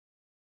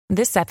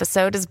This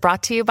episode is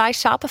brought to you by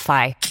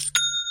Shopify.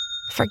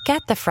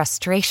 Forget the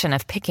frustration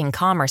of picking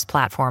commerce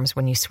platforms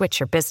when you switch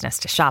your business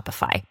to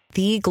Shopify,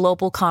 the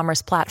global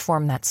commerce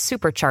platform that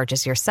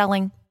supercharges your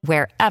selling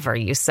wherever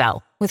you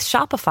sell. With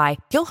Shopify,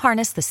 you'll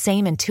harness the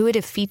same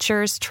intuitive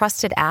features,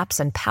 trusted apps,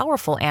 and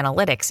powerful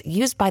analytics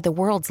used by the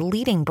world's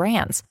leading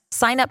brands.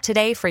 Sign up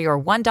today for your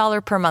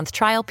 $1 per month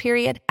trial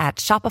period at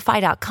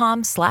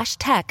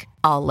shopify.com/tech,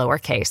 all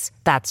lowercase.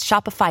 That's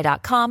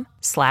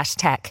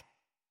shopify.com/tech.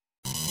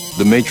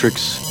 The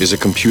Matrix is a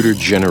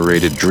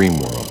computer-generated dream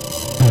world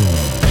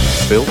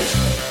built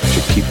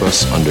to keep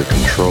us under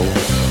control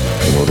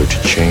in order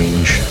to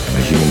change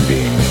a human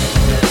being.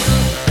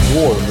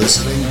 You're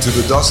listening to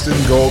the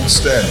Dustin Gold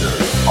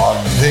Standard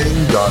on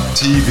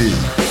Pain.tv.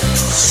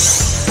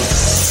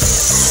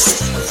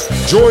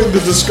 Join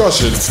the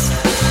discussion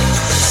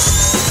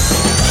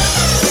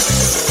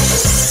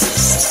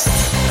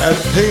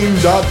at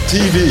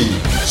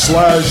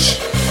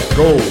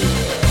Pain.tv/gold.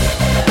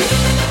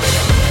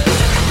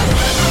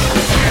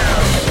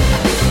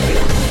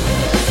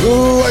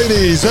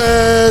 Ladies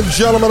and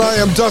gentlemen, I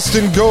am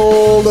Dustin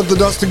Gold of the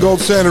Dustin Gold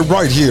Standard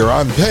right here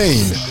on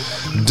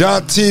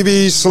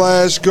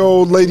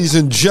Pain.tv/gold. Ladies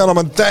and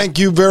gentlemen, thank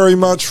you very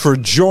much for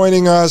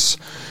joining us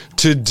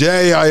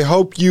today. I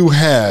hope you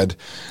had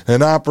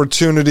an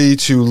opportunity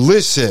to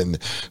listen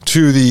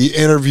to the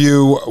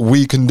interview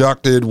we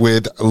conducted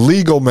with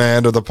Legal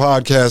Man of the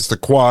podcast The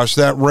Quash.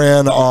 That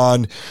ran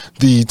on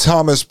the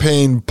Thomas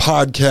Paine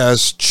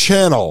podcast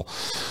channel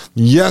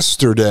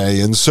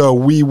yesterday, and so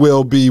we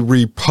will be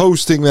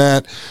reposting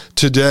that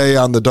today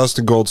on the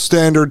Dustin Gold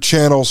Standard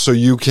channel, so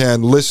you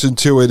can listen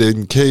to it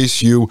in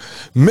case you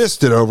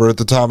missed it over at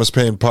the Thomas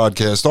Paine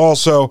podcast.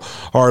 Also,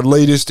 our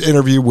latest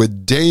interview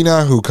with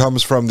Dana, who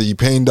comes from the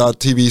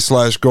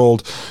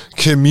Pain.tv/gold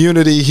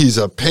community. He's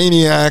a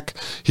Painiac.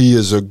 He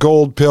is a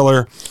gold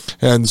pillar,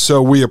 and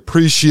so we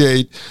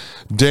appreciate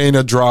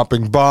Dana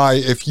dropping by.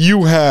 If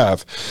you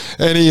have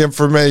any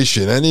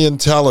information, any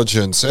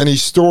intelligence, any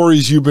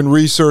stories you've been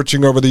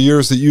researching over the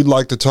years that you'd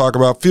like to talk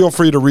about, feel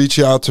free to reach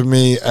out to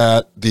me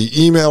at the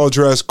email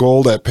address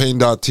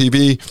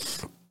gold@pain.tv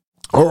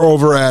or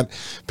over at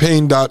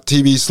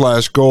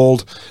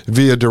pain.tv/gold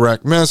via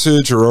direct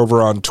message, or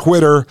over on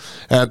Twitter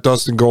at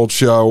Dustin Gold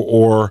Show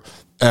or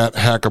at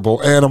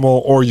Hackable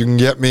Animal, or you can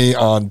get me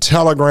on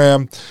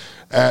Telegram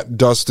at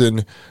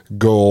Dustin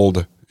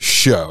Gold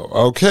Show.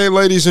 Okay,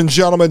 ladies and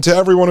gentlemen, to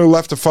everyone who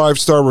left a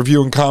 5-star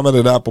review and comment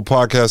at Apple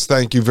Podcasts,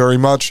 thank you very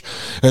much.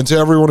 And to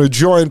everyone who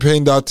joined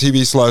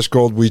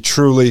Pain.tv/gold, we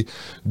truly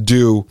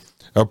do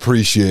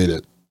appreciate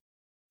it.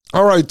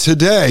 All right,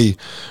 today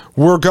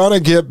we're going to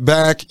get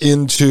back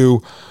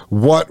into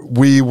what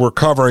we were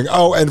covering.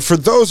 Oh, and for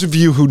those of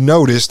you who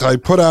noticed, I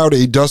put out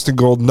a Dustin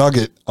Gold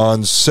Nugget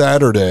on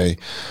Saturday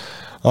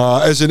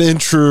as an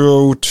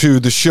intro to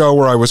the show,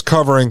 where I was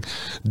covering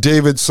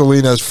David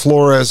Salinas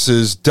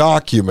Flores'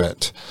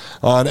 document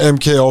on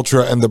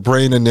MKUltra and the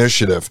Brain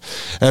Initiative.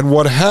 And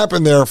what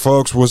happened there,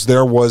 folks, was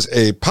there was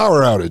a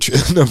power outage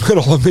in the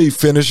middle of me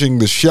finishing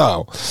the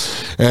show.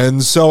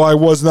 And so I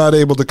was not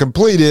able to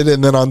complete it.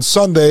 And then on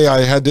Sunday,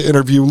 I had to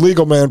interview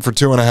Legal Man for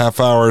 2.5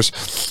 hours,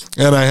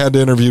 and I had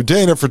to interview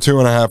Dana for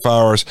 2.5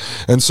 hours.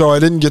 And so I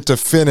didn't get to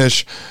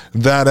finish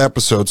that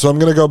episode. So I'm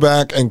going to go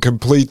back and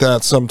complete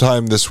that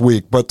sometime this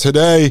week. But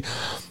today,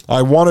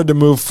 I wanted to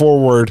move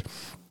forward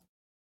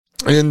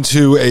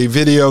into a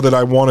video that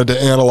I wanted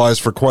to analyze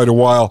for quite a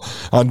while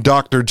on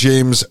Dr.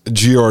 James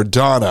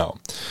Giordano.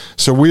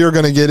 So we are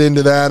going to get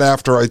into that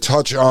after I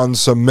touch on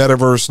some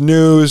metaverse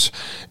news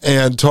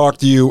and talk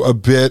to you a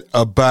bit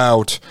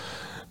about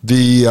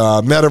the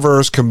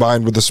metaverse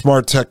combined with the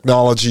smart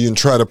technology, and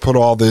try to put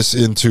all this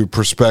into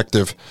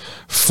perspective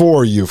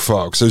for you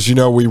folks. As you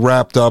know, we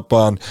wrapped up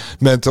on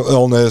mental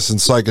illness and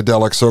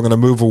psychedelics, so I'm going to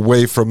move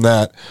away from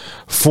that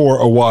for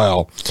a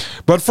while.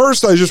 But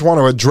first, I just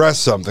want to address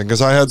something,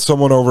 because I had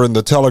someone over in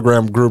the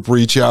Telegram group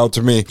reach out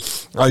to me.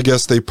 I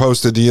guess they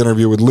posted the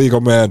interview with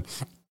Legal Man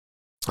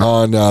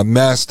on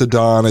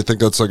Mastodon. I think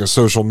that's like a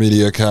social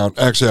media account.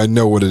 Actually, I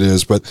know what it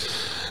is, but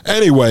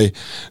anyway,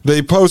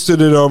 they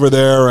posted it over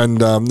there, and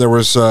there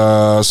was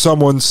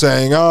someone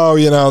saying, oh,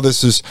 you know,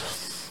 this is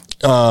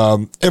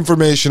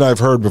information I've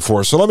heard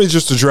before. So let me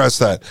just address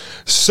that.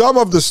 Some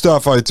of the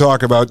stuff I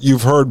talk about,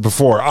 you've heard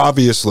before.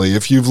 Obviously,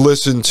 if you've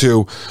listened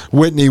to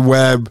Whitney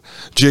Webb,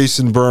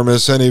 Jason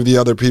Burmis, any of the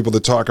other people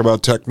that talk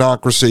about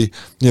technocracy,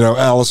 you know,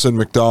 Alison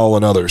McDowell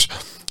and others.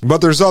 But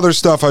there's other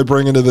stuff I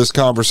bring into this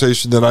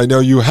conversation that I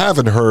know you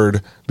haven't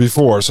heard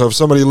before. So if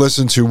somebody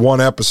listened to one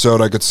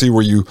episode, I could see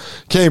where you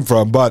came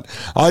from. But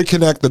I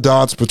connect the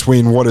dots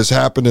between what has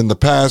happened in the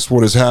past,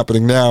 what is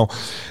happening now,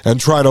 and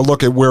try to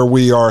look at where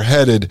we are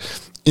headed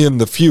in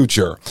the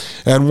future.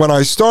 And when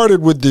I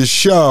started with this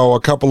show a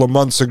couple of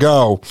months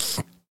ago,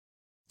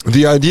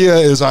 the idea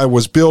is I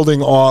was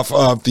building off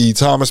of the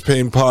Thomas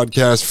Paine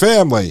podcast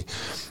family.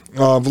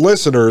 of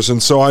listeners,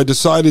 and so I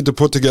decided to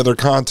put together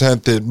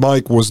content that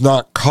Mike was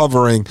not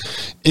covering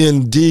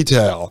in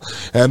detail,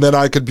 and then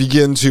I could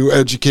begin to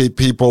educate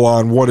people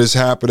on what is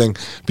happening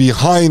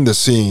behind the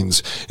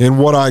scenes in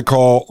what I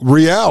call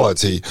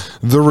reality,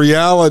 the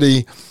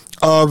reality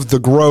of the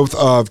growth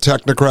of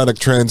technocratic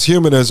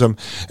transhumanism,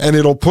 and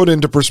it'll put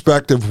into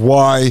perspective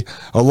why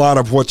a lot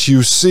of what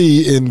you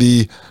see in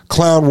the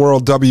Clown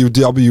World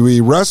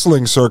WWE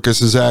wrestling circus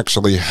is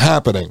actually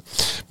happening,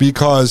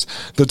 because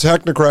the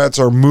technocrats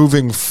are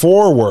moving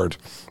forward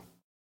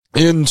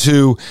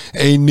into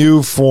a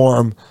new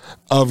form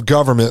of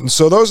government. And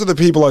so those are the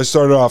people I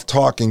started off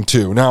talking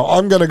to. Now,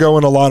 I'm going to go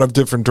in a lot of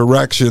different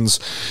directions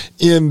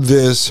in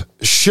this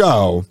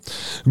show,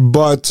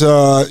 but,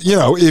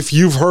 if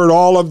you've heard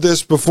all of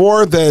this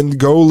before, then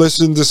go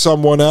listen to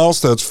someone else.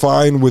 That's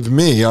fine with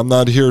me. I'm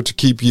not here to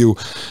keep you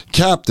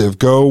captive.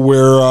 Go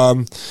where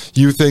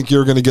you think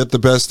you're going to get the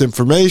best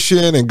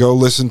information, and go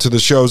listen to the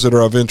shows that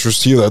are of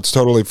interest to you. That's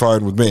totally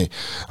fine with me.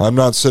 I'm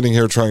not sitting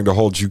here trying to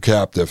hold you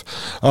captive.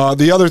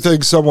 The other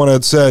thing someone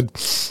had said,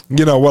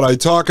 what I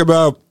talk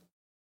about,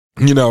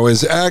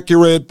 is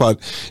accurate, but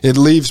it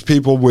leaves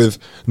people with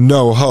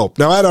no hope.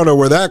 Now, I don't know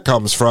where that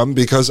comes from,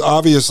 because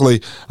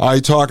obviously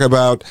I talk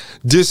about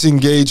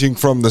disengaging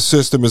from the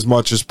system as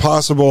much as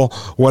possible,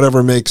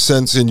 whatever makes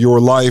sense in your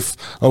life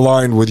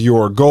aligned with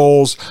your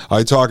goals.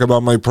 I talk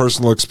about my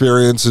personal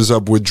experiences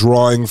of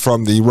withdrawing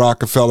from the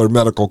Rockefeller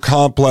Medical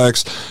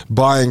Complex,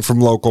 buying from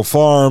local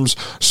farms,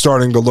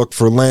 starting to look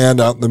for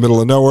land out in the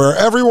middle of nowhere.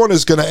 Everyone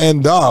is going to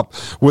end up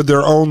with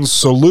their own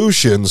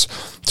solutions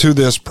to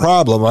this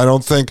problem. I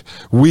don't think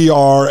we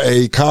are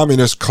a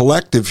communist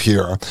collective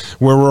here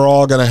where we're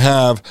all going to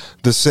have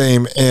the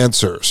same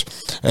answers.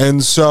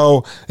 And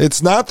so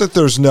it's not that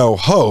there's no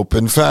hope.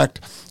 In fact,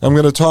 I'm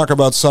going to talk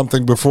about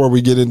something before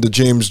we get into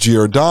James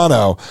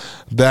Giordano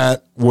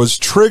that was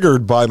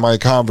triggered by my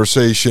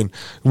conversation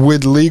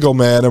with Legal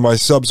Man and my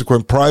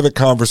subsequent private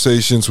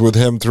conversations with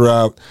him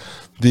throughout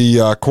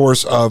the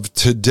course of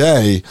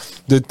today,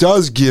 that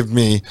does give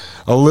me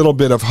a little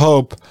bit of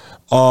hope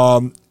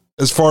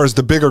as far as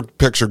the bigger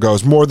picture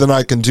goes, more than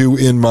I can do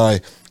in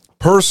my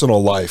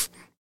personal life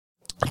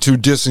to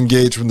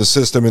disengage from the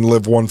system and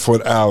live one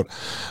foot out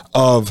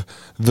of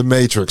the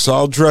matrix.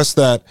 I'll address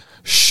that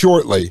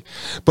shortly.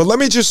 But let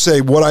me just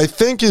say what I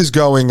think is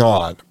going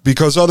on,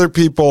 because other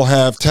people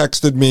have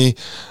texted me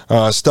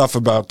stuff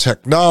about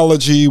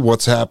technology,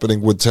 what's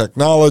happening with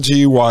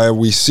technology, why are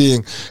we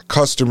seeing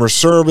customer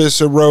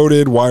service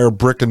eroded, why are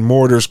brick and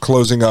mortars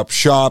closing up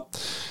shop,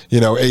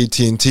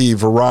 AT&T,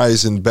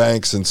 Verizon,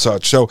 banks, and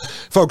such. So,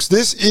 folks,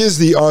 this is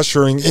the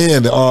ushering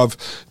in of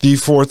the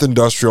fourth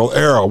industrial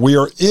era. We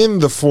are in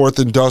the fourth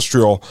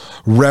industrial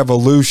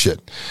revolution.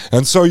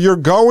 And so you're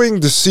going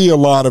to see a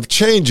lot of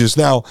changes.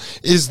 Now,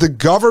 is the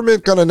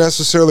government going to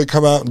necessarily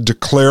come out and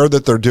declare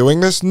that they're doing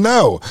this?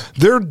 No.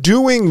 They're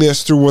doing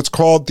this through what's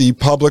called the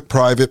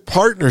public-private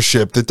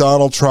partnership that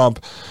Donald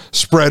Trump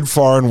spread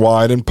far and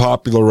wide and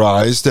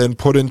popularized and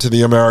put into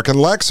the American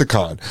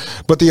lexicon.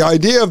 But the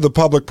idea of the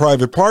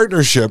public-private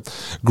partnership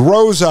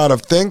grows out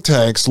of think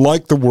tanks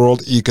like the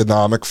World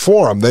Economic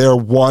Forum. They are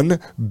one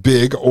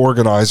big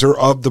organizer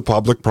of the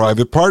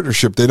public-private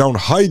partnership. They don't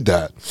hide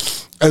that.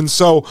 And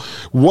so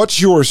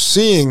what you're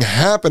seeing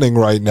happening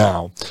right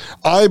now,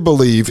 I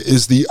believe,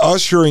 is the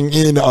ushering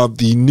in of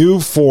the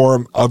new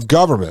form of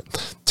government,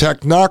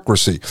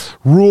 technocracy,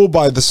 ruled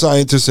by the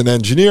scientists and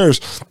engineers.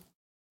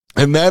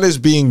 And that is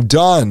being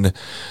done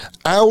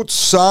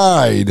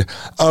outside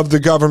of the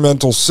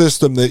governmental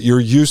system that you're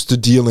used to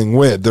dealing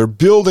with. They're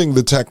building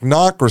the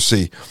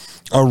technocracy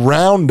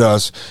around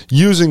us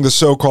using the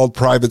so-called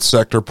private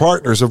sector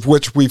partners, of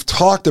which we've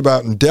talked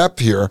about in depth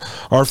here,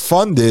 are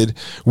funded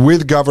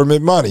with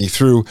government money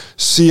through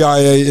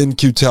CIA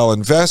In-Q-Tel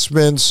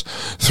investments,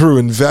 through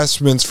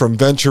investments from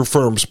venture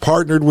firms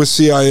partnered with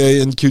CIA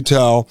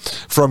In-Q-Tel,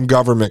 from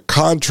government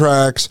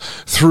contracts,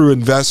 through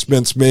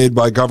investments made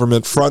by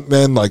government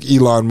frontmen like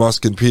Elon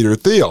Musk and Peter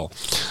Thiel.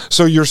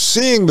 So you're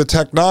seeing the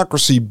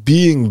technocracy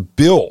being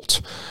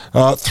built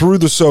through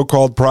the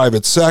so-called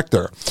private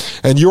sector.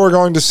 And you are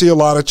going to see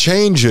a lot of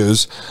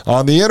changes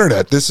on the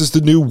internet. This is the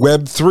new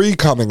Web3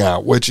 coming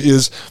out, which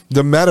is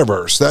the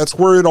metaverse. That's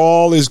where it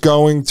all is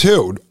going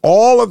to.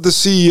 All of the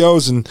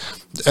CEOs and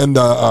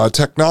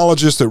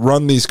technologists that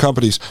run these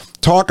companies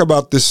talk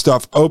about this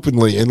stuff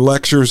openly in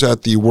lectures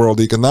at the World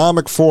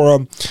Economic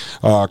Forum,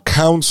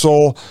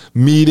 council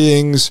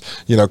meetings,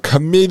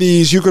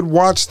 committees. You can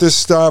watch this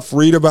stuff,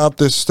 read about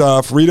this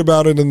stuff, read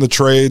about it in the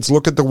trades,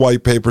 look at the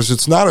white papers.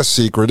 It's not a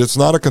secret. It's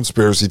not a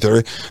conspiracy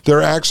theory.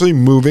 They're actually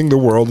moving the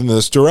world in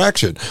this direction.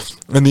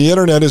 And the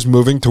internet is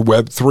moving to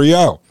Web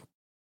 3.0.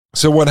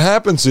 So what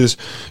happens is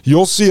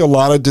you'll see a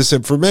lot of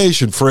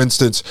disinformation. For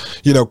instance,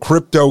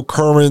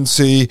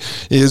 cryptocurrency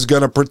is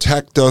going to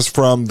protect us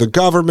from the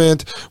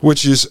government,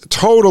 which is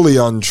totally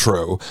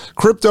untrue.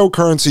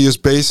 Cryptocurrency is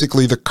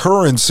basically the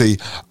currency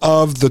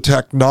of the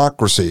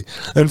technocracy.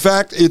 In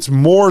fact, it's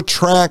more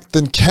tracked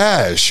than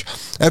cash.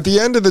 At the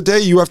end of the day,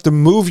 you have to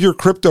move your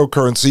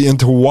cryptocurrency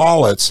into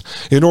wallets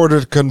in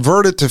order to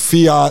convert it to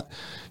fiat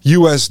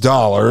US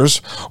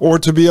dollars, or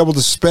to be able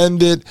to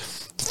spend it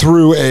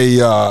through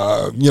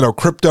a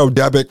crypto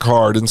debit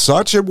card and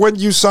such. And when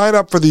you sign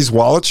up for these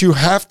wallets, you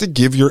have to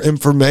give your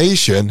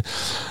information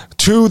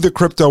to the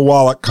crypto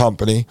wallet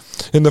company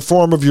in the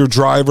form of your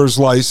driver's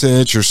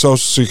license, your social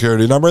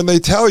security number, and they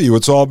tell you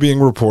it's all being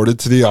reported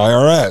to the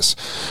IRS.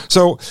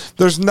 So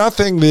there's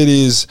nothing that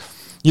is,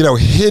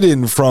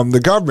 hidden from the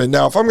government.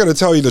 Now, if I'm going to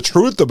tell you the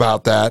truth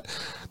about that,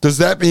 does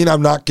that mean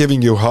I'm not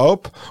giving you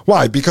hope?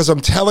 Why? Because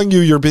I'm telling you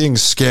you're being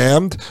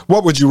scammed?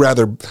 What would you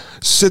rather,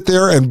 sit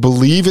there and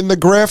believe in the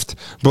grift,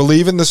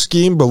 believe in the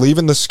scheme, believe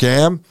in the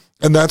scam?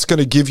 And that's going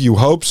to give you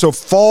hope. So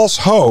false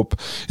hope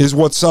is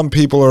what some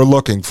people are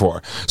looking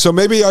for. So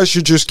maybe I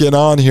should just get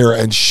on here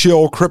and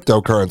shill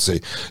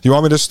cryptocurrency. You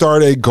want me to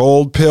start a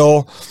gold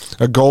pill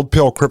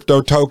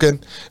crypto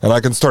token, and I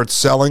can start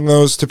selling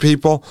those to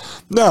people?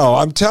 No,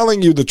 I'm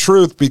telling you the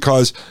truth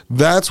because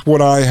that's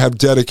what I have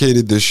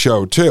dedicated this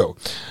show to.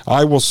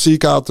 I will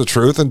seek out the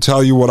truth and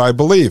tell you what I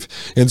believe.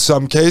 In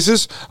some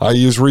cases, I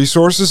use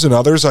resources. In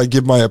others, I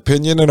give my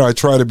opinion, and I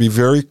try to be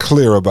very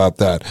clear about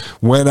that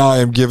when I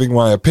am giving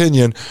my opinion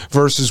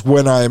versus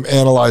when I am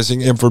analyzing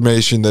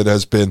information that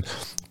has been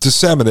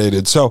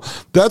disseminated. So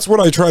that's what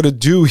I try to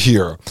do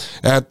here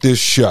at this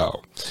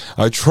show.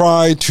 I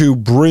try to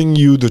bring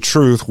you the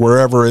truth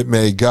wherever it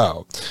may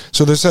go.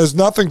 So this has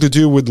nothing to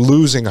do with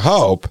losing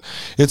hope.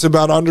 It's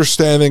about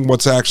understanding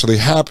what's actually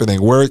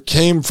happening, where it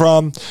came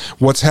from,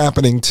 what's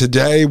happening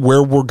today,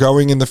 where we're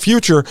going in the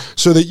future,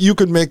 so that you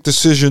can make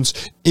decisions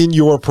in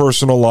your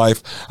personal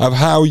life of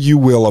how you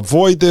will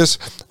avoid this.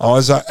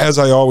 As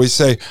I always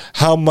say,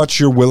 how much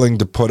you're willing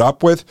to put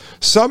up with.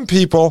 Some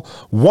people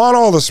want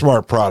all the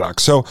smart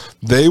products, so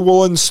they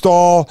will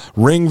install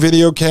Ring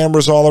video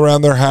cameras all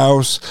around their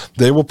house.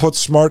 They will put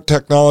smart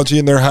technology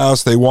in their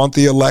house. They want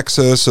the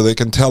Alexa so they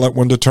can tell it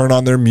when to turn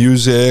on their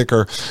music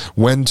or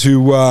when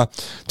to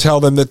tell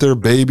them that their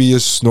baby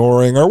is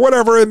snoring or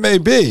whatever it may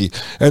be.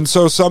 And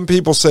so some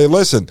people say,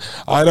 listen,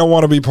 I don't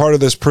want to be part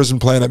of this prison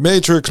planet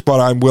matrix, but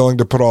I'm willing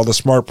to put all the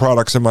smart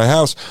products in my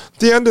house. At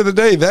the end of the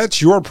day,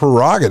 that's your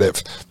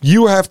prerogative.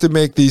 You have to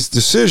make these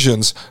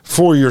decisions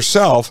for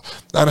yourself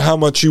on how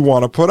much you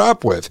want to put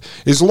up with.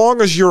 As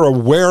long as you're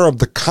aware of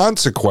the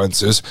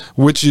consequences,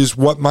 which is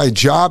what my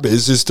job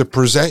is to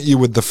present you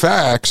with the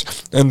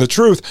facts and the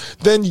truth,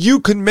 then you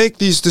can make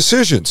these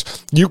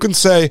decisions. You can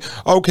say,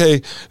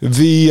 okay,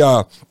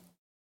 the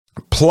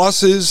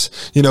pluses,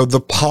 the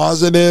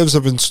positives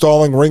of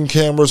installing Ring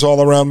cameras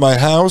all around my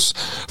house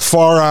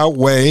far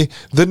outweigh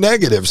the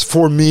negatives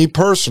for me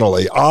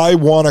personally. I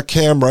want a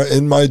camera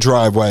in my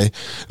driveway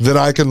that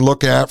I can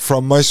look at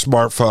from my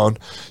smartphone,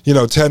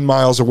 10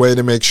 miles away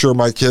to make sure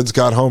my kids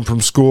got home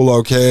from school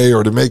okay,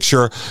 or to make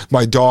sure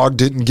my dog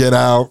didn't get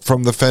out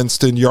from the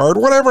fenced-in yard,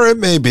 whatever it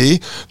may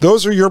be.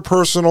 Those are your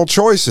personal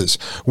choices.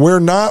 We're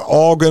not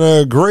all going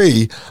to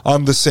agree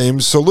on the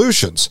same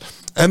solutions.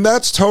 And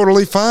that's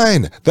totally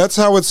fine. That's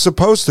how it's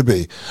supposed to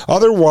be.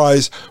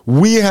 Otherwise,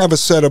 we have a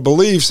set of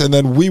beliefs and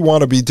then we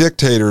want to be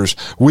dictators.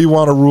 We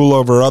want to rule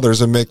over others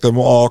and make them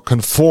all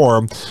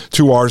conform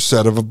to our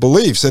set of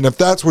beliefs. And if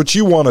that's what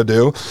you want to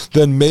do,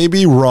 then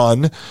maybe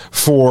run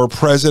for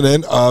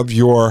president of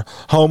your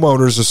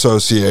homeowners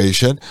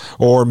association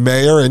or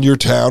mayor in your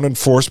town and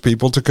force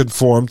people to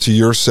conform to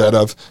your set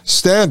of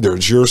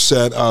standards, your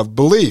set of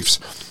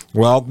beliefs.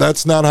 Well,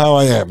 that's not how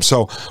I am.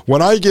 So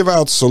when I give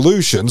out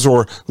solutions,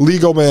 or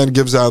Legal Man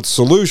gives out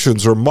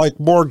solutions, or Mike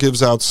Moore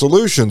gives out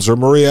solutions, or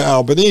Maria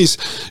Albanese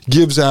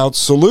gives out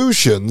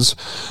solutions,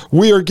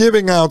 we are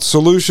giving out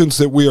solutions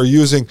that we are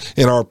using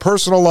in our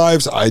personal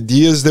lives,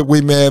 ideas that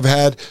we may have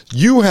had.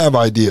 You have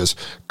ideas.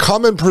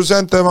 Come and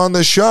present them on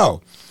the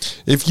show.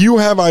 If you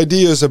have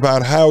ideas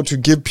about how to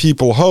give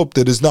people hope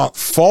that is not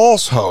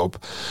false hope,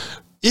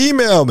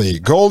 email me,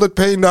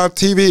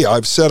 gold@pain.tv.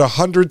 I've said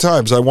 100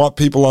 times I want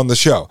people on the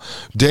show.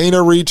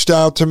 Dana reached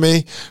out to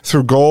me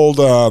through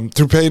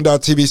through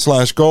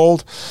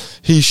pain.tv/gold.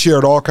 He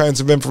shared all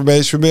kinds of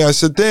information with me. I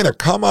said, Dana,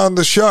 come on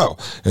the show.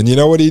 And you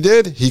know what he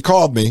did? He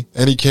called me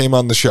and he came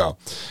on the show.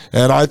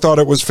 And I thought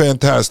it was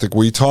fantastic.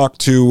 We talked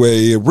to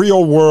a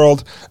real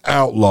world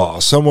outlaw,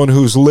 someone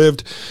who's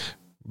lived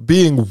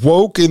being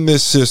woke in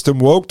this system,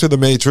 woke to the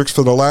matrix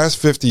for the last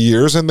 50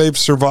 years, and they've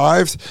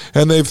survived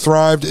and they've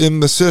thrived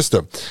in the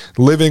system,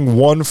 living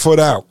 1 foot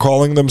out,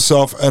 calling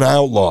themselves an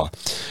outlaw.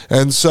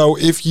 And so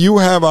if you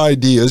have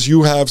ideas,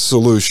 you have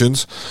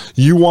solutions,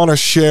 you want to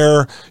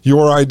share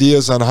your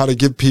ideas on how to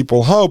give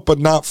people hope, but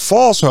not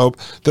false hope,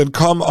 then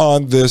come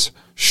on this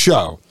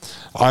show.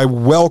 I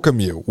welcome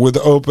you with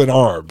open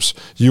arms.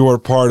 You are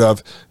part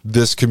of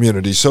this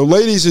community. So,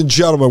 ladies and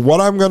gentlemen,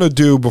 what I'm going to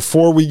do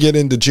before we get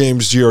into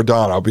James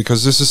Giordano,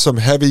 because this is some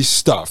heavy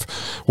stuff,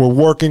 we're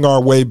working our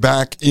way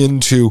back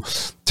into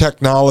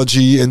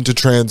technology, into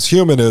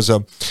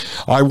transhumanism.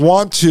 I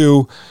want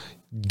to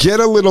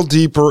get a little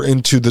deeper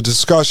into the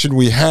discussion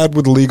we had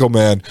with Legal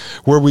Man,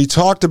 where we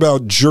talked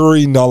about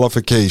jury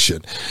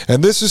nullification.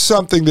 And this is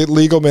something that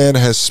Legal Man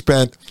has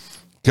spent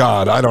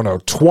God, I don't know,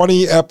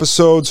 20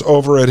 episodes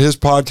over at his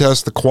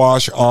podcast, The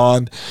Quash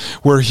On,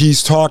 where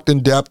he's talked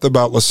in depth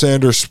about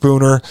Lysander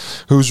Spooner,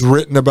 who's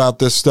written about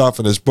this stuff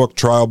in his book,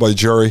 Trial by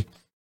Jury.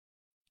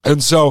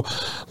 And so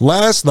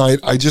last night,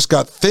 I just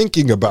got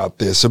thinking about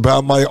this,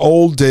 about my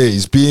old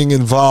days being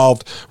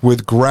involved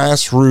with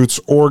grassroots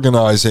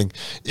organizing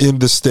in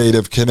the state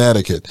of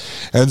Connecticut.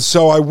 And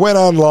so I went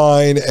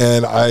online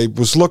and I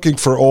was looking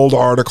for old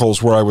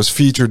articles where I was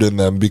featured in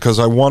them because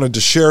I wanted to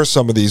share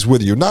some of these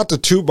with you, not to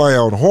toot my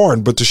own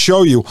horn, but to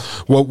show you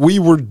what we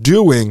were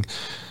doing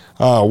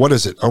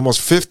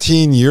almost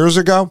 15 years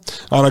ago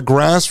on a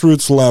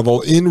grassroots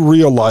level in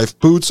real life,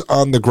 boots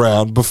on the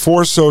ground,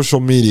 before social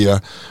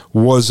media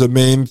was a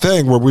main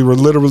thing, where we were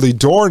literally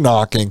door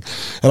knocking.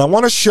 And I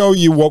want to show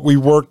you what we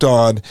worked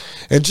on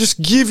and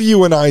just give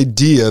you an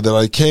idea that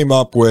I came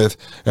up with.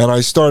 And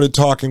I started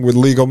talking with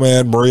Legal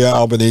Man, Maria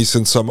Albanese,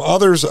 and some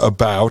others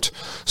about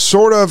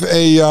sort of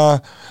a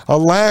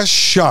last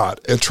shot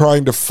at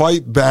trying to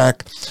fight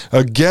back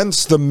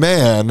against the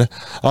man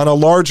on a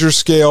larger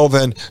scale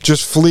than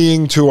just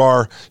fleeing to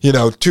our,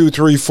 2,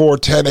 3, 4,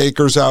 10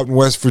 acres out in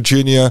West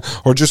Virginia,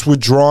 or just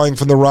withdrawing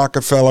from the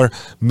Rockefeller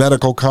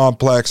Medical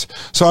Complex.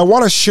 So I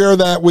want to share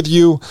that with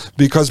you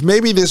because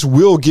maybe this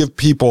will give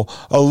people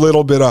a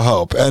little bit of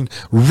hope. And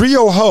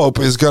real hope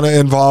is going to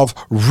involve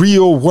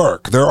real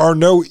work. There are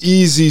no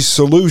easy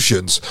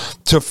solutions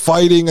to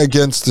fighting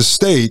against the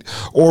state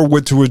or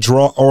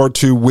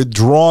to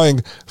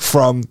withdrawing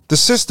from the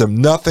system.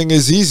 Nothing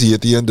is easy at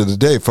the end of the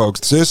day,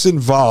 folks. This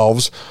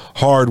involves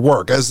hard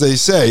work. As they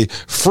say,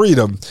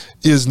 freedom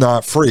is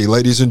not free.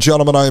 Ladies and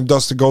gentlemen, I am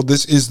Dustin Gold.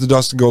 This is the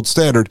Dustin Gold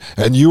Standard,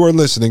 and you are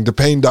listening to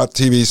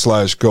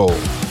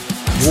Pain.tv/gold.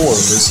 You're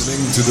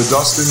listening to the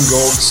Dustin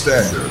Gold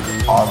Standard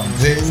on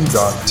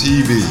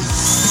Pain.tv.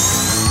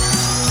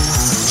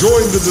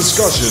 Join the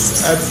discussion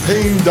at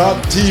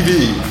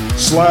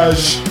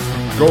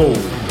Pain.tv/gold.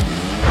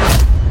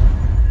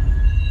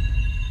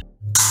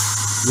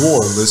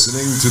 You're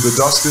listening to the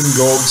Dustin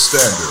Gold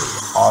Standard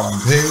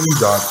on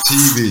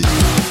Pain.tv.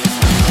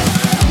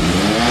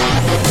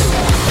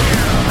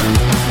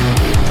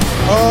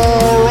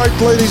 All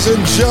right, ladies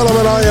and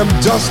gentlemen, I am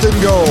Dustin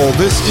Gold.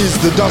 This is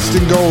the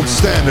Dustin Gold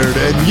Standard,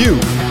 and you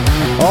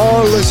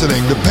are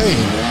listening to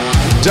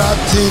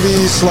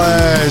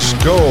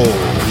Pain.tv/gold.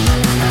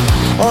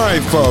 All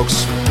right,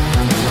 folks,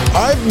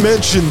 I've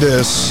mentioned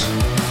this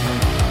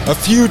a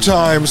few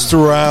times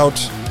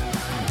throughout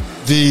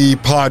the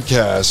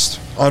podcast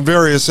on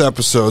various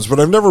episodes, but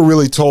I've never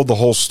really told the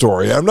whole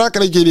story. I'm not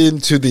going to get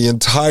into the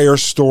entire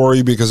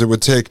story because it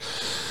would take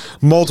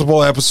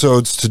multiple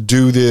episodes to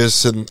do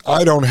this, and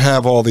I don't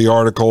have all the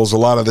articles. A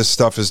lot of this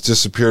stuff has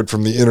disappeared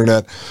from the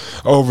internet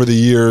over the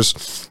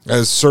years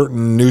as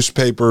certain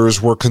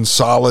newspapers were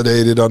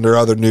consolidated under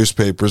other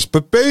newspapers.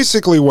 But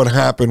basically what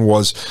happened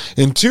was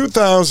in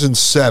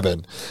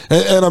 2007,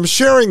 and I'm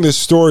sharing this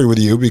story with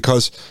you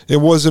because it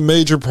was a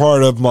major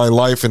part of my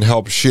life and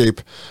helped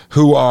shape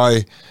who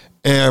I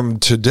am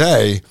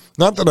today.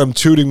 Not that I'm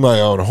tooting my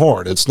own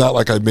horn. It's not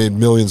like I made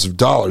millions of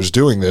dollars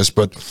doing this,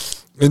 but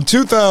in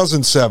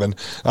 2007,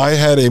 I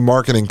had a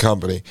marketing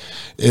company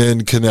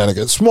in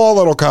Connecticut, small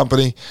little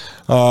company.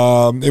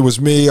 It was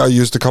me. I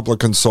used a couple of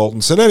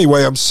consultants. And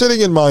anyway, I'm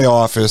sitting in my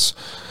office,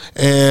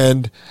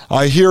 and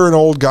I hear an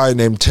old guy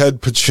named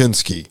Ted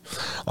Pachinski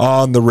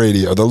on the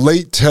radio, the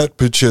late Ted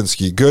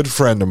Pachinski, good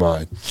friend of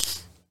mine.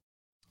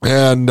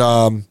 And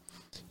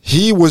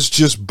he was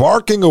just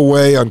barking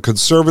away on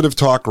conservative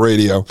talk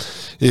radio.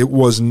 It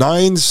was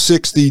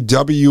 960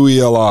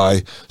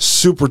 WELI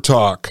Super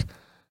Talk.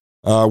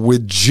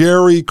 With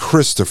Jerry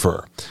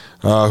Christopher,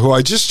 who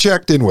I just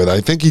checked in with.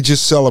 I think he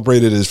just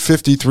celebrated his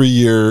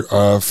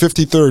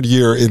 53rd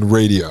year in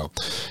radio.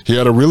 He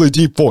had a really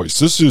deep voice.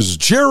 This is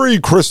Jerry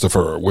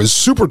Christopher with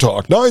Super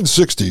Talk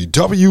 960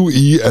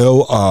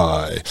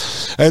 WELI.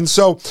 And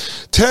so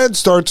Ted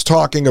starts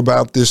talking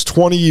about this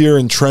 20-year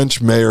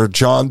entrenched mayor,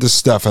 John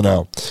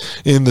DeStefano,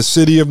 in the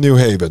city of New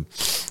Haven.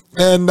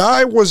 And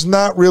I was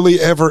not really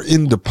ever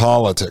into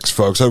politics,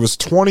 folks. I was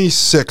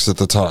 26 at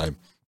the time.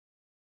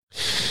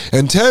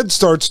 And Ted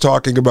starts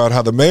talking about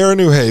how the mayor of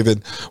New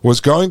Haven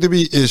was going to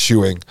be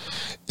issuing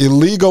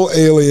illegal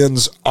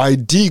aliens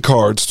ID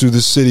cards to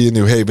the city of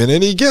New Haven.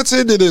 And he gets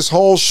into this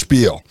whole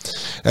spiel.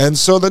 And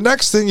so the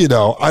next thing you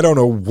know, I don't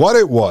know what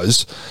it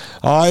was,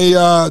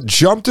 I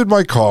jumped in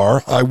my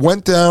car, I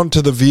went down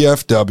to the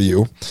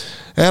VFW,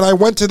 and I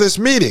went to this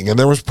meeting. And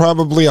there was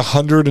probably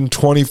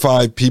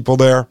 125 people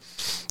there.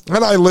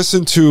 And I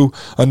listened to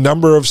a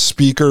number of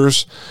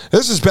speakers.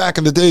 This is back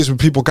in the days when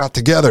people got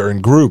together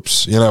in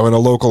groups, in a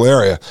local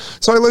area.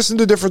 So I listened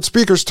to different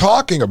speakers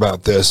talking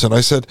about this, and I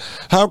said,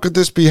 how could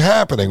this be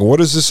happening? What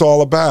is this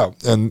all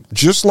about? And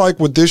just like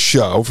with this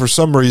show, for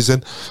some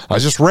reason, I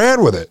just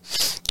ran with it.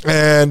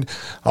 And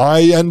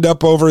I end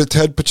up over at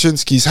Ted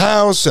Pachinski's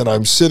house, and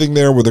I'm sitting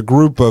there with a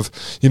group of,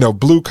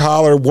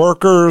 blue-collar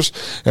workers,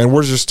 and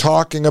we're just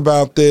talking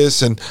about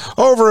this. And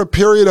over a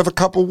period of a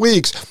couple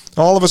weeks,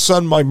 all of a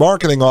sudden, my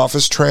marketing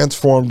office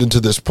transformed into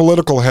this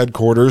political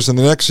headquarters, and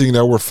the next thing you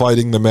know, we're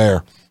fighting the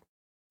mayor.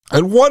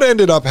 And what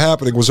ended up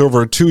happening was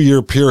over a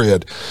 2-year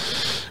period,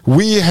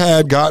 we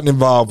had gotten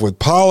involved with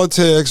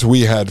politics.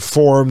 We had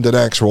formed an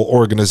actual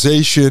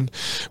organization.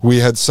 We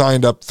had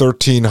signed up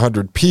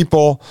 1,300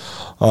 people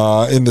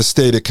in the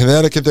state of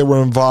Connecticut that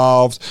were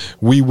involved.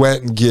 We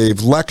went and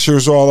gave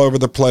lectures all over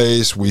the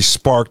place. We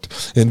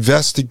sparked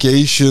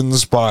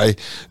investigations by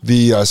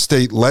the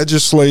state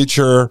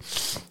legislature.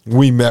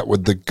 We met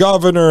with the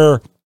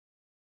governor.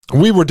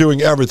 We were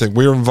doing everything.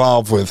 We were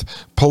involved with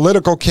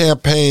political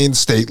campaigns,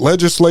 state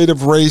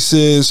legislative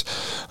races,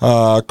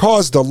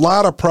 caused a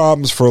lot of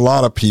problems for a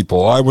lot of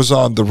people. I was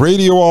on the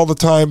radio all the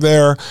time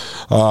there,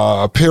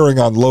 appearing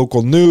on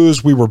local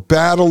news. We were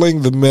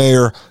battling the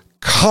mayor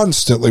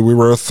constantly. We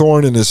were a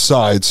thorn in his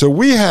side. So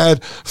we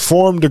had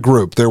formed a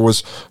group. There was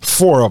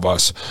 4 of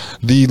us.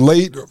 The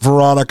late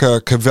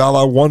Veronica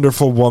Cavella,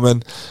 wonderful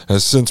woman,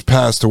 has since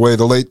passed away.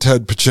 The late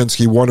Ted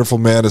Paczynski, wonderful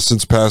man, has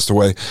since passed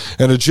away.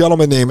 And a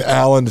gentleman named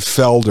Alan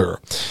Felder.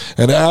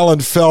 And Alan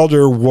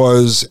Felder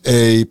was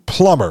a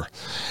plumber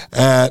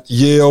at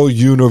Yale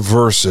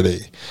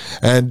University.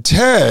 And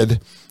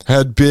Ted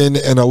had been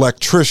an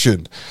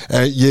electrician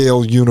at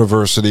Yale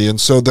University, and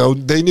so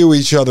they knew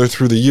each other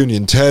through the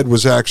union. Ted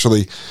was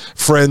actually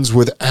friends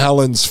with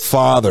Alan's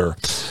father.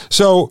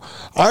 So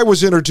I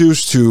was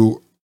introduced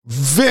to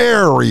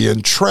very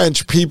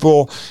entrenched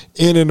people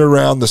in and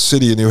around the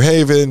city of New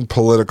Haven,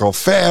 political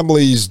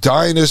families,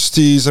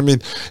 dynasties. I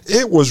mean,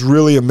 it was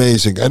really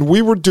amazing. And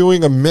we were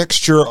doing a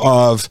mixture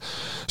of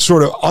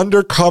sort of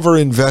undercover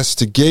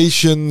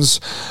investigations,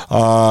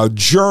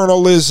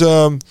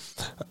 journalism,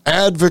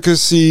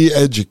 advocacy,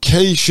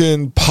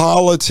 education,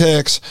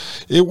 politics.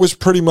 It was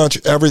pretty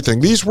much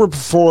everything. These were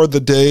before the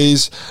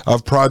days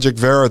of Project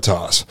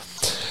Veritas.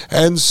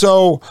 And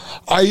so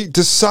I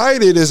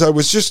decided, as I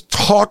was just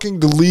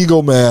talking to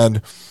Legal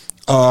Man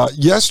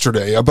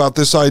yesterday about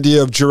this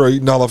idea of jury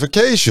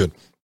nullification,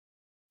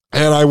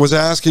 and I was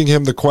asking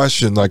him the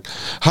question, like,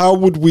 how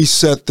would we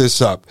set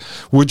this up?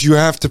 Would you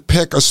have to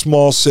pick a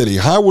small city?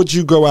 How would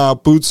you go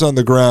out, boots on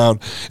the ground,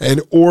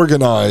 and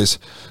organize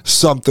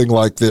something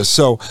like this?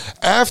 So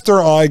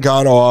after I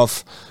got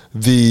off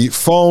the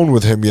phone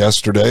with him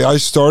yesterday, I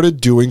started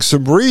doing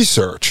some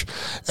research.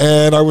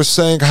 And I was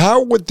saying,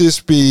 how would this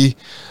be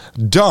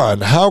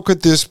done? How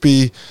could this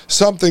be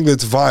something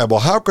that's viable?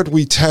 How could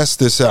we test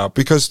this out?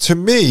 Because to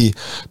me,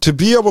 to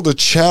be able to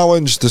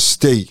challenge the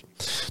state,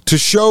 to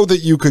show that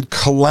you could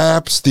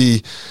collapse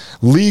the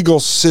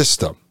legal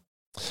system,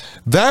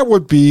 that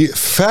would be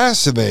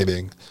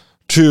fascinating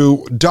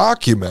to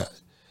document.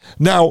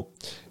 Now,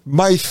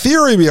 my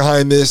theory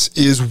behind this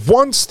is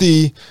once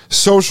the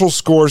social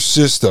score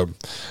system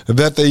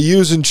that they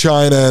use in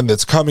China and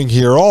that's coming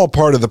here, all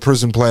part of the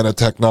Prison Planet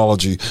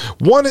technology,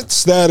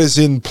 once that is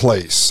in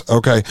place,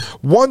 okay,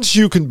 once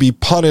you can be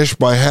punished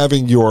by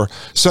having your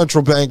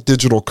central bank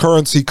digital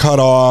currency cut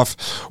off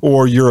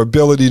or your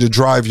ability to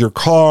drive your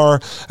car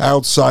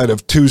outside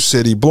of 2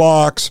 city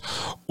blocks,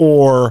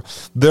 or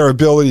their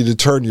ability to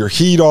turn your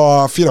heat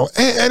off, you know,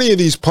 any of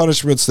these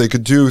punishments they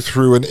could do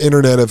through an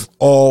Internet of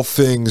All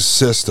Things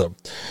system,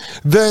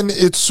 then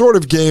it's sort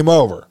of game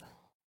over.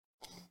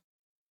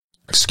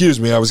 Excuse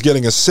me, I was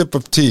getting a sip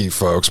of tea,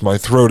 folks. My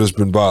throat has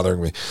been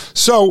bothering me.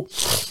 So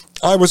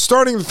I was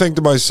starting to think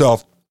to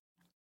myself,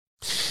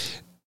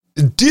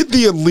 did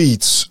the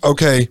elites,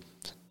 okay,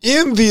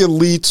 in the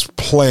elites'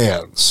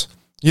 plans,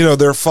 you know,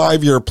 their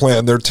 5-year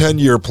plan, their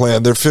 10-year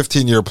plan, their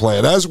 15-year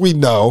plan. As we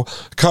know,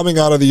 coming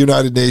out of the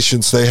United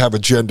Nations, they have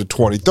Agenda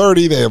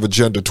 2030, they have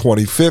Agenda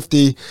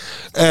 2050,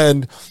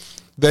 and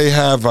they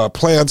have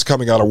plans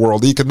coming out of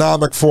World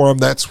Economic Forum.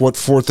 That's what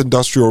Fourth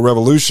Industrial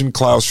Revolution,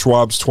 Klaus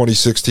Schwab's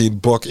 2016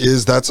 book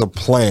is. That's a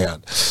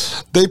plan.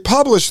 They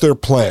publish their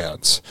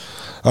plans.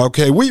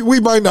 Okay, we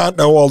might not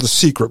know all the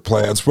secret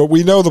plans, but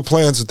we know the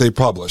plans that they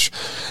publish.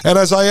 And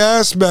as I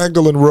asked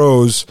Magdalene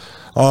Rose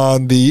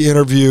on the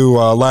interview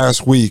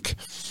last week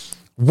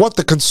what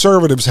the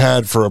conservatives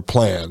had for a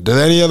plan, did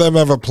any of them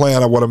have a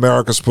plan on what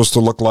America's supposed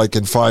to look like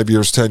in 5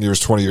 years, 10 years,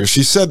 20 years?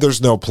 She said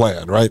there's no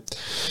plan, right?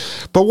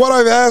 But what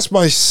I've asked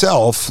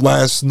myself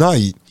last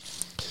night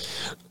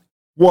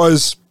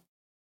was,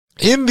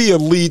 in the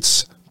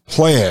elites'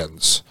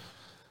 plans,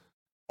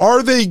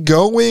 are they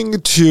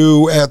going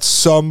to, at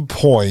some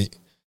point,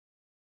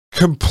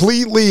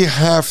 completely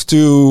have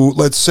to,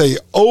 let's say,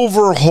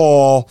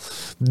 overhaul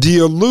the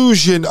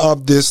illusion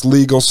of this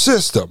legal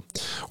system?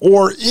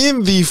 Or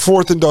in the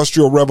Fourth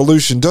Industrial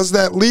Revolution, does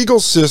that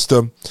legal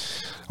system,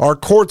 our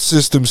court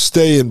system,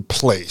 stay in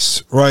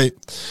place, right?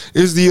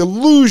 Is the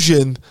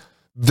illusion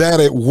that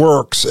it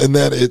works and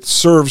that it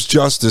serves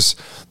justice,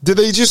 do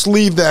they just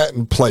leave that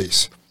in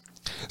place?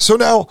 So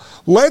now,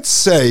 let's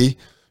say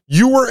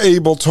you were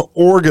able to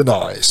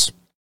organize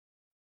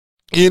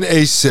in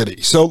a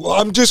city. So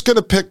I'm just going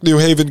to pick New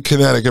Haven,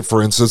 Connecticut,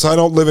 for instance. I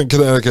don't live in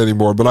Connecticut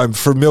anymore, but I'm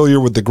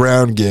familiar with the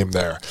ground game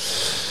there.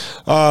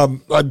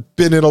 I've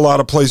been in a lot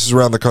of places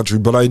around the country,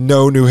 but I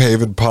know New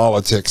Haven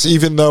politics.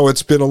 Even though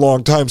it's been a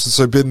long time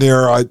since I've been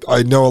there,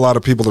 I know a lot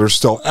of people that are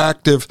still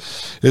active.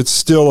 It's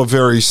still a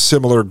very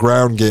similar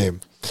ground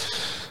game.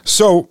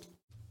 So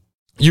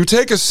You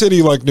take a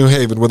city like New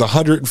Haven with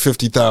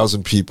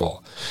 150,000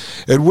 people,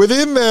 and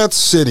within that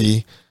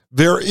city,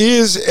 there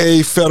is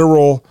a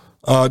federal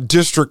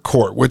district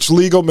court, which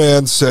Legal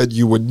Man said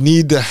you would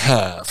need to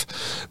have,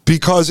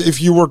 because if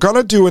you were going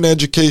to do an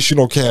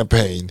educational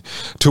campaign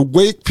to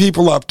wake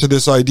people up to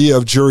this idea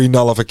of jury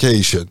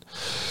nullification,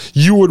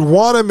 you would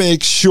want to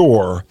make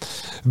sure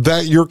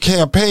that your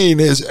campaign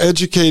is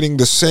educating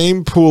the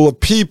same pool of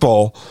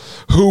people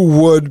who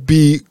would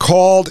be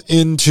called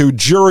into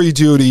jury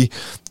duty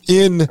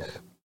in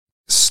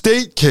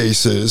state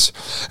cases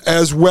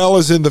as well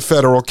as in the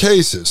federal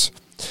cases.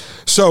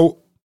 So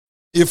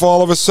if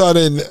all of a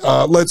sudden,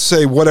 let's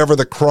say whatever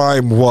the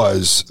crime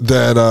was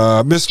that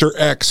Mr.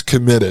 X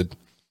committed,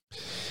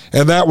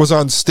 and that was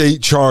on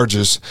state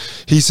charges,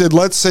 he said,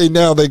 let's say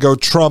now they go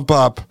trump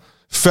up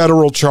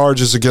federal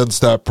charges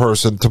against that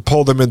person to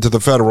pull them into the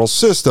federal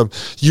system,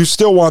 you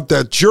still want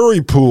that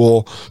jury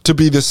pool to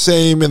be the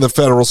same in the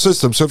federal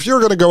system. So if you're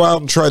going to go out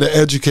and try to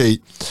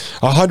educate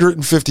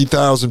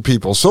 150,000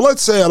 people, so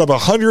let's say out of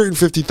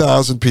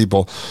 150,000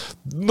 people,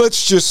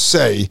 let's just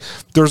say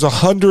there's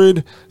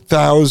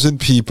 100,000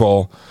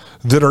 people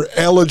that are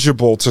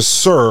eligible to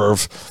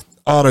serve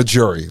on a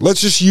jury. Let's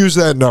just use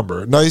that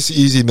number. Nice,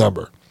 easy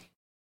number.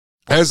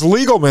 As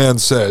Legal Man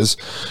says,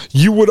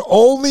 you would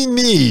only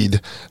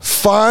need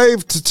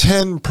 5 to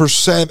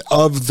 10%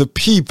 of the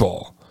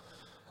people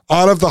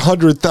out of the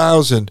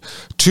 100,000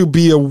 to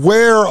be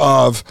aware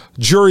of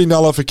jury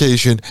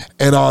nullification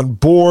and on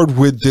board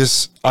with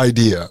this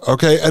idea,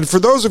 okay? And for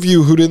those of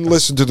you who didn't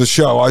listen to the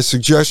show, I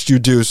suggest you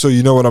do so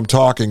you know what I'm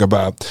talking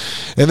about.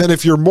 And then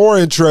if you're more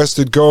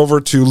interested, go over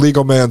to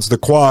Legal Man's The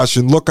Quash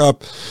and look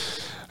up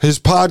his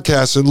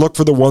podcast and look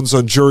for the ones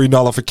on jury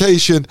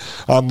nullification,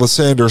 on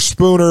Lysander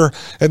Spooner,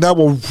 and that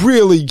will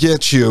really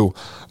get you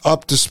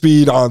up to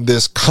speed on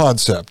this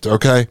concept,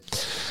 okay?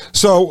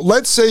 So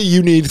let's say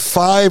you need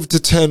 5 to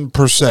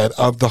 10%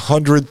 of the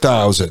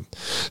 100,000.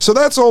 So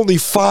that's only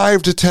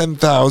 5 to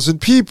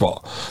 10,000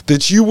 people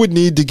that you would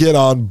need to get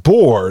on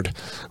board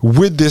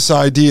with this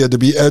idea to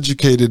be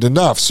educated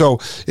enough. So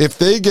if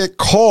they get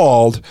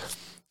called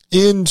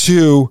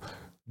into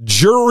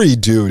jury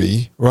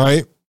duty,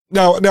 right?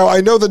 Now,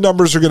 I know the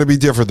numbers are going to be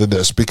different than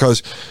this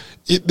because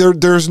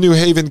there's New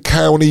Haven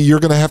County.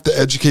 You're going to have to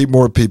educate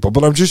more people.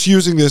 But I'm just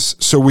using this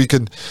so we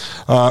can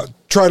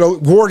try to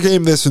war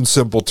game this in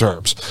simple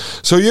terms.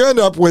 So you end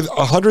up with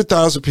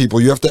 100,000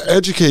 people. You have to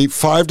educate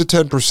 5 to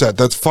 10%.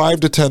 That's 5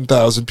 to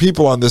 10,000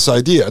 people on this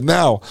idea.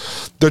 Now,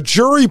 the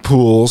jury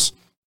pools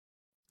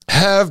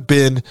have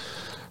been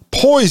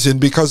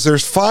poisoned because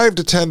there's 5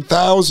 to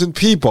 10,000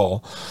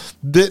 people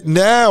that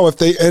now, if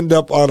they end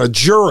up on a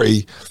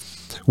jury,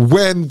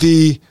 when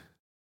the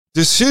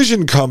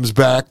decision comes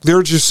back,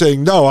 they're just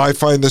saying, no, I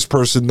find this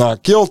person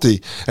not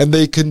guilty. And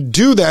they can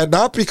do that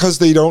not because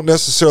they don't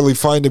necessarily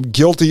find him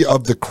guilty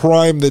of the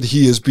crime that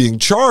he is being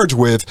charged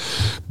with,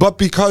 but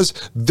because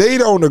they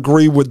don't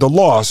agree with the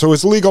law. So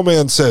as Legal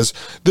Man says,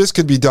 this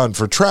could be done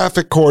for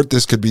traffic court,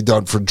 this could be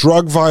done for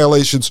drug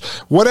violations,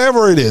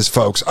 whatever it is,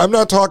 folks. I'm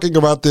not talking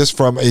about this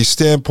from a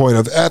standpoint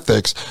of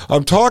ethics.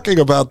 I'm talking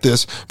about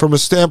this from a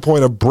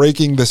standpoint of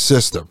breaking the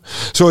system.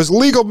 So as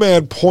Legal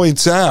Man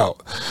points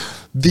out,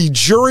 the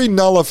jury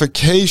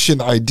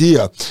nullification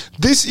idea,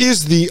 this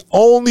is the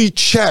only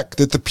check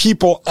that the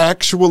people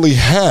actually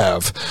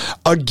have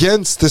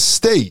against the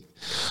state.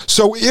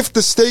 So if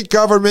the state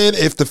government,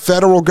 if the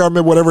federal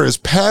government, whatever it is,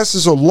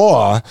 passes a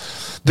law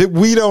that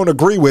we don't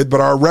agree with, but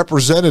our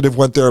representative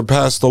went there and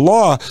passed the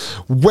law,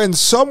 when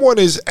someone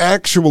is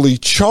actually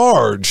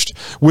charged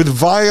with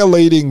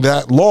violating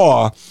that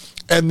law,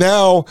 and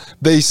now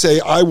they say,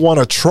 I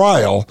want a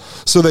trial,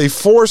 so they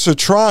force a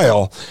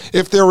trial.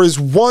 If there is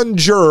one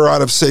juror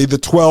out of, say, the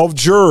 12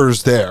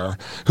 jurors there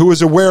who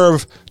is aware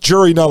of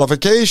jury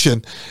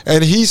nullification,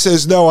 and he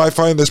says, no, I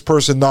find this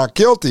person not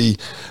guilty,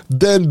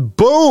 then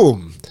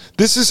boom,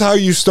 this is how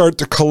you start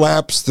to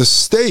collapse the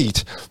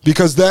state,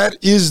 because that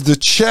is the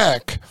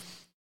check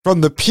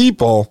from the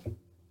people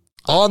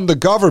on the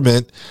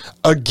government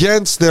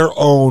against their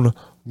own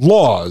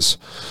laws.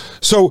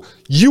 So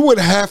you would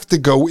have to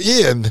go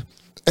in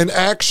and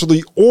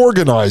actually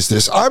organize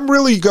this. I'm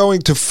really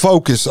going to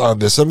focus on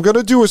this. I'm going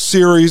to do a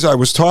series. I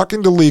was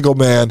talking to Legal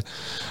Man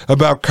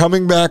about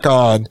coming back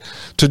on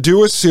to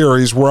do a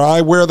series where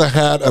I wear the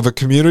hat of a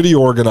community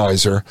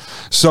organizer,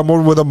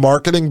 someone with a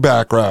marketing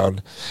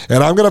background,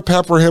 and I'm going to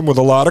pepper him with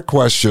a lot of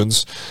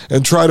questions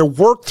and try to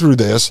work through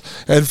this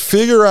and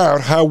figure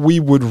out how we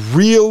would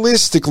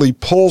realistically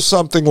pull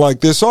something like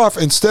this off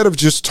instead of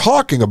just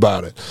talking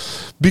about it.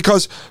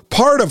 Because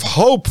part of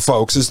hope,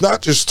 folks, is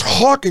not just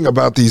talking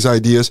about these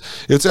ideas, ideas.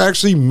 It's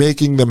actually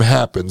making them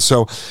happen.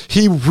 So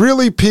he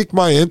really piqued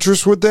my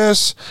interest with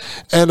this,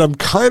 and I'm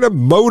kind of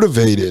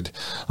motivated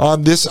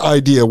on this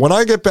idea. When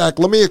I get back,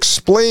 let me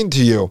explain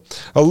to you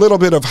a little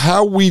bit of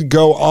how we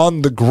go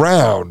on the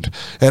ground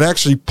and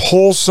actually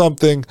pull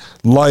something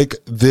like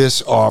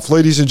this off.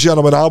 Ladies and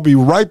gentlemen, I'll be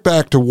right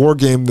back to war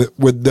game this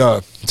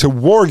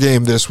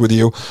with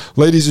you.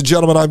 Ladies and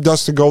gentlemen, I'm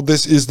Dustin Gold.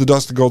 This is the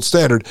Dustin Gold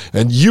Standard,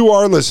 and you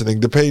are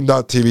listening to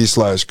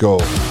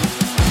Pain.tv/gold.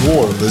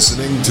 You're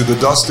listening to the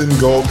Dustin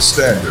Gold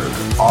Standard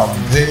on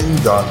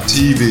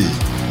Pain.tv.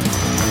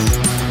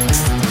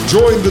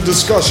 Join the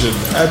discussion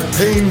at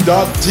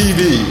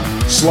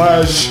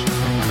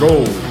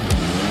Pain.tv/gold.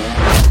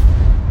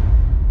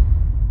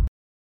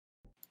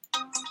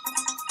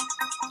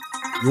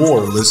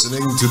 You're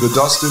listening to the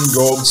Dustin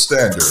Gold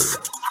Standard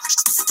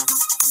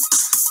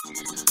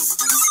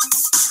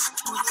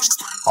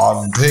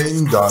on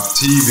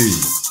Pain.tv.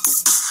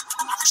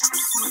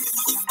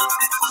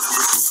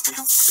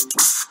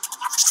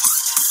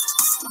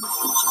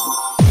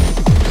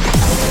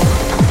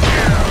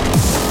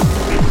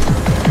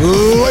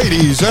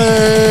 Ladies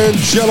and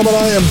gentlemen,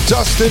 I am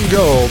Dustin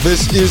Gold.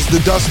 This is the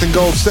Dustin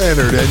Gold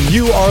Standard, and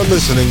you are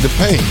listening to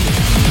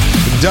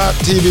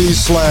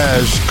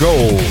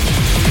Pain.tv/gold.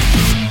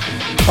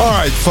 All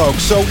right,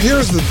 folks, so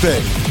here's the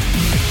thing.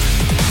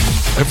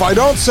 If I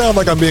don't sound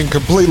like I'm being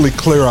completely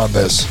clear on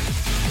this,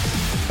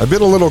 I've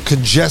been a little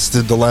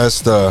congested the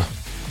last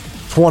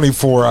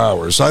 24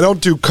 hours. I don't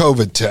do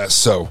COVID tests,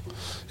 so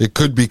it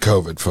could be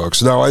COVID,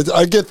 folks. No,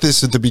 I get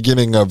this at the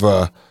beginning of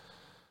the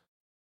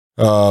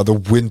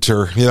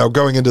winter,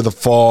 going into the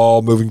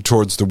fall, moving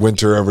towards the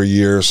winter every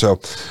year. So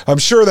I'm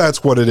sure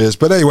that's what it is.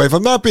 But anyway, if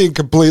I'm not being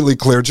completely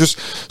clear, just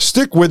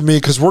stick with me,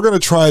 because we're going to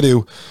try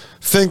to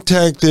think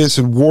tank this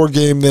and war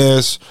game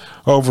this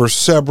over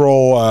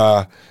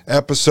several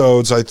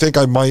episodes. I think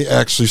I might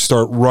actually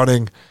start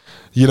running,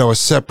 a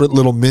separate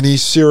little mini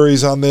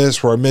series on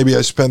this, where maybe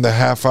I spend a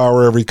half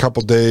hour every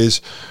couple days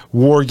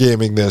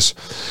wargaming this.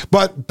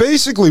 But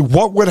basically,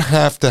 what would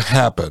have to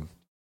happen?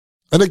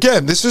 And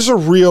again, this is a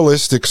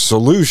realistic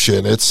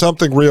solution. It's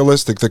something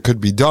realistic that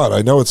could be done.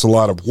 I know it's a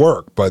lot of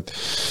work, but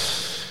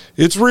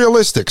it's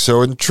realistic,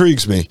 so it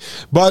intrigues me.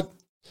 But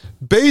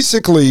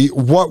basically,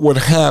 what would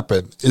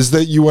happen is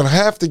that you would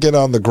have to get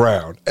on the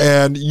ground,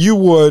 and you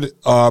would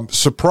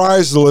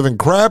surprise the living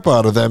crap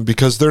out of them,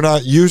 because they're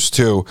not used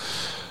to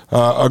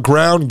a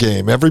ground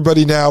game.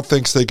 Everybody now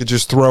thinks they could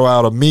just throw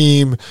out a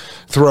meme,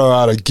 throw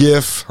out a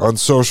GIF on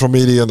social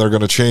media, and they're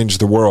going to change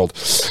the world.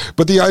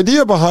 But the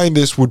idea behind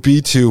this would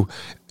be to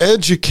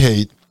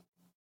educate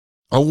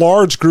a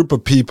large group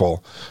of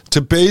people to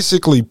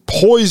basically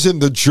poison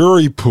the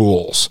jury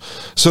pools.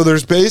 So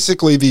there's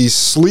basically these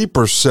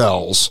sleeper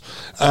cells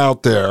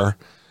out there,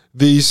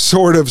 these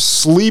sort of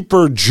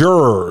sleeper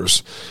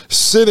jurors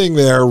sitting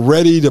there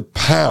ready to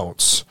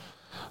pounce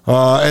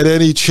at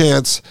any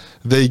chance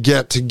they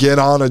get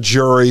on a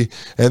jury,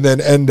 and then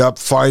end up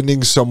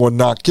finding someone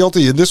not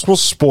guilty. And this will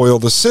spoil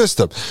the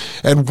system.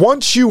 And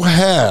once you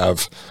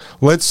have,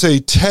 let's say,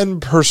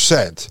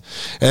 10%,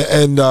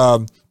 and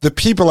the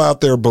people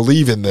out there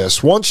believe in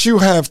this, once you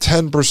have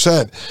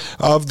 10%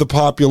 of the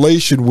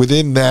population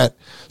within that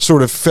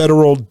sort of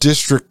federal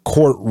district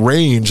court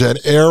range,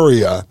 that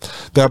area,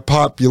 that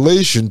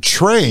population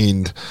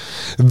trained,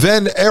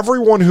 then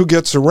everyone who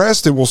gets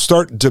arrested will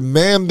start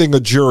demanding a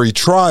jury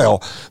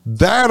trial.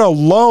 That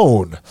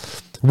alone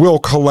will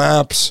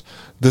collapse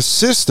the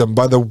system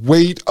by the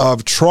weight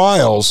of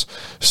trials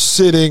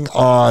sitting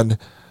on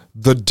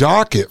the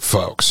docket,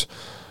 folks.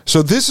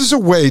 So this is a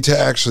way to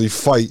actually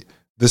fight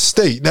the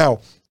state.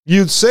 Now,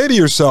 you'd say to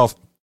yourself,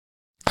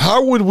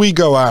 how would we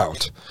go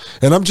out?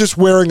 And I'm just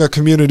wearing a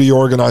community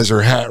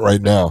organizer hat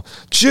right now,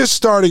 just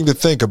starting to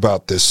think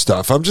about this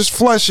stuff. I'm just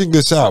fleshing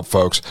this out,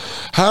 folks.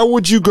 How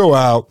would you go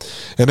out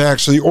and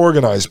actually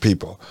organize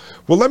people?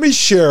 Well, let me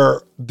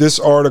share this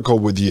article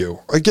with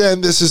you.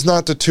 Again, this is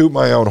not to toot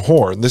my own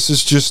horn. This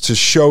is just to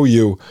show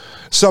you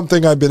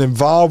something I've been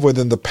involved with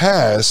in the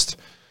past,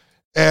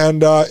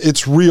 and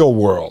it's real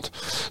world.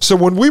 So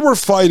when we were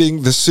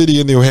fighting the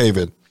city of New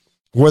Haven,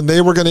 when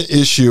they were going to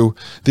issue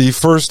the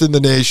first in the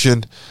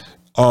nation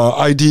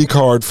ID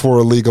card for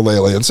illegal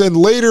aliens. And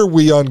later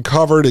we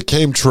uncovered, it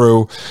came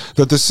true,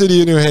 that the city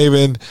of New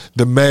Haven,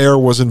 the mayor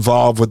was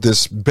involved with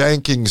this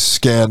banking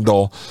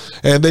scandal,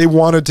 and they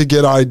wanted to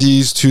get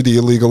IDs to the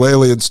illegal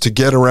aliens to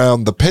get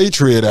around the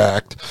Patriot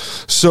Act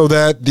so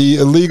that the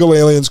illegal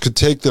aliens could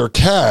take their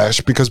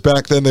cash, because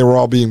back then they were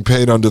all being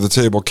paid under the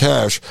table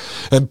cash,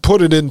 and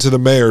put it into the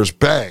mayor's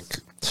bank.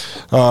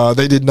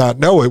 They did not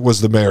know it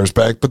was the mayor's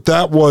bank, but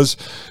that was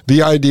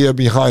the idea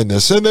behind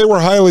this. And they were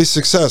highly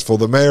successful.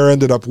 The mayor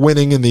ended up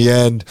winning in the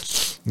end,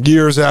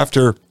 years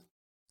after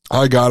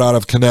I got out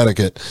of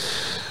Connecticut.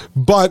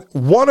 But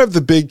one of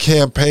the big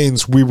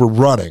campaigns we were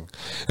running,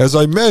 as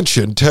I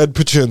mentioned, Ted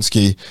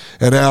Pachynski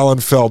and Alan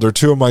Felder,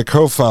 two of my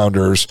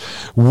co-founders,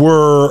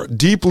 were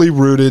deeply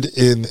rooted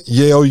in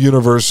Yale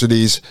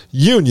University's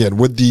union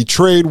with the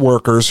trade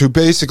workers who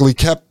basically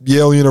kept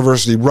Yale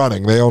University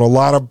running. They own a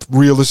lot of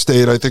real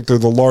estate. I think they're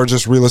the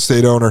largest real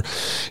estate owner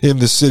in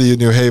the city of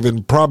New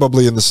Haven,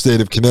 probably in the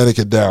state of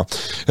Connecticut now.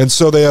 And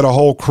so they had a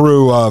whole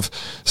crew of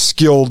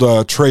skilled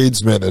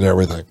tradesmen and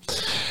everything.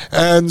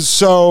 And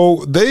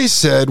so they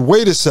said,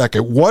 wait a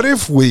second, what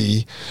if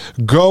we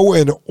go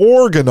and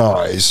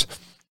organize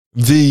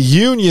the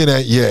union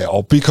at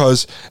Yale?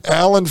 Because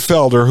Alan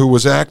Felder, who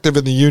was active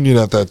in the union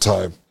at that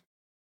time,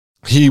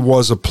 he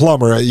was a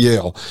plumber at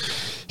Yale.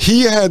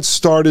 He had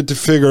started to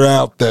figure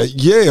out that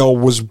Yale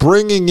was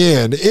bringing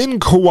in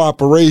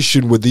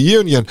cooperation with the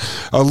union,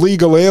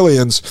 illegal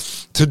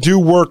aliens to do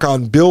work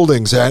on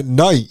buildings at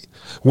night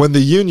when the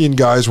union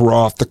guys were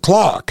off the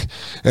clock.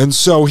 And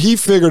so he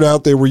figured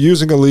out they were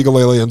using illegal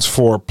aliens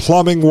for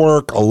plumbing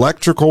work,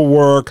 electrical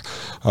work,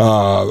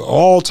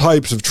 all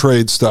types of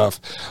trade stuff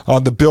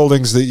on the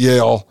buildings that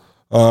Yale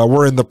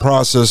were in the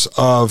process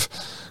of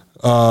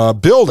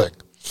building.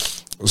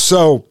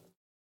 So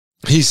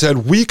he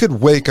said we could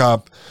wake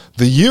up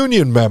the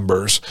union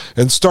members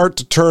and start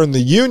to turn the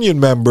union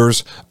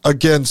members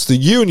against the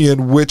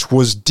union, which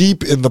was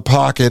deep in the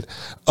pocket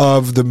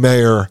of the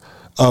mayor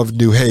of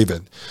New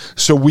Haven.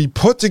 So we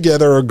put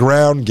together a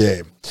ground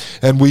game,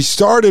 and we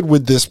started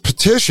with this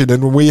petition,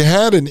 and we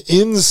had an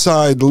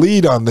inside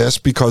lead on this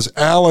because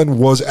Alan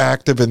was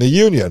active in the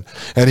union,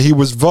 and he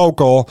was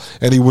vocal,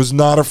 and he was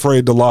not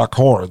afraid to lock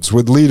horns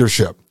with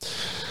leadership.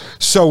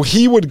 So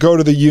he would go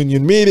to the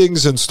union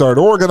meetings and start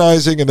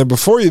organizing. And then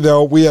before you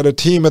know, we had a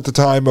team at the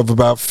time of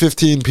about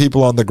 15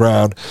 people on the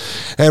ground.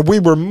 And we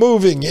were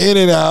moving in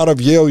and out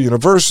of Yale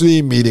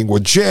University, meeting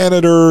with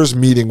janitors,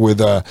 meeting with,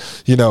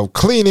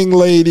 cleaning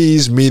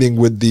ladies, meeting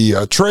with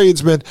the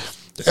tradesmen.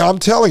 I'm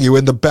telling you,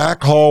 in the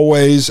back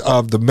hallways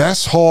of the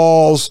mess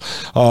halls,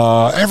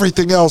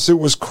 everything else, it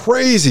was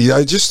crazy.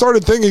 I just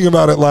started thinking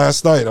about it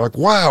last night. I'm like,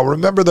 wow,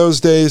 remember those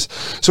days?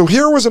 So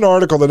here was an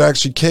article that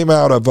actually came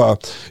out of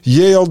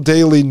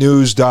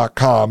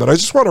YaleDailyNews.com, and I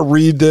just want to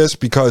read this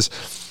because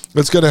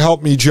it's going to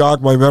help me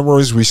jog my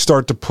memory as we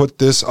start to put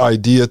this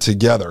idea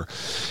together.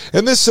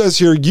 And this says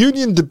here,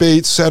 union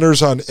debate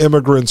centers on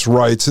immigrants'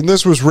 rights. And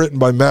this was written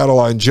by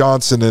Madeline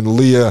Johnson and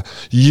Leah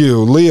Yu.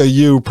 Leah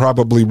Yu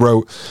probably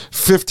wrote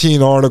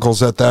 15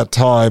 articles at that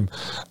time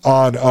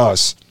on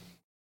us.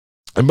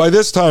 And by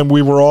this time,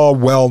 we were all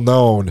well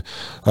known.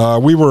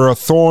 We were a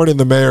thorn in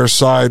the mayor's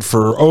side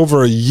for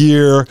over a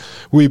year.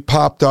 We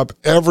popped up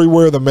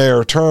everywhere the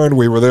mayor turned.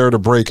 We were there to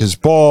break his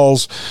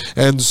balls.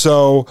 And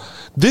so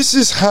this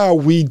is how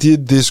we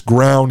did this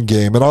ground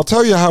game. And I'll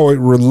tell you how it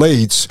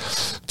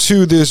relates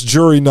to this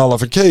jury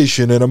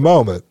nullification in a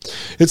moment.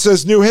 It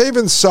says New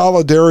Haven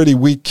Solidarity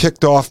Week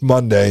kicked off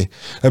Monday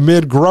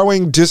amid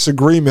growing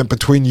disagreement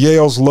between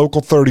Yale's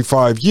Local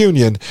 35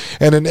 union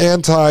and an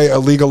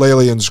anti-illegal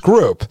aliens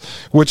group,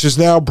 which has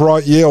now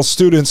brought Yale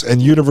students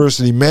and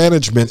university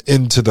management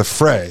into the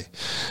fray.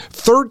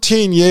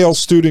 13 Yale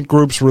student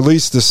groups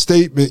released a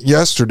statement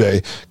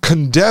yesterday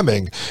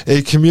condemning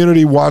a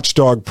community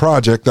watchdog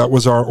project, that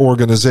was our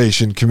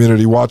organization,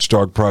 Community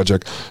Watchdog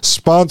Project,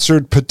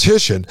 sponsored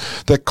petition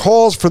that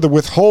calls for the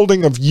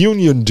withholding of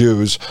union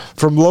dues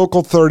from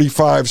Local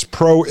 35's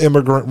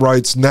pro-immigrant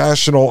rights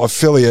national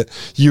affiliate,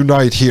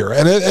 Unite Here.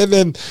 And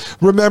then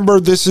remember,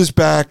 this is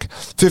back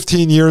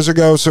 15 years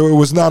ago, so it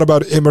was not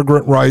about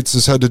immigrant rights.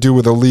 This had to do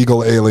with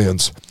illegal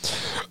aliens.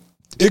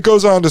 It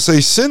goes on to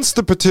say, since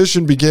the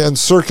petition began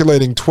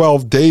circulating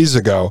 12 days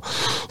ago,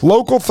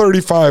 Local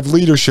 35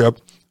 leadership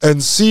and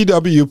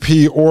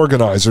CWP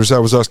organizers,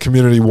 that was us,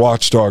 Community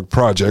Watchdog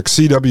Project,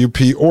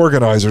 CWP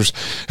organizers,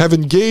 have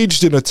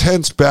engaged in a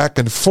tense back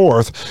and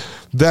forth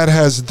that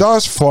has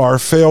thus far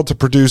failed to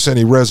produce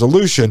any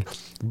resolution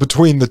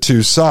between the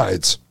two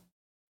sides.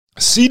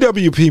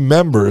 CWP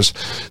members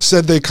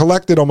said they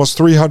collected almost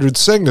 300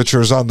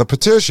 signatures on the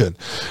petition,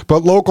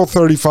 but Local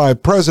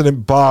 35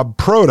 President Bob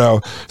Proto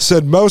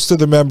said most of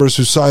the members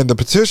who signed the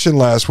petition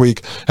last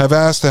week have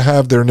asked to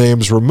have their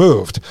names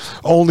removed.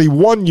 Only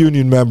one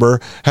union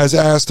member has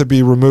asked to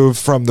be removed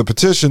from the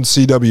petition,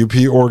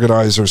 CWP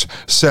organizers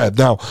said.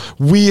 Now,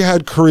 we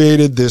had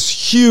created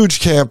this huge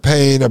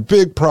campaign, a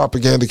big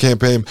propaganda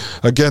campaign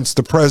against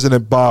the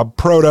President Bob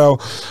Proto,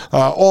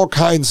 all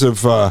kinds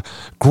of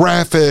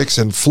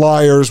graphics and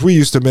flyers. We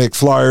used to make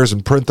flyers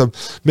and print them,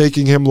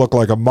 making him look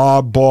like a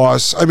mob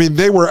boss. I mean,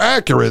 they were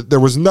accurate. There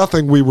was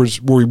nothing we were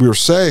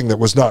saying that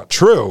was not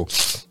true.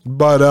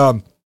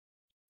 But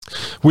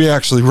We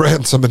actually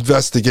ran some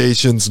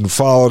investigations and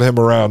followed him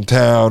around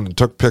town and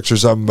took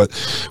pictures of him. But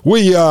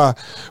we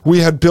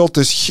had built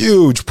this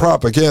huge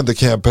propaganda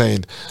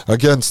campaign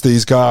against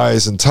these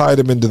guys and tied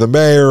him into the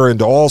mayor,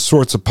 into all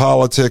sorts of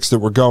politics that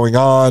were going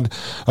on.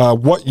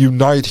 What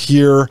Unite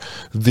Here,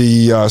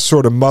 the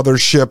sort of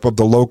mothership of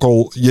the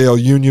local Yale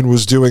Union,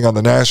 was doing on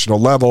the national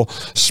level,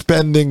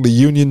 spending the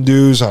union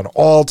dues on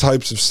all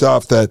types of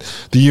stuff that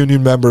the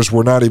union members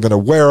were not even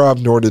aware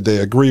of, nor did they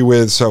agree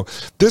with. So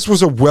this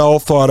was a well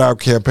thought out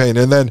campaign.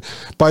 And then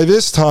by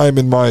this time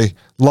in my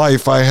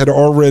life, I had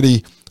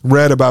already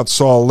read about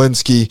Saul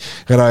Alinsky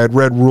and I had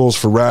read Rules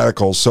for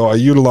Radicals. So I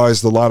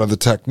utilized a lot of the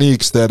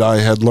techniques that I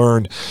had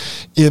learned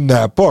in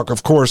that book.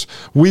 Of course,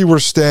 we were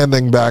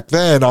standing back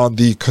then on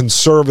the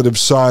conservative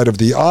side of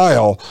the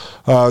aisle,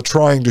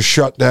 trying to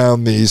shut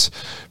down these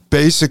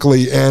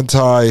basically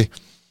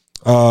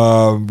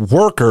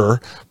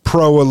worker,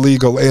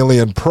 pro-illegal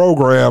alien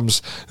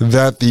programs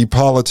that the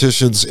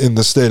politicians in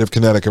the state of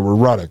Connecticut were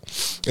running.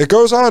 It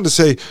goes on to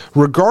say,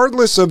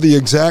 regardless of the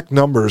exact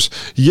numbers,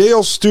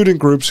 Yale student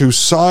groups who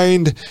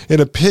signed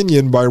an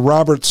opinion by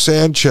Robert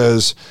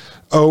Sanchez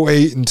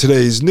 08 in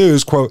today's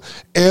news, quote,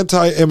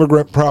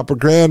 anti-immigrant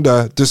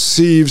propaganda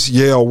deceives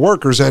Yale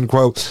workers, end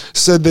quote,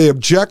 said they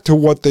object to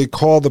what they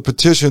call the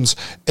petition's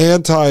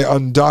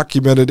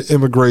anti-undocumented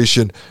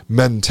immigration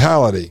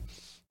mentality.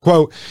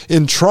 Quote,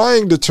 in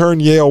trying to turn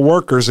Yale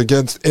workers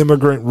against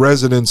immigrant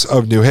residents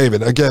of New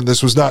Haven. Again,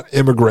 this was not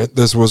immigrant.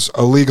 This was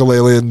illegal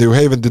alien. New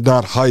Haven did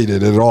not hide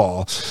it at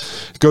all.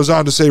 It goes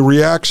on to say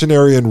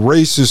reactionary and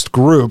racist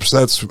groups,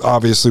 that's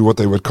obviously what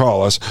they would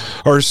call us,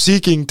 are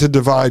seeking to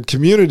divide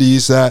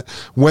communities that,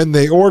 when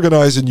they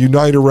organize and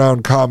unite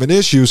around common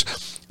issues,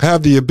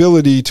 have the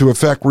ability to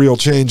affect real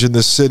change in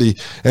this city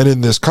and in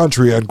this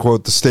country, end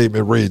quote, the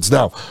statement reads.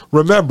 Now,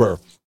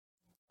 remember,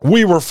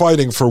 we were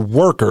fighting for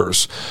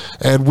workers,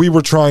 and we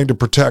were trying to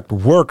protect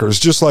workers,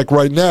 just like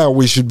right now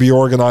we should be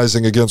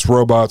organizing against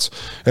robots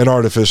and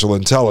artificial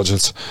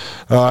intelligence.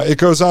 It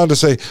goes on to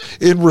say,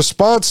 in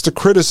response to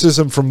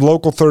criticism from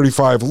Local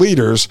 35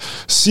 leaders,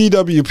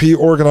 CWP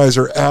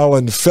organizer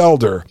Alan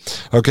Felder,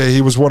 okay,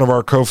 he was one of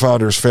our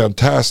co-founders,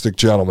 fantastic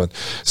gentleman,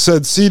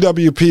 said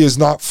CWP is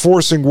not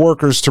forcing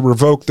workers to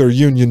revoke their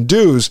union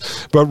dues,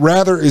 but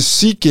rather is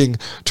seeking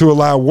to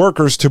allow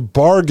workers to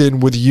bargain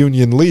with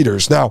union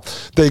leaders. Now,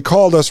 they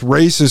called us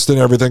racist and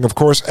everything. Of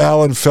course,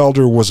 Alan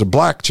Felder was a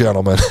black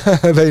gentleman.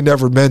 They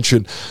never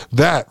mentioned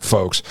that,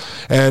 folks.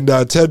 And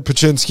Ted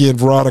Paczynski and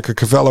Veronica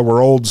Cavella were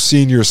old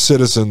senior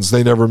citizens.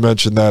 They never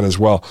mentioned that as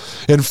well.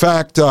 In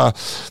fact,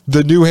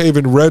 the New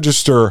Haven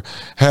Register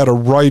had a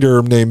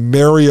writer named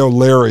Mary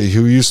O'Leary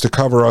who used to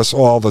cover us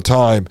all the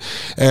time.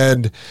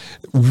 And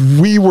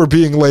we were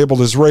being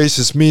labeled as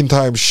racist.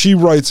 Meantime, she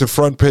writes a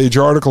front page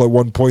article at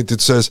one point that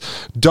says,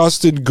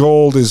 Dustin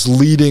Gold is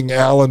leading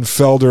Alan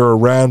Felder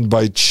around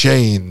by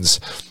chains,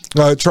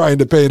 trying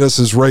to paint us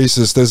as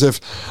racist, as if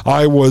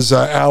I was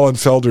Alan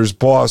Felder's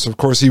boss. Of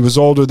course, he was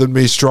older than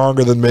me,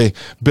 stronger than me,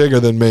 bigger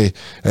than me,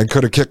 and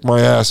could have kicked my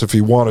ass if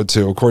he wanted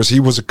to. Of course, he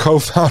was a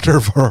co-founder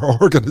of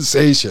our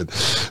organization.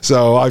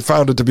 So I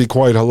found it to be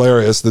quite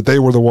hilarious that they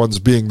were the ones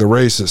being the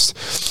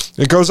racist.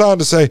 It goes on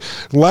to say,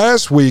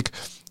 last week,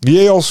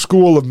 Yale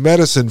School of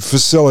Medicine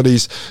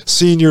Facilities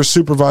Senior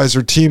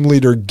Supervisor Team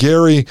Leader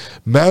Gary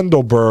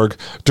Mandelberg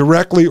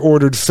directly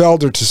ordered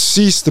Felder to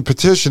cease the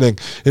petitioning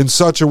in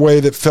such a way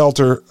that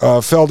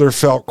Felder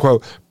felt,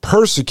 quote,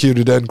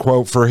 persecuted, end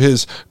quote, for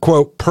his,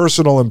 quote,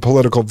 personal and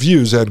political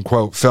views, end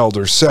quote,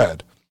 Felder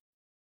said.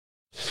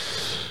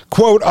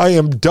 Quote, I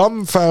am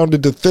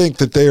dumbfounded to think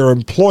that they are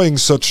employing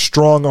such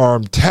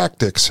strong-arm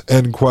tactics,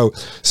 end quote,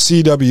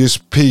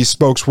 CWP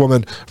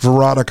spokeswoman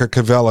Veronica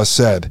Cavella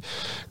said.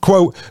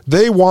 Quote,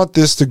 they want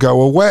this to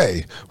go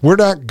away. We're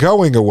not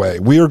going away.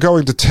 We are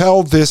going to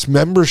tell this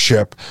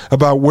membership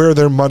about where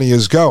their money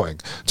is going,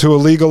 to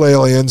illegal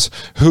aliens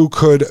who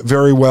could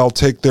very well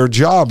take their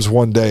jobs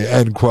one day,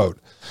 end quote.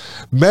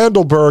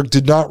 Mandelberg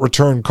did not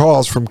return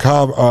calls for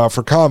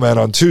comment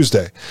on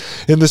Tuesday.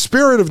 In the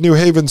spirit of New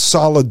Haven's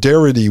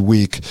Solidarity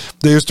Week,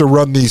 they used to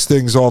run these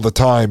things all the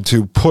time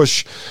to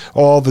push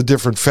all the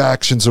different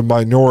factions of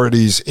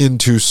minorities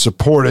into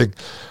supporting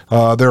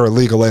their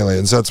illegal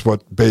aliens. That's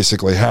what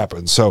basically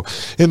happened. So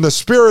in the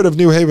spirit of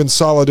New Haven's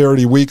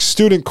Solidarity Week,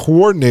 student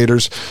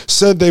coordinators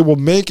said they will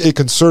make a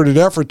concerted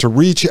effort to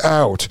reach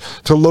out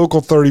to Local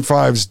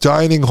 35's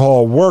dining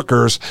hall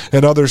workers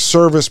and other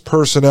service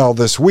personnel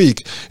this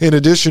week, in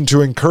addition to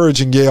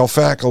encouraging Yale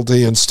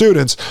faculty and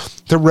students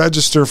to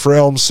register for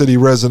Elm City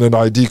resident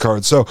ID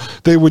cards. So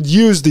they would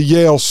use the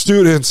Yale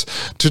students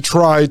to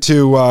try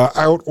to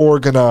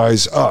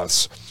out-organize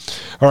us.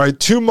 All right,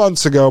 2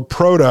 months ago,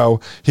 Proto,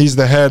 he's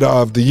the head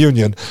of the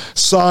union,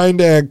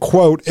 signed a,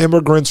 quote,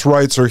 immigrants'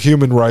 rights are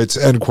human rights,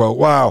 end quote.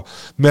 Wow.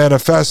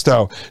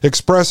 Manifesto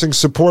expressing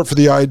support for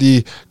the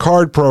ID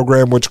card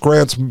program, which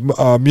grants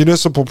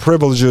municipal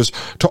privileges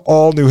to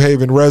all New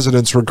Haven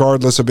residents,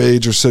 regardless of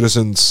age or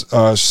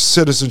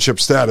citizenship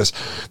status.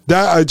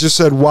 That I just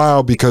said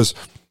wow, because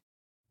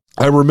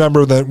I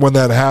remember that when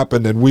that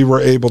happened, and we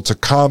were able to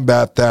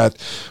combat that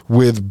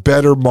with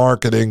better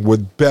marketing,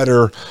 with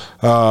better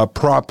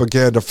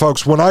propaganda.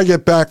 Folks, when I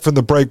get back from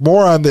the break,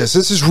 more on this.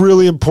 This is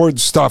really important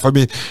stuff. I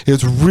mean,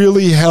 it's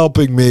really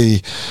helping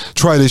me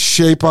try to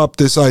shape up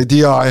this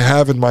idea I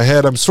have in my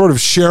head. I'm sort of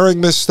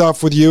sharing this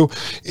stuff with you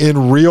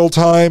in real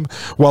time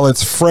while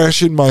it's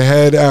fresh in my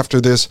head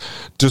after this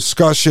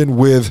discussion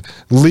with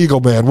Legal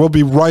Man. We'll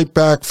be right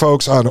back,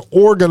 folks, on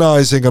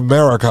Organizing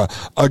America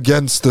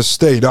Against the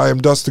State. I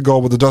am Dustin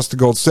Gold with the Dustin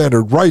Gold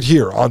Standard right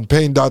here on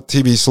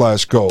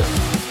Paine.tv/gold.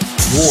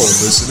 You're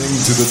listening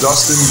to the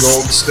Dustin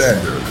Gold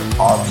Standard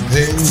on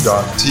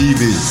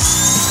Paine.tv.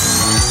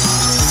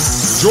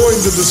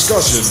 Join the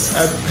discussion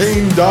at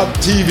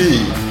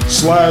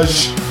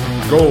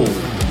Paine.tv/gold.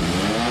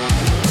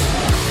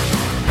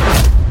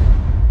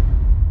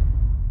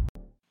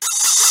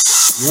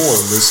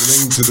 You're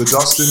listening to the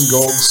Dustin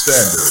Gold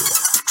Standard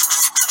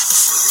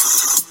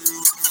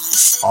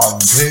on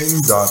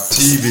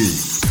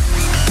Paine.tv.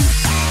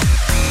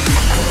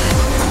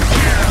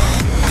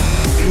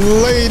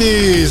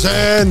 Ladies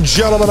and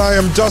gentlemen, I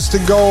am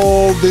Dustin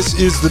Gold. This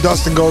is the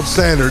Dustin Gold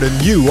Standard,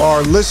 and you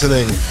are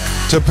listening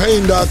to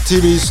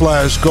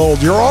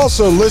Paine.tv/gold. You're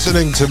also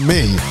listening to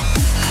me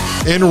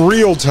in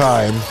real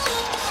time,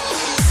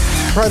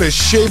 try to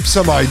shape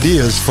some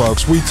ideas,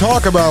 folks. We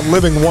talk about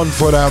living one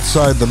foot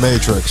outside the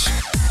matrix.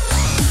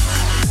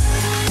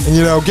 And,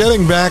 you know,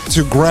 getting back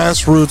to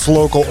grassroots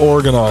local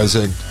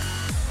organizing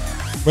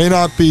may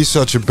not be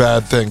such a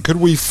bad thing. Could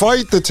we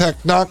fight the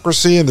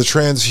technocracy and the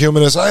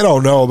transhumanists? I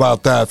don't know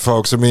about that,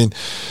 folks. I mean,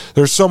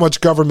 there's so much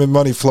government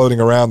money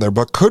floating around there.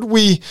 But could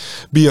we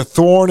be a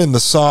thorn in the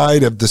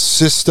side of the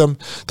system,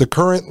 the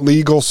current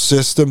legal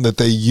system that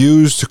they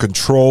use to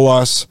control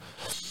us?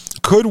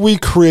 Could we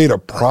create a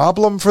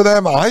problem for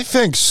them? I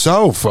think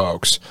so,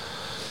 folks.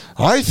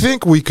 I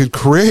think we could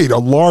create a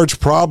large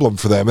problem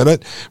for them.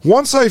 And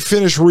once I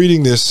finish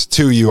reading this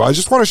to you, I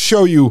just want to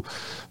show you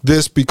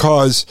this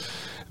because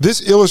this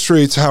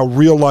illustrates how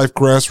real-life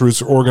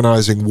grassroots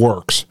organizing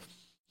works.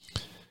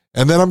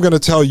 And then I'm going to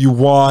tell you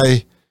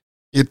why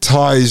it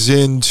ties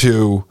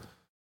into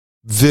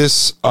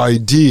this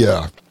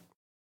idea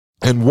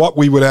and what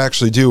we would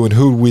actually do and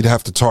who we'd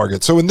have to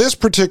target. So in this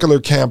particular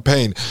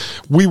campaign,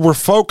 we were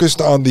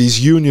focused on these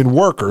union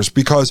workers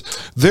because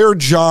their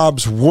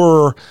jobs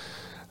were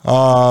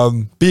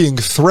being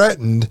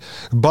threatened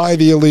by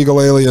the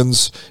illegal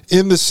aliens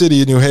in the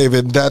city of New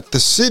Haven, that the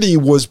city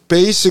was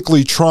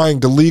basically trying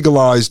to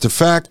legalize de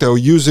facto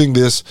using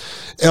this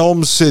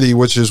Elm City,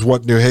 which is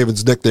what New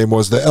Haven's nickname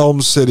was, the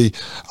Elm City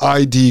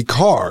ID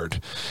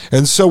card.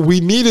 And so we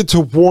needed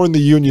to warn the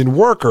union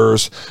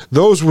workers.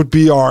 Those would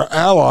be our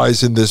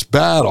allies in this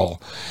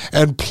battle.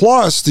 And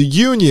plus, the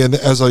union,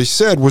 as I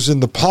said, was in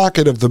the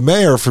pocket of the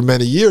mayor for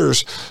many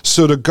years.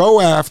 So to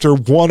go after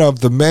one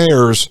of the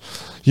mayor's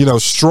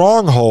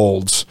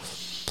strongholds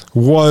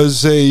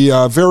was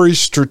a very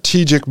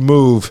strategic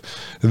move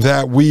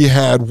that we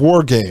had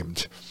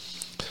wargamed.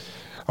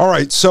 All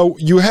right, so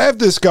you have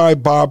this guy,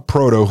 Bob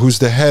Proto, who's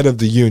the head of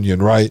the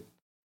union, right?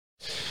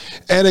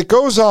 And it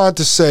goes on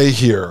to say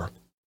here,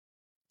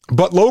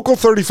 but Local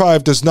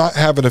 35 does not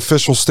have an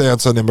official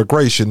stance on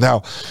immigration.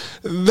 Now,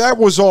 that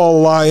was all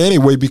a lie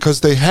anyway, because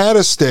they had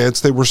a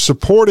stance. They were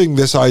supporting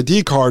this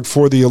ID card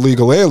for the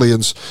illegal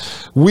aliens.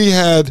 We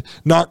had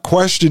not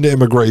questioned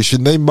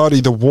immigration. They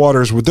muddied the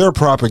waters with their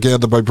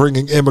propaganda by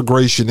bringing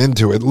immigration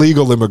into it,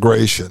 legal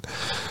immigration,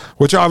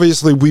 which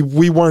obviously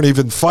we weren't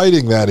even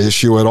fighting that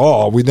issue at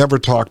all. We never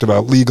talked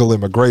about legal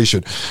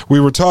immigration.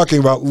 We were talking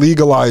about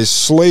legalized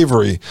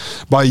slavery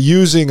by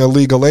using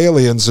illegal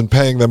aliens and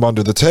paying them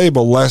under the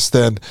table less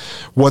than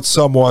what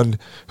someone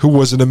who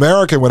was an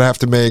American would have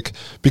to make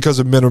because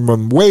of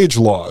minimum wage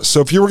laws.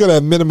 So if you were going to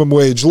have minimum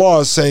wage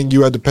laws saying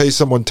you had to pay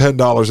someone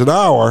 $10 an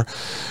hour,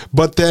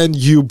 but then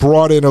you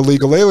brought in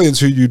illegal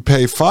aliens who you'd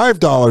pay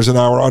 $5 an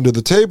hour under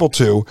the table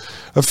to,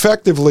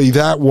 effectively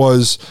that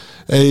was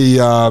a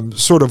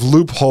sort of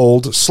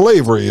loopholed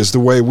slavery is the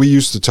way we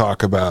used to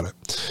talk about it.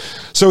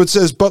 So it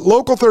says, but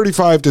Local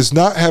 35 does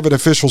not have an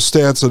official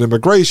stance on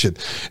immigration,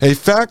 a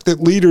fact that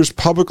leaders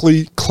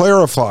publicly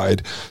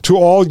clarified to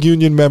all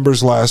union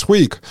members last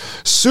week.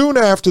 Soon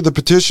after the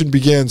petition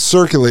began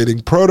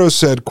circulating, Proto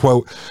said,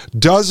 quote,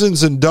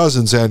 dozens and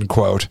dozens, end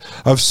quote,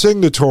 of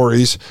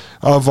signatories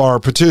of our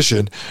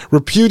petition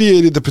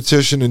repudiated the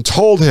petition and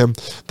told him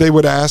they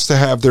would ask to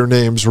have their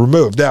names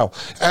removed. Now,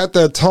 at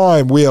that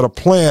time, we had a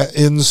plant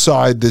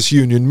inside this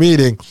union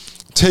meeting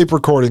tape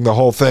recording the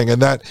whole thing,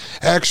 and that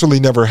actually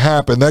never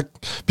happened. That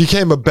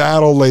became a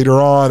battle later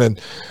on, and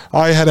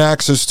I had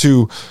access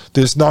to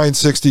this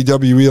 960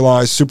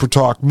 WELI Super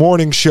Talk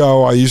morning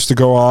show. I used to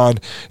go on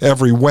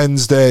every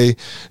Wednesday,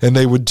 and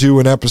they would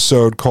do an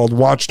episode called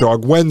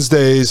Watchdog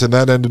Wednesdays, and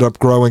that ended up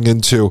growing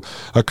into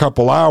a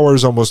couple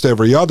hours almost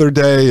every other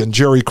day, and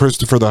Jerry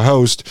Christopher, the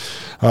host,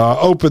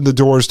 opened the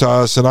doors to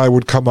us, and I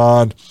would come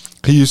on.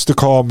 He used to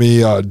call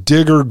me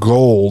Digger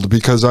Gold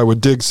because I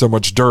would dig so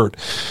much dirt.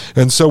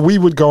 And so we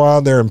would go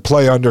on there and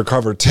play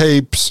undercover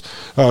tapes,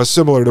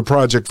 similar to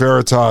Project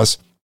Veritas.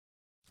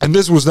 And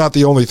this was not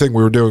the only thing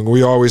we were doing.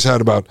 We always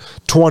had about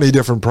 20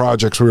 different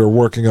projects we were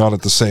working on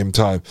at the same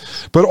time,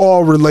 but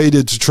all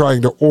related to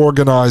trying to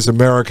organize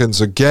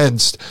Americans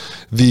against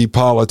the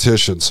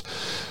politicians.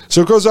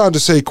 So it goes on to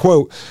say,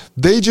 quote,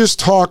 they just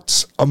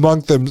talked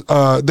amongst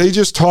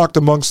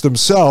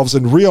themselves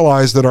and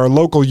realized that our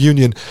local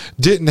union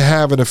didn't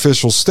have an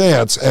official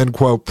stance, end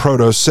quote,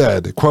 Proto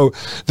said. Quote,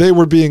 they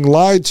were being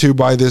lied to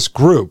by this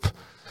group,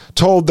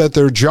 told that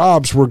their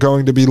jobs were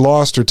going to be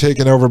lost or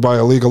taken over by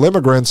illegal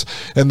immigrants,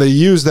 and they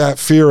used that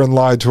fear and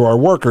lied to our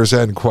workers,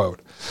 end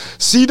quote.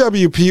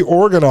 CWP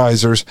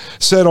organizers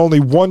said only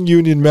one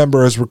union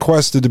member has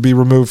requested to be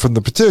removed from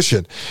the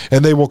petition,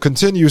 and they will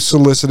continue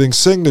soliciting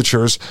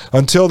signatures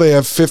until they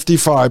have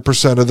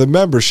 55% of the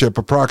membership,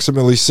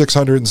 approximately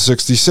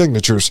 660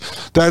 signatures.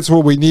 That's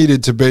what we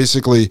needed to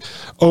basically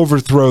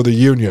overthrow the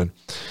union.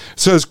 It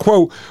says,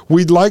 quote,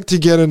 we'd like to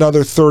get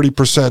another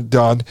 30%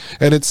 done,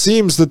 and it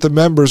seems that the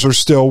members are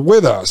still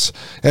with us,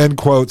 end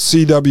quote,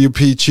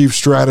 CWP Chief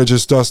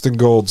Strategist Dustin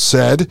Gold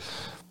said.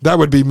 That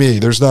would be me.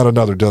 There's not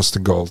another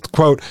Dustin Gold.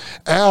 Quote,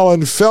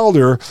 Alan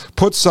Felder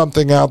put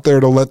something out there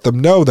to let them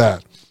know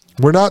that.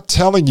 We're not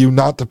telling you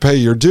not to pay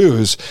your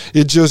dues.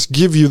 It just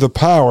gives you the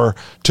power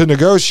to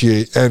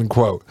negotiate, end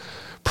quote.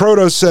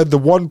 Proto said the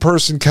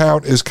one-person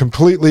count is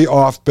completely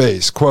off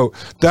base. Quote,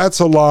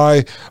 that's a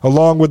lie,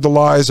 along with the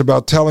lies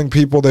about telling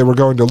people they were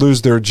going to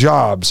lose their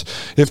jobs.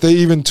 If they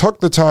even took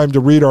the time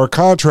to read our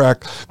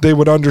contract, they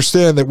would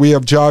understand that we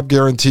have job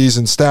guarantees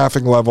and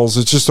staffing levels.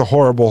 It's just a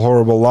horrible,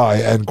 horrible lie,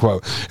 end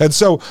quote. And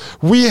so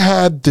we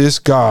had this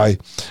guy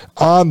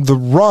on the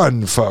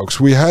run, folks.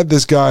 We had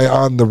this guy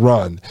on the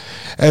run.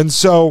 And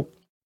so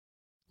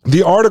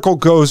the article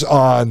goes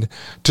on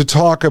to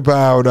talk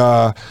about,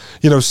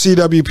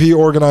 CWP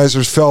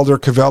organizers Felder,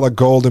 Cavella,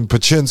 Gold, and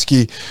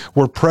Paczynski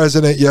were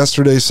present at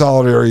yesterday's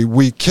Solidarity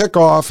Week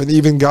kickoff and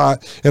even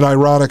got an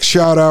ironic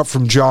shout-out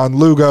from John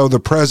Lugo, the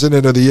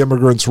president of the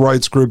immigrants'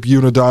 rights group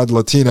Unidad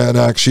Latina en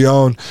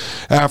Acción.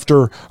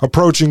 After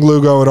approaching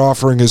Lugo and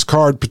offering his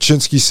card,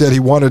 Paczynski said he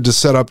wanted to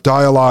set up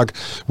dialogue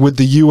with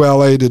the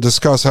ULA to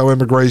discuss how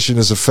immigration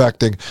is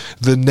affecting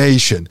the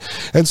nation.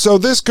 And so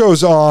this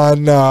goes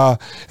on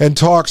and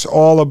talks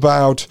all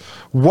about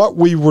what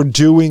we were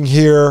doing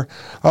here.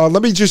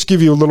 Let me just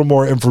give you a little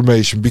more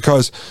information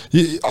because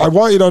I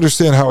want you to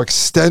understand how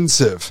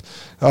extensive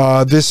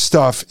this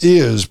stuff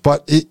is,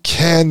 but it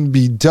can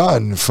be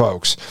done,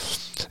 folks.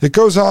 It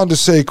goes on to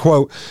say,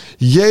 quote,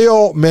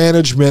 Yale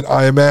management,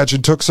 I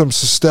imagine, took some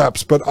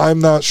steps, but I'm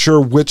not sure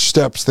which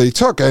steps they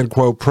took, end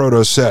quote,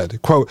 Proto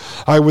said. Quote,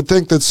 I would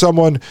think that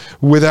someone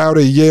without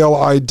a Yale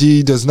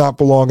ID does not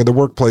belong in the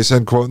workplace,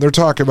 end quote. And they're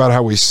talking about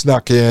how we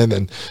snuck in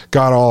and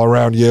got all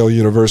around Yale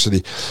University.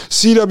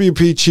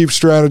 CWP Chief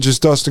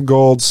Strategist Dustin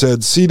Gold said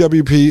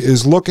CWP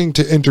is looking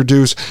to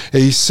introduce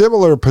a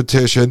similar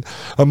petition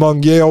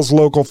among Yale's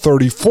local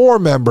 34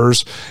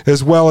 members,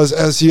 as well as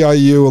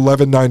SEIU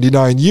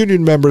 1199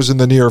 union members in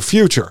the near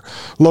future.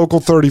 Local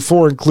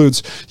 34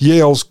 includes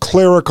Yale's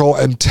clerical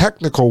and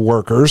technical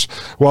workers,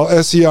 while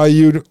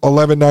SEIU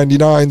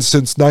 1199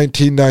 since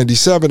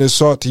 1997 has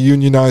sought to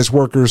unionize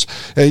workers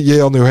at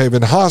Yale New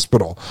Haven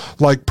Hospital.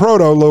 Like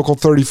Proto, Local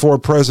 34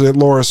 President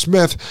Laura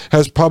Smith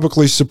has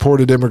publicly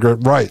supported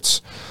immigrant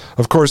rights.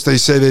 Of course, they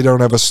say they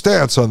don't have a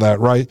stance on that,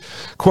 right?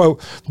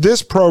 Quote,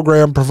 this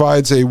program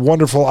provides a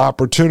wonderful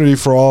opportunity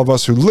for all of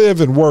us who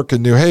live and work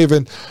in New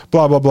Haven,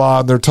 blah, blah,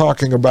 blah. And they're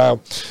talking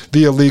about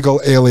the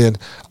illegal alien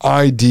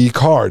ID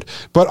card.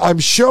 But I'm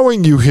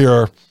showing you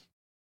here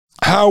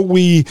how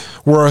we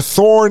were a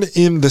thorn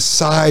in the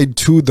side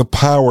to the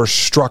power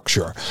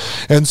structure.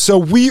 And so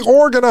we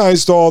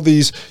organized all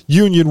these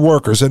union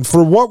workers. And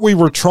for what we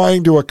were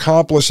trying to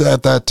accomplish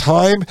at that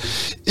time,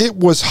 it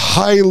was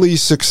highly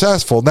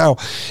successful. Now,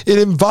 it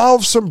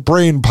involves some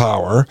brain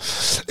power.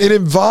 It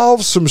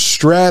involves some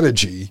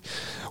strategy.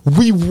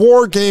 We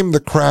war gamed the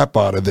crap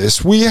out of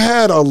this. We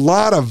had a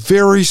lot of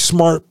very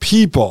smart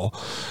people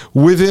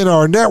within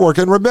our network.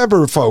 And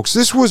remember, folks,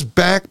 this was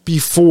back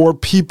before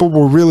people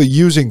were really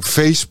using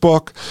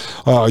Facebook,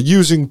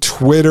 using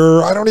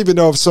Twitter. I don't even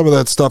know if some of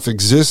that stuff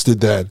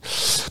existed then.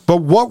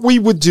 But what we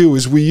would do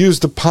is we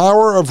used the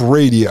power of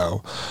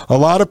radio. A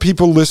lot of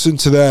people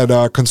listened to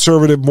that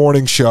conservative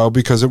morning show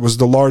because it was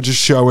the largest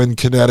show in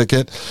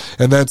Connecticut,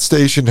 and that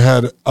station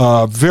had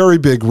a very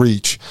big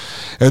reach.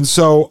 And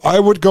so I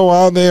would go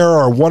on there,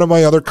 or one of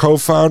my other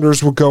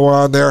co-founders would go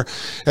on there,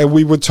 and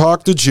we would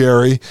talk to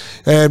Jerry,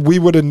 and we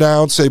would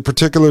announce a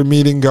particular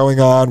meeting going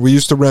on. We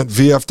used to rent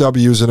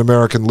VFWs and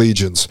American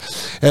Legions.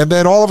 And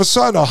then all of a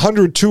sudden,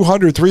 100,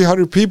 200,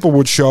 300 people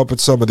would show up at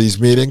some of these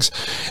meetings.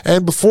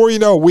 And before you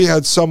know, we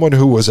had someone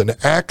who was an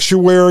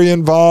actuary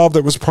involved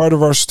that was part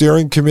of our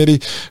steering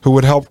committee who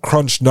would help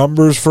crunch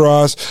numbers for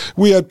us.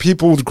 We had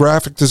people with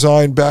graphic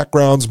design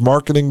backgrounds,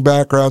 marketing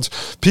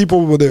backgrounds,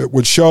 people that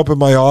would show up in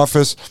my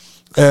office,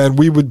 and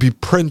we would be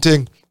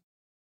printing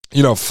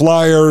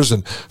flyers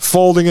and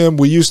folding them.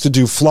 We used to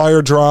do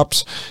flyer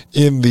drops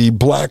in the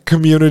black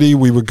community.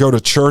 We would go to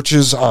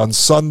churches on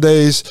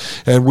Sundays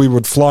and we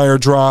would flyer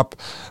drop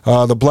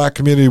the black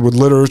community with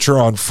literature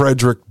on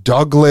Frederick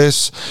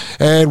Douglass.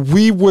 And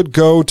we would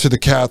go to the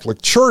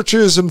Catholic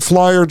churches and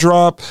flyer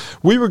drop.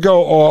 We would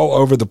go all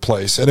over the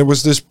place. And it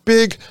was this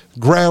big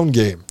ground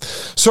game.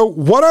 So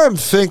what I'm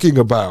thinking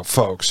about,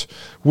 folks,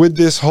 with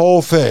this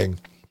whole thing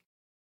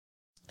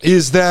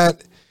is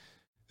that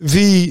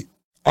the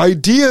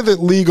idea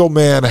that Legal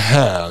Man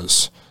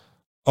has,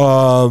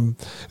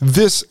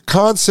 this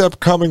concept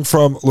coming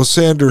from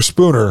Lysander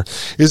Spooner,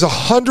 is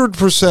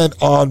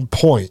 100% on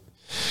point.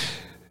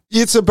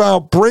 It's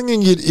about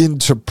bringing it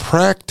into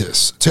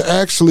practice, to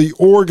actually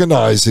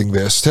organizing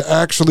this, to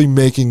actually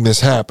making this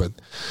happen.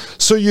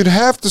 So you'd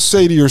have to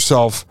say to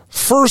yourself,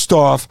 first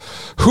off,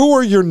 who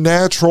are your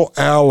natural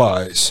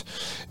allies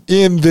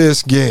in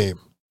this game?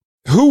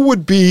 Who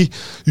would be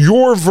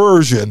your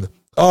version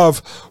of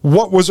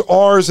what was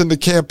ours in the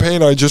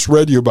campaign I just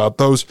read you about,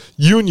 those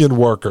union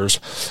workers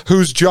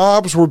whose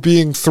jobs were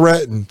being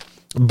threatened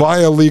by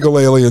illegal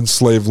alien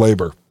slave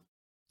labor?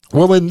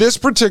 Well, in this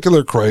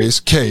particular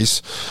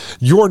case,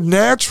 your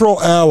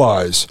natural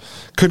allies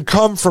can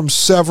come from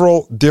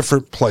several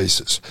different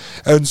places.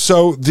 And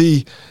so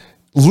the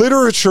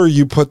literature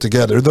you put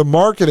together, the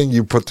marketing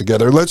you put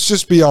together, let's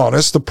just be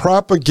honest, the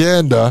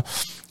propaganda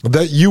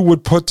that you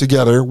would put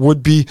together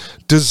would be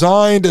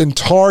designed and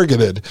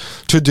targeted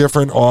to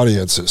different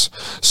audiences.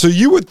 So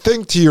you would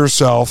think to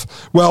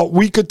yourself, well,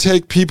 we could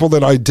take people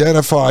that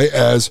identify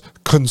as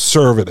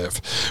conservative.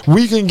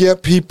 We can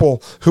get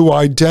people who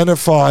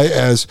identify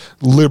as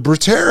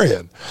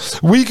libertarian.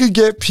 We could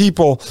get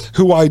people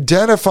who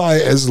identify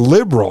as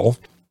liberal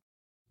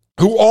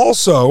who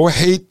also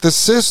hate the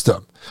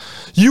system.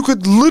 You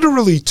could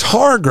literally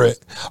target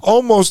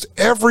almost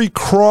every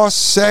cross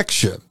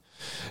section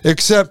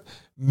except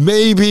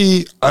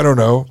maybe, I don't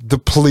know, the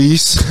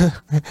police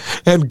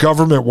and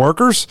government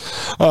workers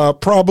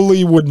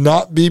probably would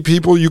not be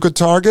people you could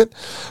target.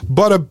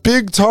 But a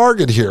big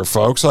target here,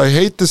 folks, I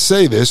hate to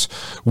say this,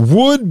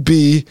 would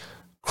be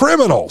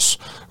criminals,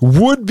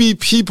 would be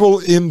people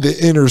in the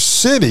inner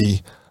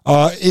city.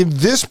 In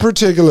this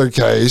particular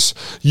case,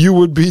 you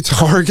would be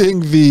targeting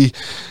the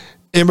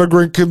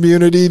immigrant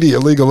community, the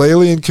illegal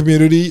alien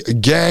community,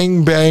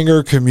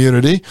 gangbanger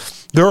community.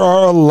 There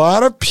are a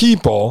lot of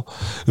people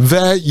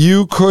that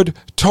you could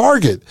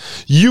target.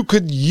 You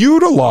could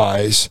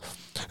utilize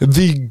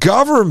the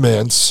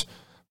government's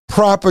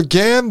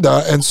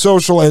propaganda and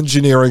social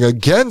engineering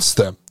against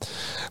them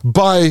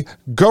by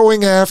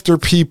going after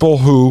people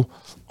who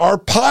are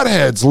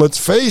potheads,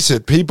 let's face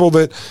it, people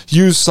that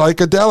use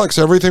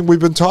psychedelics, everything we've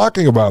been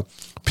talking about.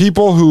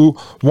 People who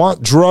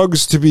want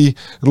drugs to be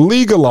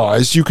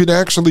legalized, you can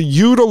actually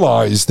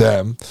utilize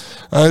them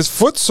as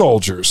foot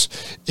soldiers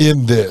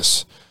in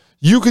this.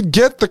 You could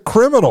get the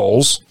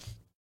criminals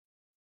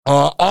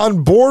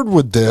on board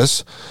with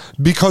this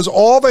because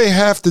all they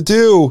have to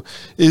do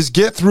is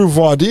get through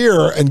voir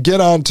dire and get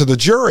onto the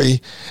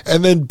jury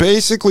and then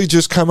basically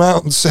just come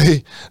out and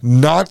say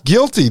not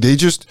guilty. They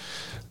just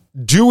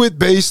do it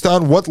based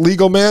on what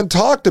Legal Man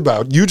talked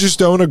about. You just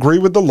don't agree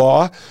with the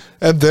law,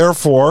 and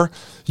therefore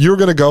you're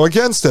going to go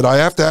against it. I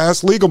have to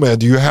ask Legal Man,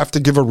 do you have to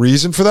give a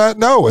reason for that?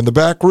 No. In the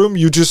back room,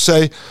 you just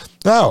say,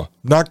 no,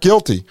 not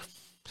guilty.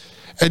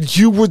 And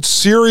you would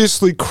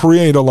seriously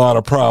create a lot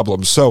of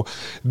problems. So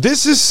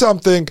this is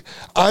something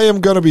I am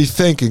going to be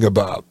thinking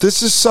about.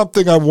 This is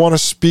something I want to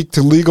speak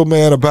to Legal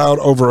Man about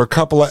over a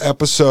couple of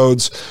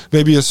episodes,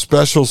 maybe a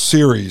special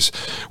series,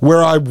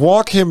 where I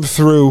walk him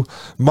through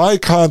my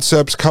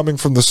concepts coming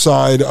from the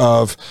side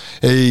of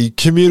a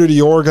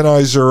community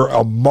organizer,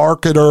 a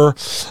marketer,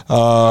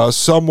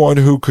 someone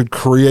who could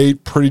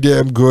create pretty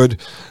damn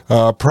good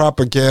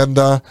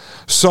propaganda,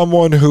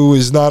 someone who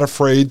is not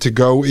afraid to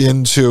go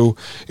into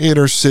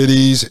inner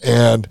cities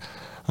and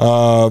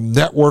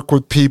network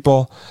with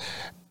people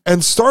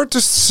and start to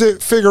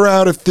figure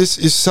out if this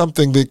is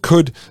something that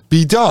could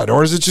be done,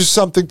 or is it just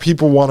something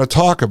people want to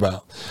talk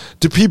about?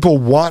 Do people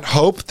want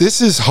hope?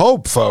 This is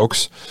hope,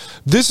 folks.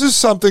 This is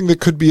something that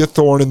could be a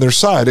thorn in their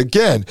side.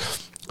 Again,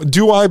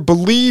 do I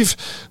believe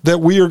that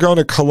we are going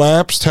to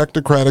collapse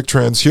technocratic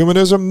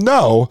transhumanism?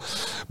 No.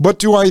 But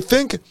do I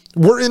think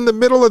we're in the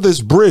middle of this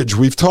bridge?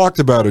 We've talked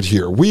about it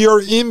here. We are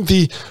in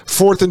the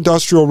fourth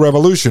industrial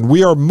revolution.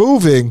 We are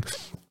moving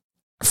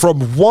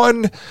from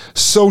one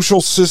social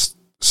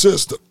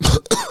system.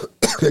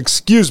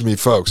 Excuse me,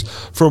 folks.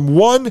 From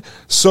one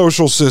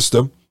social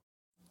system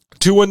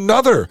to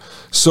another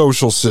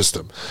social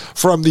system,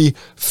 from the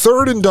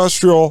third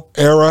industrial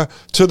era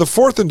to the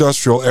fourth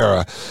industrial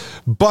era.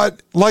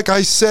 But like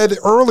I said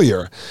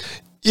earlier,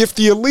 if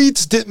the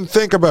elites didn't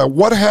think about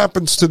what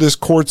happens to this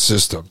court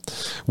system,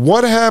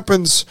 what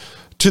happens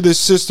to this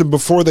system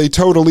before they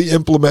totally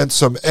implement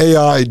some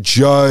AI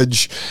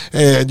judge,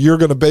 and you're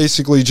going to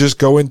basically just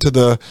go into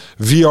the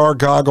VR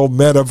goggle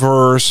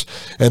metaverse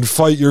and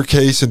fight your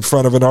case in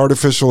front of an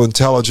artificial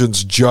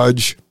intelligence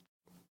judge,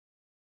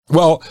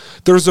 Well,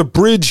 there's a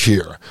bridge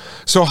here.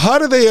 So how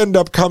do they end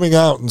up coming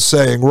out and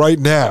saying right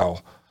now,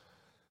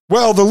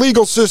 well, the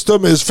legal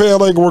system is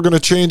failing, we're going to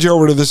change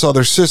over to this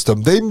other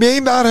system? They may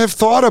not have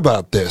thought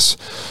about this.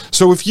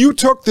 So if you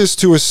took this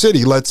to a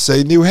city, let's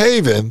say New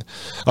Haven,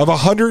 of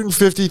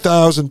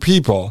 150,000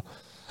 people,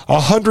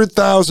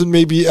 100,000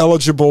 may be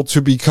eligible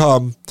to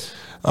become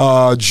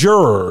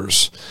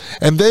jurors,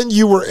 and then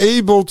you were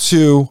able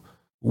to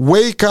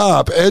wake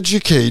up,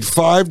 educate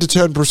 5 to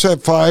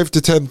 10%, 5 to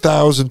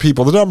 10,000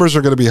 people. The numbers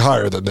are going to be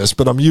higher than this,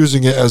 but I'm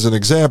using it as an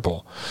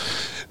example.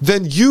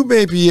 Then you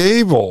may be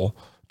able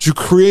to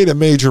create a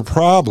major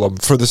problem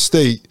for the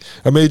state,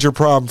 a major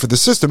problem for the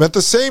system. At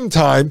the same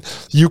time,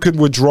 you can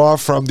withdraw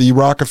from the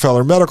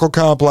Rockefeller Medical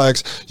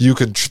Complex. You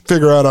can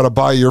figure out how to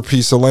buy your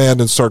piece of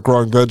land and start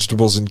growing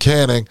vegetables and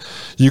canning.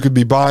 You could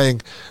be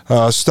buying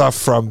stuff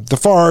from the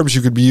farms.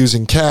 You could be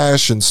using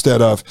cash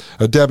instead of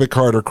a debit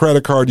card or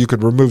credit card. You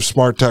could remove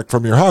smart tech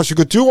from your house. You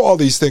could do all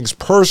these things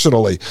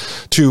personally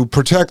to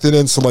protect and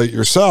insulate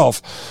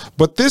yourself.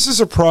 But this is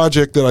a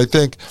project that I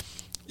think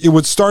it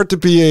would start to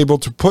be able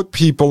to put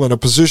people in a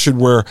position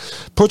where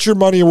put your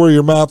money where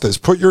your mouth is,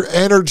 put your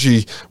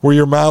energy where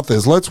your mouth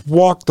is. Let's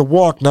walk the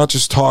walk, not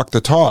just talk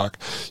the talk.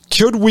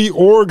 Could we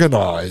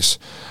organize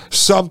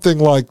something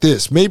like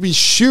this? Maybe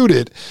shoot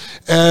it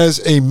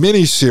as a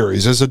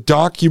mini-series, as a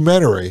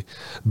documentary,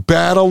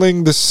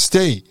 battling the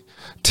state,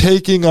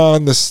 taking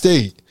on the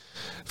state,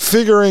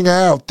 figuring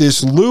out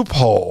this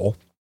loophole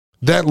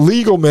that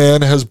Legal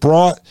Man has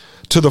brought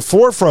to the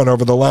forefront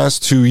over the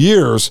last 2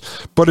 years,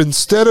 but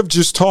instead of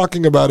just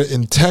talking about it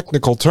in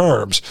technical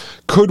terms,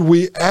 could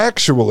we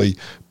actually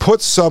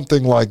put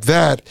something like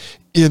that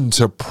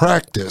into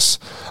practice?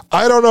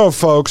 I don't know,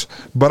 folks,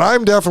 but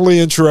I'm definitely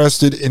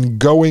interested in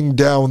going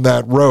down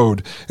that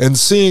road and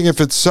seeing if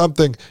it's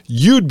something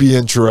you'd be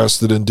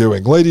interested in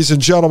doing. Ladies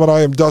and gentlemen, I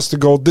am Dustin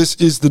Gold. This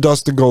is the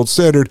Dustin Gold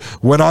Standard.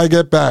 When I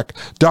get back,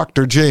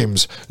 Dr.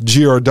 James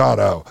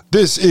Giordano.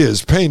 This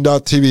is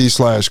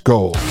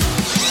Pain.tv/gold.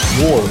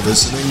 You're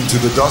listening to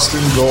the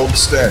Dustin Gold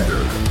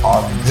Standard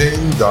on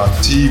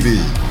Pain.tv.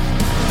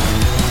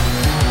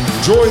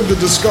 Join the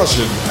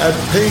discussion at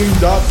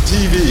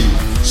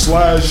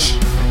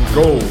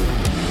Pain.tv/gold.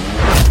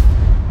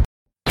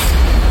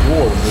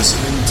 You're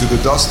listening to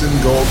the Dustin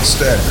Gold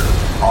Standard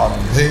on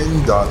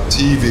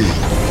Pain.tv.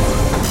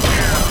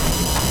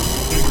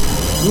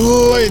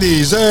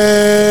 Ladies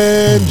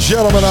and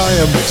gentlemen, I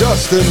am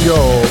Dustin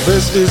Gold.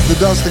 This is the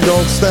Dustin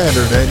Gold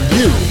Standard, and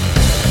you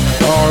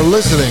are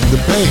listening to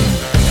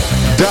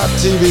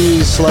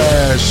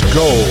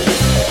Pain.tv/gold.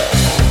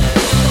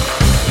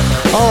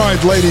 All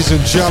right, ladies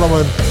and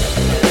gentlemen,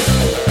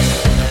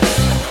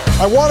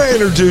 I want to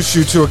introduce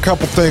you to a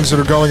couple things that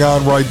are going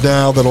on right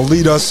now that'll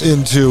lead us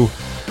into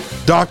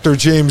Dr.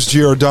 James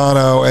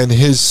Giordano and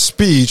his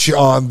speech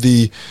on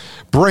the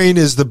brain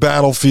is the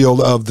battlefield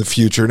of the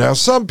future. Now,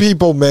 some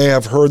people may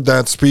have heard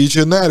that speech,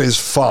 and that is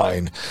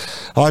fine.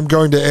 I'm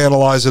going to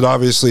analyze it,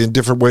 obviously, in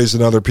different ways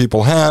than other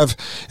people have,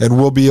 and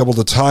we'll be able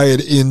to tie it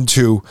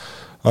into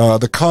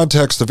the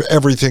context of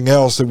everything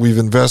else that we've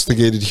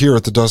investigated here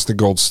at the Dustin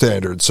Gold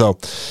Standard. So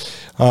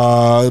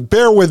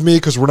bear with me,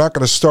 because we're not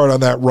going to start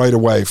on that right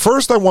away.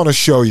 First, I want to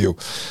show you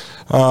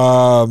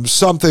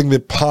something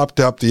that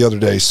popped up the other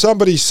day.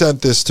 Somebody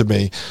sent this to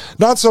me.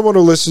 Not someone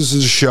who listens to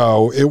the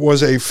show. It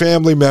was a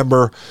family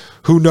member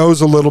who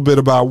knows a little bit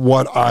about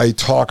what I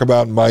talk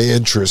about in my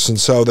interests. And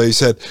so they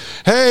said,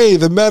 hey,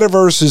 the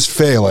metaverse is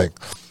failing.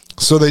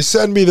 So they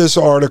send me this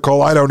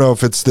article. I don't know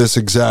if it's this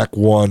exact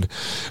one,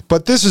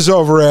 but this is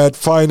over at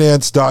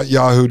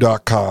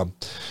finance.yahoo.com.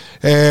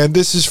 And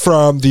this is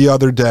from the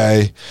other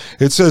day.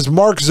 It says,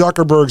 Mark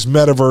Zuckerberg's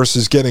metaverse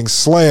is getting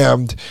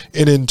slammed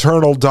in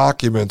internal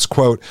documents.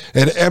 Quote,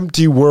 an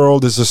empty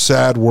world is a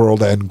sad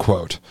world, end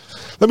quote.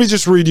 Let me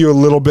just read you a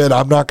little bit.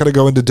 I'm not going to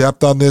go into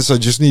depth on this. I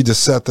just need to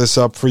set this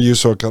up for you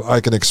so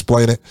I can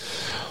explain it.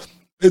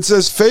 It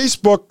says,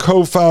 Facebook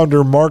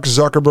co-founder Mark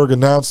Zuckerberg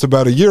announced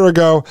about a year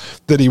ago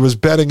that he was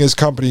betting his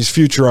company's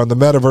future on the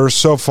metaverse.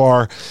 So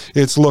far,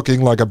 it's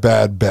looking like a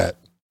bad bet.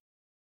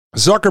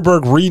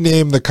 Zuckerberg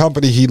renamed the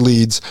company he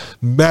leads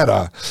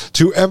Meta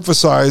to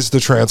emphasize the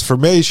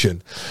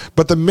transformation.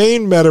 But the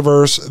main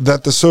metaverse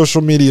that the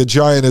social media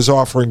giant is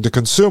offering to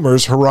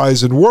consumers,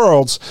 Horizon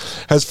Worlds,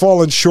 has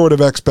fallen short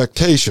of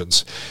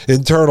expectations.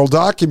 Internal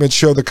documents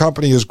show the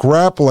company is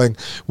grappling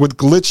with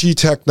glitchy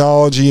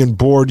technology and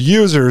bored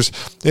users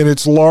in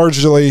its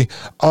largely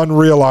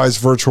unrealized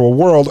virtual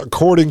world,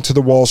 according to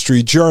the Wall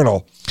Street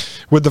Journal,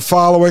 with the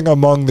following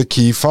among the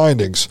key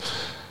findings.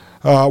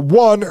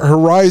 One,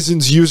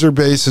 Horizon's user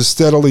base has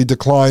steadily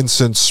declined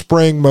since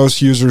spring.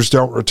 Most users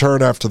don't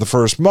return after the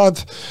first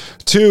month.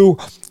 Two,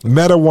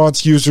 Meta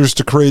wants users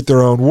to create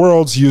their own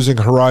worlds using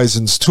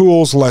Horizon's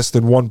tools. Less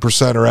than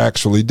 1% are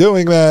actually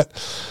doing that.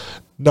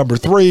 Number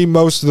three,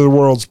 most of the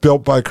worlds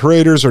built by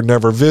creators are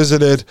never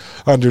visited.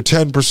 Under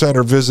 10%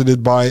 are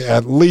visited by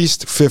at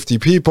least 50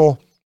 people.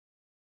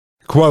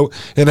 Quote,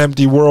 an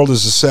empty world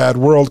is a sad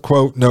world,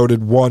 quote,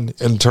 noted one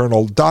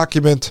internal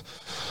document.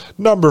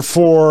 Number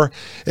 4,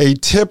 a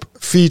tip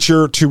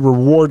feature to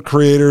reward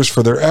creators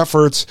for their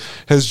efforts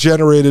has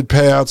generated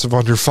payouts of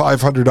under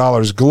 $500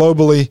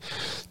 globally.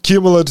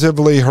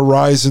 Cumulatively,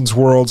 Horizon's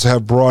worlds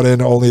have brought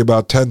in only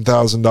about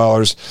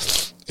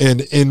 $10,000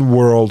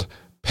 in-world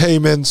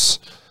payments.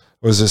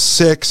 Was a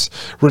 6.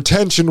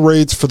 Retention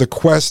rates for the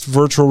Quest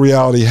virtual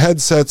reality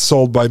headsets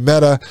sold by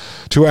Meta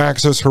to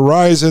access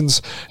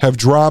Horizons have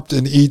dropped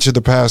in each of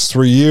the past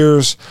 3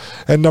 years.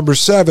 And number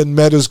 7,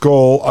 Meta's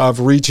goal of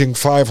reaching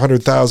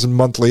 500,000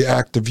 monthly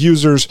active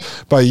users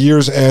by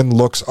year's end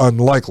looks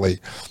unlikely.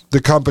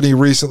 The company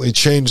recently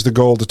changed the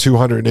goal to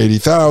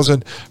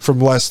 280,000 from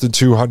less than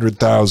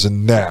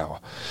 200,000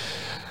 now.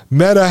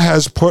 Meta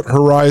has put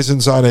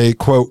Horizons on a,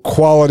 quote,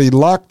 quality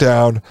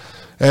lockdown,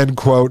 end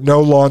quote,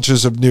 no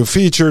launches of new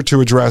feature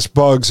to address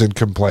bugs and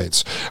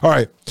complaints. All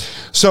right.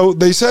 So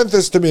they sent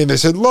this to me and they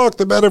said, look,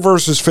 the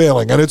metaverse is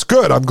failing. And it's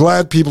good. I'm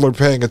glad people are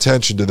paying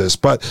attention to this.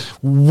 But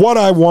what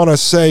I want to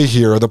say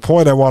here, the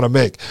point I want to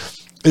make,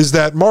 is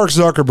that Mark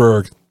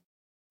Zuckerberg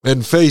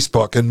and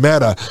Facebook and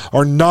Meta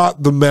are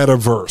not the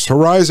metaverse.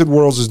 Horizon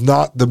Worlds is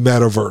not the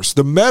metaverse.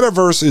 The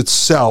metaverse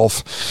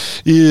itself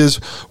is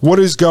what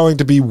is going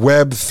to be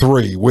Web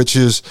 3, which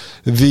is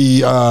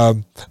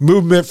the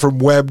movement from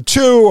Web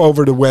 2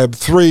 over to Web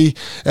 3,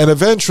 and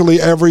eventually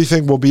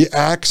everything will be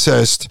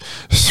accessed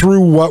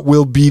through what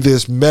will be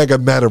this mega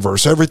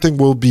metaverse. Everything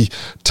will be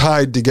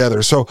tied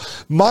together. So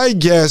my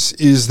guess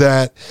is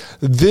that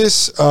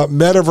this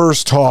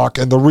metaverse talk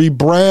and the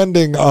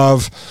rebranding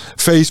of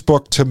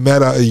Facebook to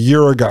Meta a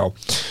year ago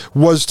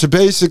was to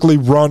basically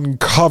run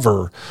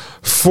cover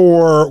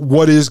for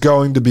what is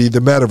going to be the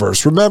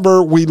metaverse.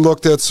 Remember, we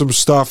looked at some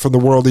stuff from the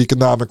World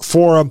Economic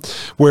Forum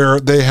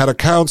where they had a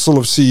council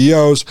of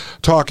CEOs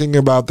talking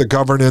about the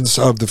governance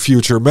of the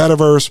future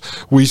metaverse.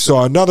 We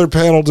saw another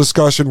panel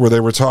discussion where they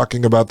were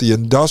talking about the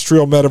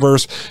industrial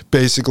metaverse,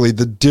 basically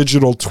the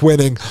digital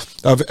twinning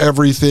of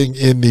everything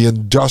in the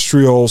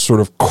industrial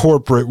sort of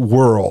corporate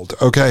world.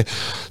 Okay,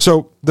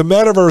 so the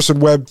metaverse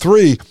and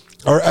Web3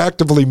 are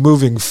actively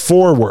moving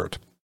forward.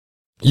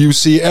 You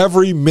see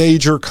every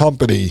major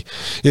company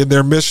in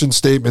their mission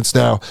statements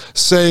now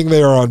saying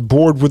they are on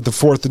board with the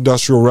fourth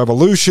industrial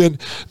revolution,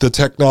 the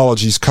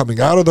technologies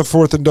coming out of the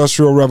fourth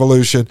industrial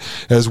revolution,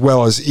 as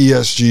well as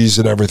ESGs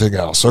and everything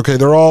else. Okay,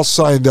 they're all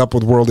signed up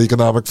with World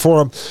Economic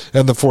Forum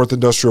and the fourth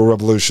industrial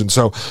revolution.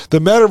 So the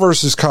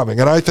metaverse is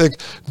coming, and I think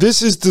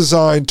this is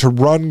designed to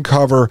run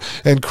cover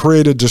and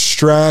create a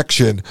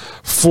distraction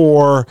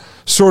for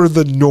sort of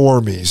the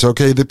normies,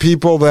 okay, the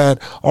people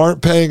that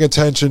aren't paying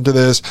attention to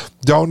this,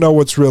 don't know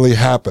what's really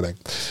happening.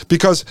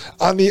 Because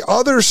on the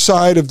other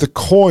side of the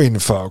coin,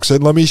 folks,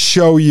 and let me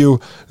show you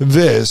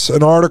this,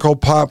 an article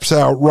pops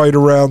out right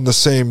around the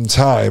same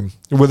time,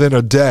 within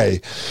a day,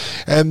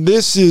 and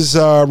this is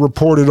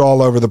reported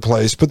all over the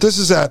place, but this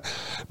is at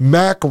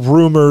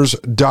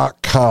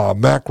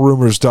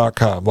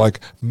macrumors.com, like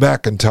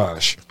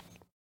Macintosh.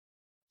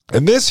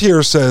 And this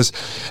here says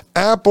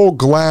Apple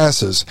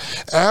glasses.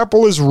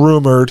 Apple is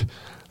rumored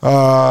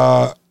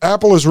to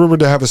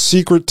have a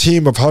secret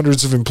team of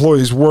hundreds of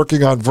employees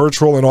working on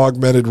virtual and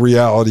augmented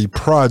reality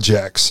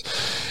projects.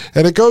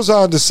 And it goes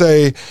on to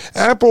say,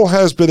 Apple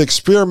has been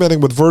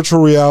experimenting with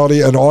virtual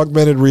reality and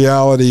augmented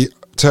reality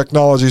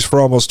technologies for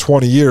almost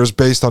 20 years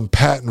based on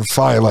patent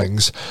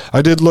filings.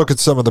 I did look at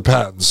some of the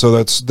patents, so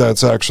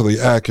that's actually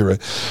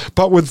accurate.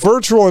 But with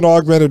virtual and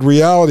augmented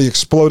reality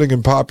exploding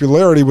in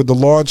popularity with the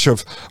launch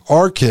of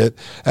ARKit,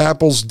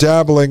 Apple's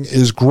dabbling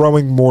is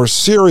growing more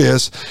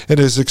serious and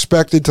is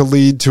expected to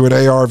lead to an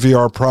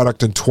AR/VR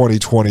product in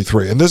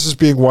 2023. And this is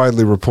being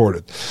widely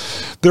reported.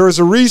 There is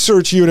a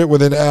research unit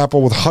within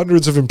Apple with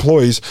hundreds of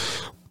employees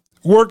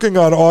working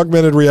on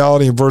augmented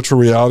reality and virtual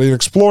reality and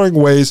exploring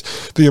ways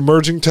the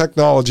emerging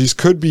technologies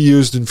could be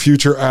used in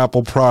future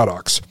Apple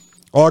products.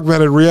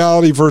 Augmented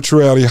reality,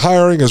 virtual reality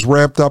hiring has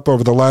ramped up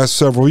over the last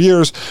several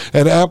years,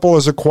 and Apple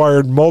has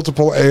acquired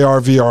multiple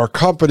AR/VR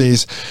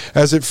companies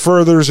as it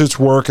furthers its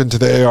work into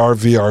the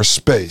AR/VR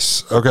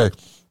space. Okay.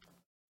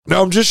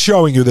 Now, I'm just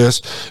showing you this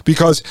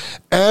because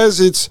as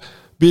it's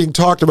being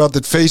talked about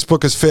that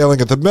Facebook is failing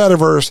at the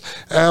metaverse,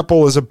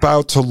 Apple is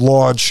about to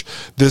launch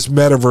this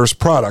metaverse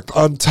product.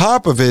 On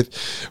top of it,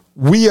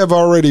 we have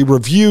already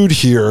reviewed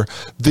here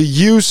the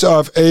use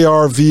of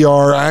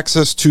AR/VR,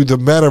 access to the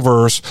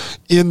metaverse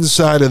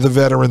inside of the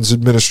Veterans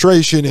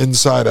Administration,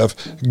 inside of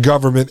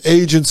government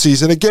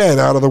agencies, and again,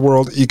 out of the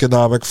World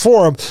Economic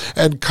Forum,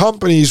 and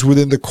companies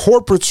within the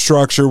corporate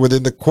structure,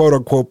 within the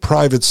quote-unquote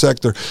private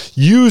sector,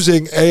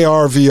 using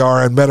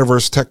AR/VR and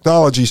metaverse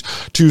technologies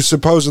to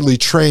supposedly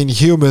train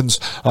humans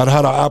on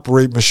how to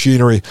operate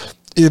machinery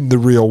in the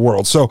real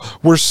world. So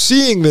we're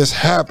seeing this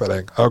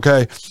happening,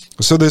 okay?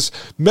 So this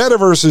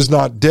metaverse is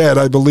not dead.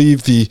 I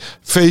believe the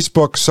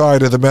Facebook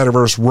side of the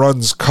metaverse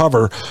runs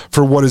cover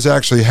for what is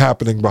actually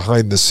happening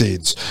behind the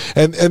scenes.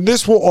 And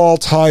this will all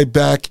tie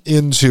back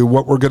into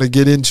what we're going to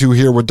get into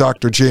here with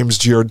Dr. James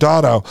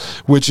Giordano,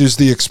 which is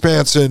the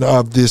expansion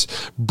of this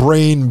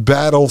brain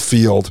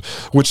battlefield,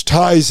 which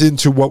ties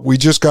into what we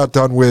just got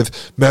done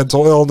with: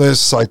 mental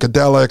illness,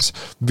 psychedelics,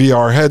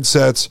 VR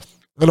headsets,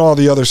 and all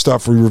the other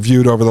stuff we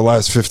reviewed over the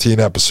last 15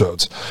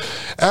 episodes.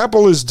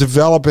 Apple is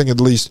developing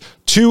at least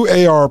 2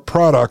 AR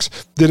products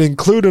that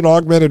include an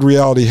augmented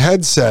reality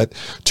headset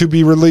to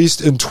be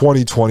released in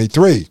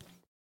 2023,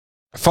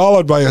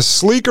 followed by a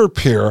sleeker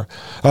pair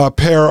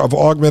of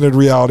augmented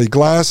reality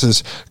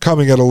glasses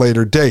coming at a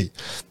later date.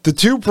 The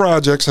 2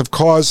 projects have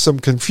caused some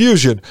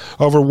confusion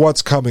over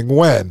what's coming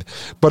when,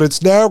 but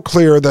it's now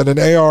clear that an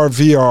AR,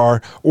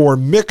 VR, or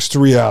mixed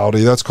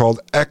reality, that's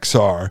called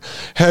XR,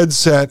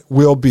 headset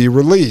will be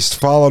released,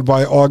 followed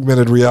by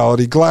augmented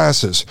reality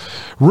glasses.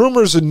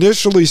 Rumors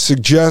initially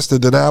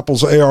suggested that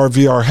Apple's AR,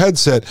 VR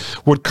headset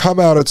would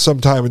come out at some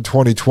time in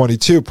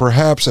 2022,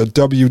 perhaps at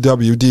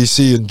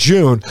WWDC in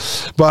June,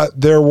 but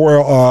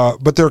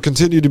there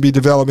continue to be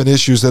development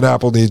issues that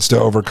Apple needs to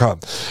overcome.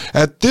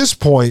 At this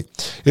point,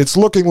 it's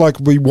looking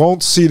like we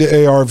won't see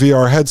the AR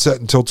VR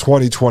headset until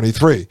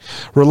 2023.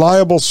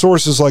 Reliable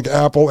sources like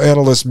Apple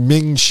analyst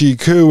Ming-Chi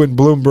Kuo and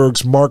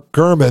Bloomberg's Mark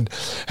Gurman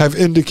have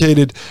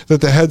indicated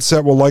that the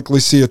headset will likely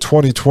see a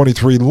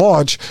 2023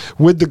 launch,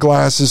 with the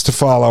glasses to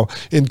follow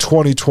in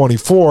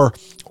 2024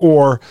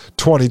 or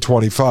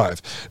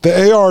 2025.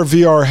 The AR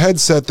VR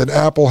headset that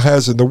Apple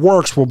has in the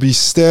works will be a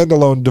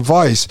standalone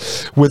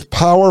device with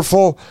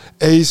powerful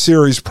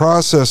A-series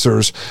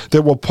processors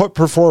that will put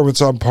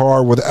performance on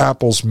par with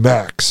Apple's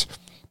Macs.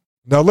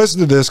 Now listen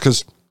to this,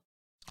 because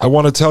I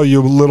want to tell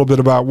you a little bit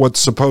about what's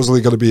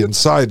supposedly going to be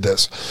inside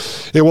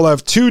this. It will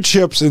have 2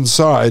 chips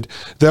inside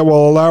that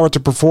will allow it to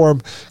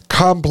perform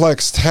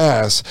complex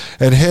tasks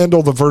and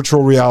handle the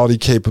virtual reality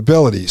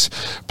capabilities.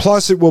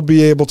 Plus, it will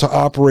be able to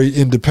operate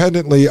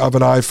independently of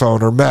an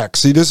iPhone or Mac.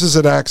 See, this is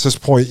an access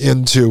point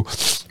into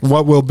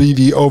what will be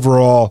the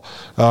overall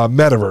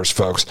metaverse,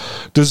 folks.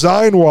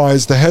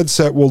 Design-wise, the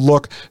headset will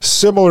look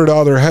similar to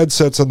other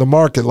headsets on the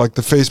market, like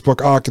the Facebook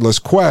Oculus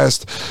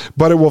Quest,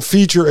 but it will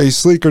feature a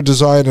sleeker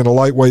design and a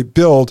lightweight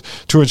build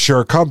to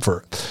ensure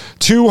comfort.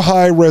 2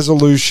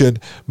 high-resolution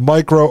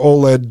micro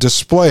OLED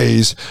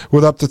displays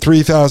with up to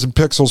 3,000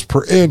 pixels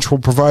per inch will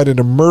provide an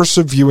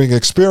immersive viewing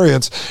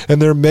experience,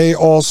 and there may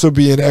also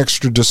be an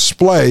extra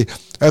display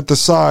at the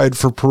side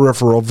for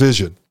peripheral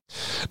vision.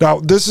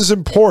 Now, this is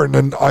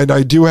important, and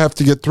I do have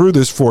to get through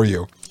this for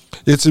you.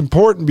 It's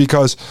important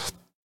because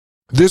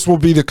this will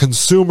be the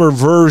consumer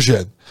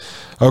version,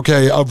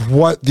 okay, of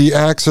what the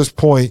access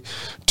point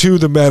to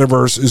the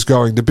metaverse is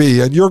going to be.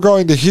 And you're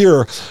going to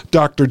hear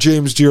Dr.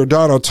 James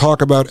Giordano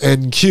talk about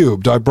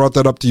N-Cubed. I brought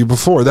that up to you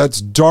before.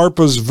 That's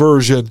DARPA's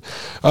version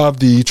of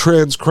the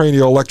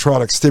transcranial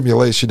electronic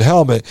stimulation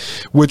helmet,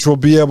 which will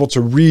be able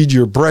to read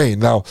your brain.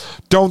 Now,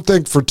 don't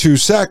think for 2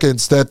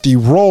 seconds that the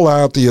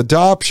rollout, the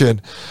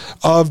adoption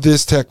of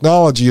this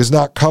technology is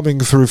not coming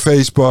through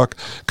Facebook,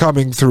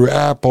 coming through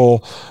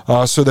Apple,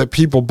 so that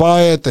people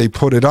buy it, they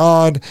put it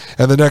on,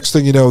 and the next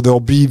thing you know, there'll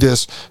be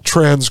this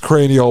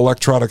transcranial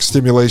electronic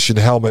stimulation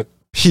helmet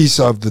piece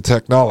of the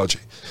technology.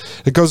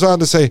 It goes on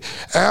to say,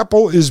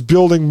 Apple is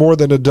building more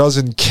than a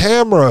dozen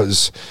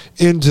cameras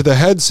into the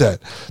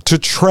headset to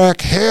track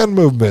hand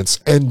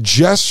movements and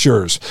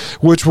gestures,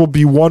 which will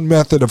be one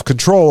method of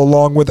control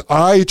along with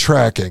eye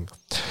tracking.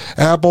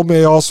 Apple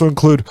may also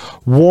include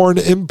worn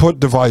input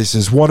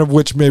devices, one of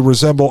which may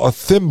resemble a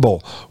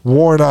thimble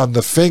worn on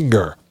the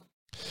finger.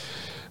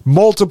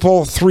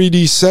 Multiple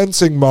 3D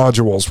sensing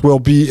modules will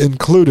be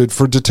included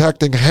for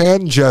detecting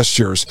hand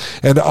gestures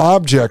and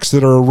objects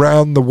that are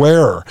around the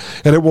wearer,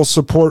 and it will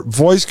support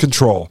voice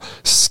control,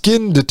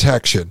 skin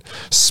detection,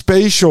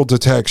 spatial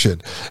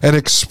detection, and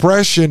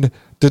expression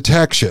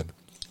detection.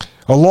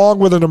 Along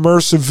with an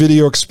immersive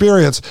video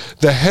experience,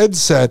 the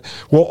headset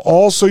will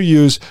also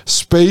use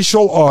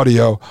spatial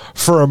audio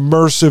for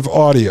immersive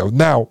audio.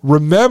 Now,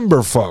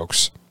 remember,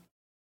 folks,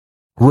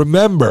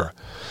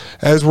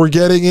 as we're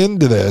getting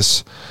into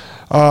this,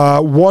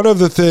 one of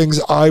the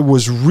things I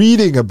was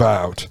reading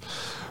about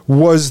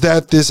was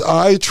that this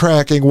eye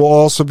tracking will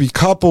also be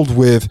coupled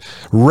with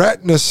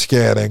retina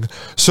scanning.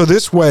 So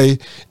this way,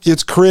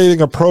 it's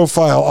creating a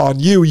profile on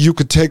you. You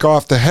could take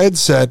off the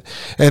headset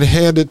and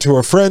hand it to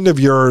a friend of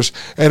yours,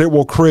 and it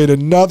will create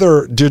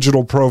another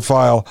digital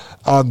profile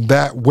on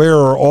that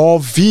wearer, all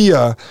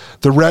via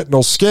the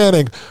retinal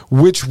scanning,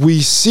 which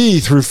we see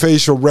through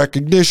facial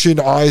recognition,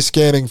 eye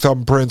scanning,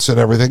 thumbprints, and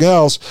everything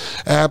else.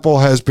 Apple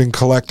has been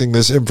collecting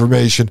this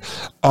information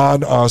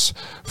on us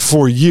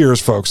for years,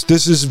 folks.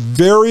 This is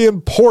very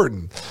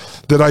important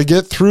that I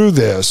get through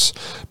this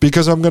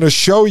because I'm going to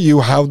show you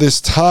how this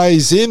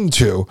ties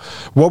into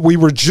what we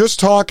were just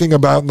talking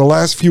about in the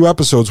last few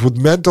episodes with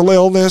mental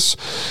illness,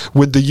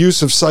 with the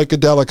use of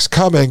psychedelics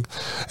coming.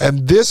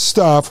 And this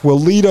stuff will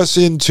lead us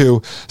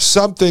into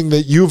something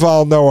that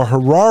Yuval Noah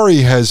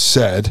Harari has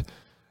said,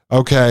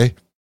 okay?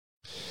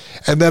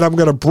 And then I'm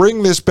going to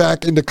bring this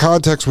back into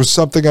context with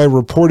something I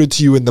reported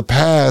to you in the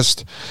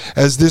past,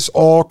 as this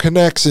all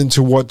connects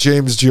into what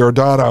James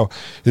Giordano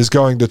is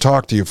going to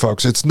talk to you,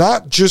 folks. It's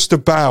not just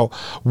about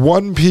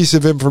one piece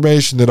of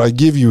information that I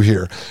give you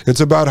here. It's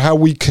about how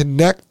we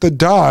connect the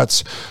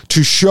dots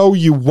to show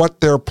you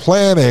what they're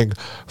planning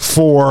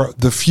for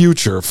the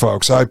future,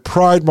 folks. I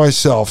pride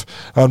myself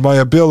on my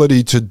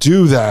ability to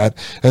do that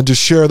and to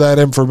share that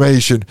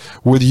information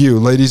with you.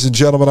 Ladies and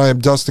gentlemen, I am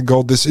Dustin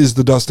Gold. This is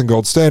the Dustin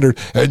Gold Standard,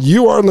 and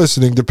you are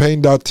listening to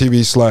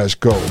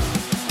Pain.tv/gold.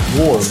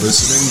 You're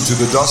listening to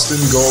the Dustin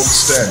Gold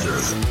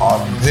Standard on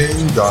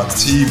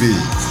Pain.tv.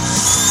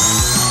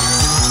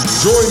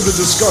 Join the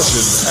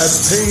discussion at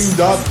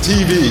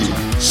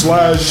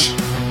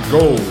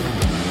Pain.tv/gold.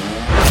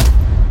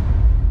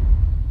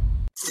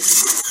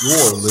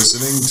 You're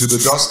listening to the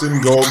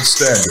Dustin Gold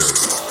Standard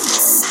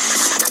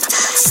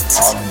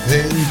on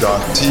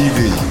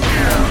Pain.tv.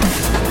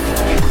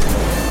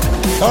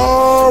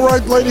 All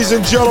right, ladies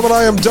and gentlemen,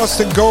 I am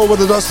Dustin Gold with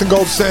the Dustin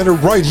Gold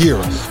Standard right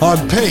here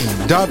on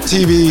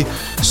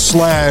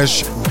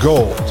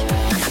Pain.tv/gold.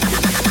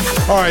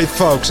 All right,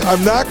 folks,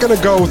 I'm not going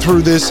to go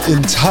through this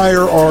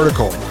entire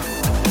article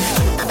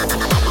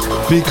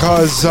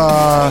because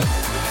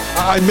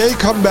I may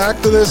come back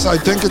to this. I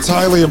think it's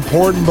highly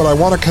important, but I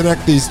want to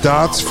connect these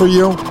dots for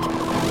you.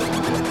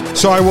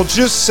 So I will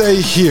just say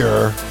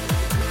here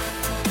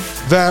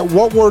that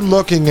what we're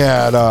looking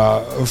at,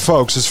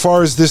 folks, as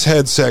far as this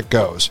headset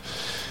goes,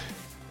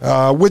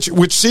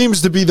 which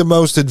seems to be the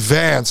most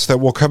advanced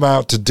that will come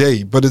out to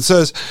date, but it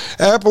says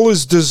Apple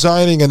is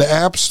designing an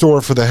app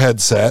store for the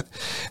headset,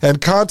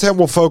 and content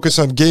will focus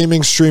on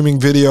gaming, streaming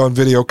video, and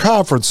video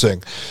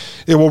conferencing.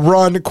 It will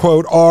run,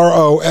 quote,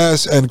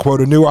 ROS, end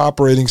quote, a new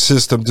operating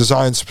system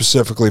designed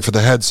specifically for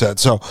the headset.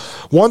 So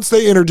once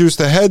they introduce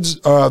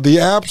the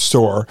App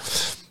Store,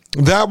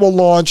 that will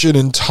launch an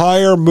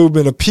entire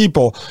movement of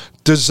people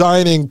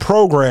designing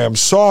programs,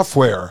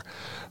 software,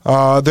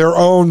 their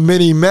own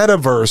mini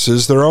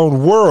metaverses, their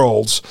own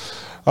worlds,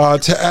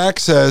 to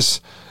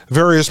access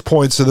various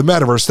points of the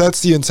metaverse.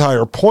 That's the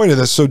entire point of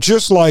this. So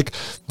just like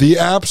the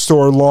App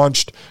Store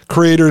launched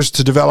creators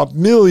to develop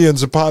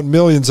millions upon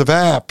millions of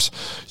apps,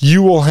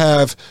 you will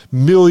have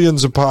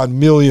millions upon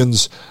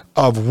millions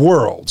of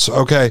worlds,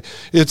 okay?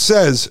 It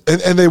says,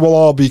 and they will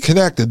all be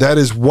connected. That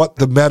is what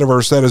the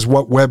metaverse, that is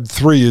what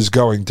Web3 is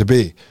going to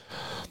be.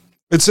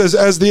 It says,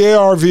 as the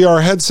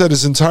AR/VR headset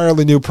is an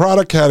entirely new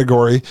product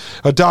category,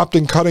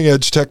 adopting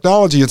cutting-edge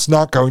technology, it's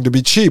not going to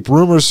be cheap.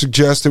 Rumors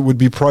suggest it would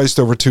be priced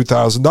over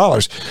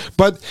 $2,000.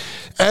 But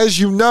as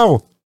you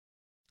know,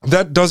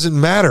 that doesn't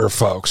matter,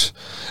 folks.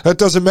 That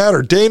doesn't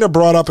matter. Dana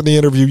brought up in the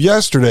interview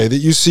yesterday that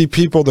you see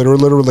people that are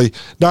literally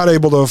not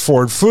able to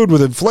afford food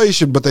with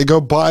inflation, but they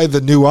go buy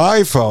the new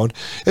iPhone,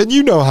 and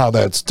you know how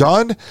that's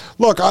done.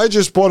 Look, I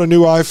just bought a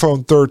new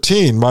iPhone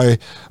 13. My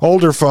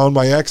older phone,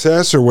 my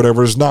XS or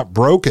whatever, is not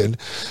broken.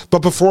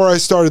 But before I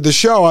started the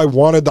show, I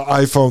wanted the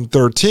iPhone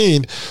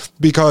 13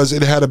 because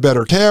it had a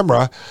better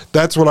camera.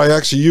 That's what I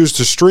actually use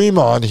to stream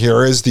on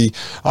here is the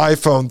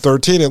iPhone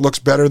 13. It looks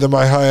better than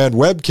my high-end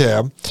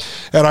webcam.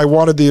 And I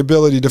wanted the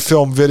ability to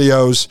film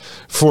videos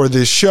for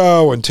this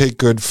show and take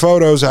good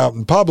photos out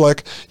in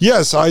public.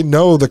 Yes, I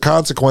know the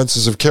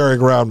consequences of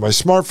carrying around my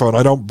smartphone.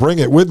 I don't bring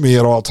it with me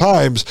at all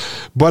times.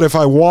 But if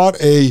I want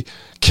a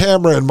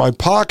camera in my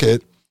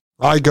pocket,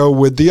 I go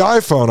with the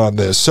iPhone on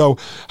this. So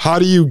how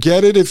do you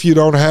get it if you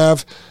don't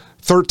have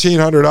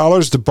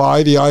 $1,300 to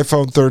buy the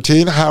iPhone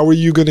 13? How are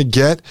you going to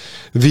get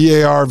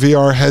the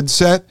AR/VR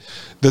headset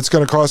that's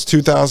going to cost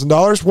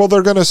 $2,000? Well,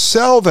 they're going to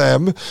sell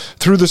them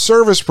through the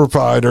service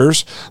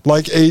providers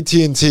like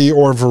AT&T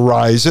or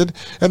Verizon,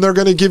 and they're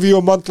going to give you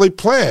a monthly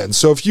plan.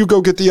 So if you go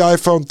get the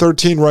iPhone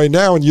 13 right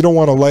now and you don't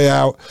want to lay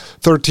out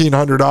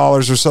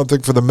 $1,300 or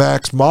something for the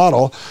max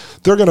model,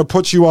 they're going to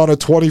put you on a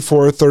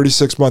 24 or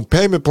 36-month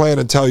payment plan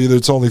and tell you that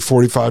it's only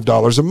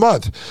 $45 a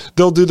month.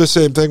 They'll do the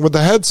same thing with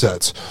the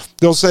headsets.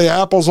 They'll say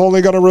Apple's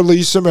only going to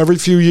release them every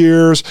few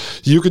years.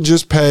 You can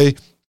just pay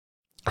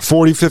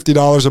 $40,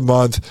 $50 a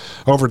month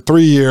over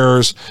 3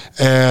 years,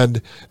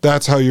 and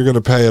that's how you're going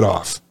to pay it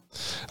off.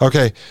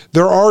 Okay,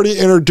 they're already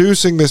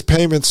introducing this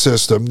payment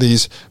system,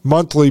 these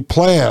monthly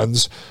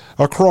plans,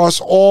 across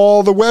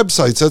all the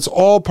websites. That's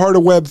all part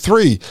of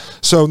Web3.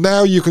 So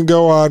now you can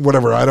go on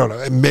whatever, I don't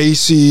know,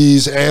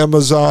 Macy's,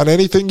 Amazon,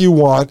 anything you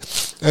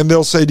want, and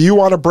they'll say, do you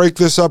want to break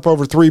this up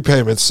over 3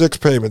 payments, 6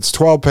 payments,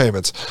 12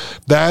 payments?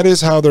 That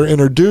is how they're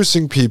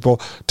introducing people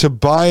to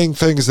buying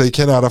things they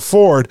cannot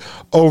afford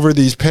over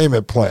these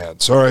payment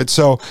plans. All right,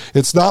 so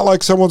it's not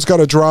like someone's got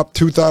to drop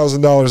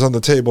 $2,000 on the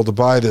table to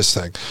buy this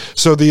thing.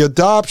 So the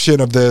adoption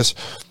of this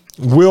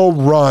will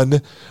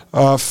run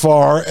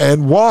far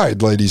and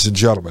wide, ladies and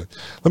gentlemen.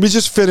 Let me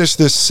just finish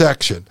this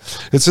section.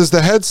 It says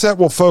the headset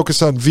will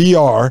focus on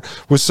VR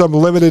with some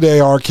limited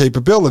AR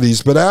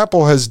capabilities, but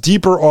Apple has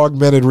deeper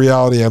augmented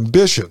reality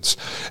ambitions.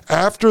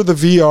 After the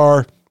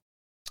VR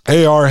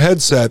AR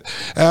headset,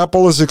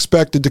 Apple is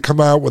expected to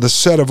come out with a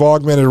set of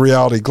augmented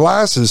reality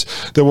glasses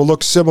that will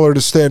look similar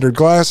to standard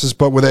glasses,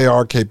 but with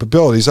AR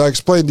capabilities. I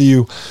explained to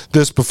you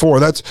this before.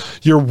 That's,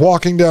 you're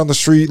walking down the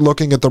street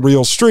looking at the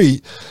real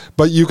street,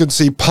 but you can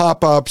see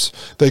pop-ups.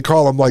 They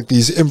call them like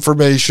these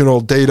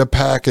informational data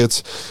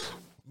packets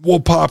will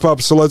pop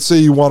up. So let's say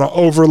you want to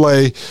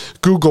overlay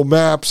Google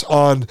Maps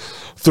on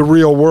the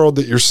real world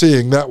that you're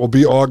seeing. That will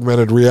be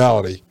augmented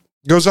reality.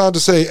 Goes on to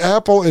say,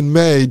 Apple in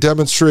May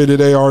demonstrated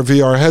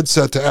AR/VR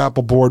headset to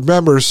Apple board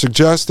members,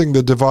 suggesting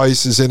the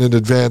device is in an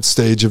advanced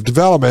stage of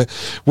development,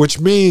 which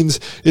means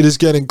it is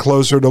getting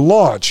closer to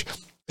launch.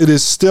 It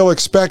is still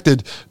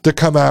expected to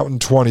come out in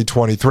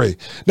 2023.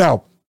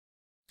 Now,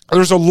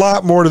 there's a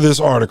lot more to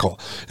this article.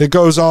 It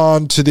goes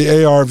on to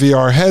the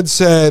AR/VR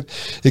headset.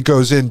 It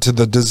goes into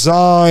the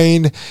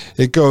design.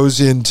 It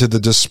goes into the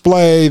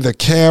display, the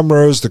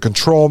cameras, the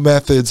control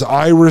methods,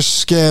 iris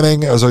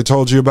scanning, as I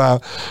told you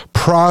about,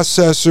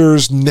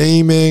 processors,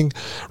 naming,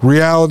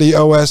 Reality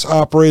OS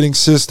operating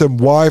system,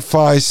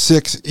 Wi-Fi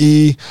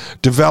 6E,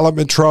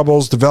 development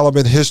troubles,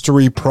 development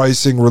history,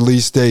 pricing,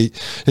 release date.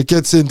 It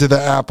gets into the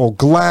Apple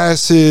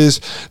glasses.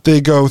 They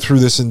go through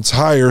this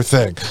entire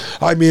thing.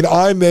 I mean,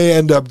 I may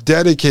end up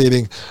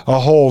dedicating a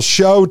whole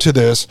show to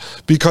this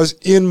because,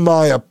 in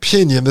my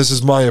opinion, this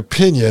is my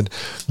opinion,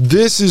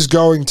 this is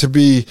going to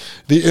be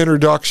the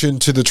introduction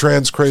to the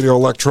transcranial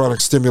electronic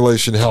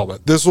stimulation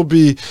helmet. This will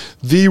be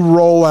the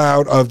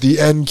rollout of the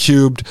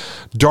N-Cubed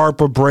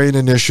DARPA Brain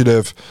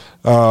Initiative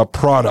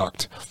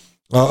product,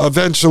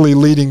 eventually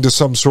leading to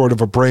some sort of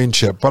a brain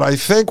chip. But I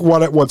think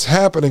what's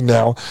happening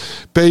now,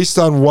 based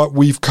on what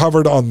we've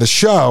covered on the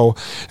show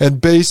and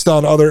based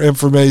on other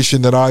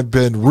information that I've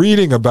been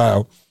reading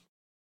about,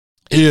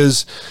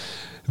 is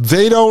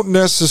they don't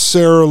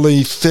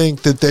necessarily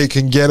think that they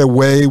can get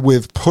away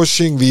with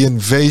pushing the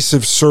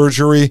invasive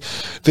surgery,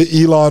 the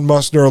Elon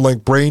Musk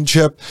Neuralink brain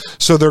chip.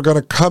 So they're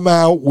going to come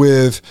out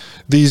with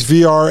these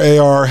VR,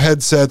 AR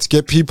headsets,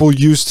 get people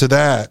used to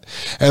that.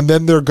 And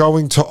then they're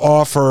going to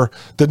offer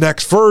the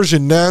next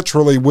version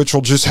naturally, which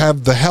will just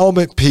have the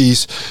helmet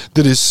piece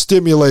that is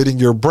stimulating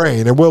your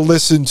brain. And we'll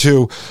listen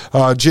to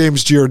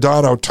James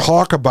Giordano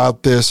talk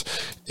about this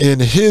in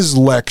his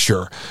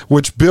lecture,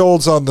 which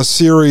builds on the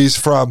series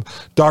from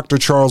Dr.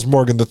 Charles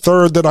Morgan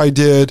III that I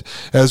did,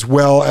 as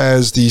well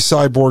as the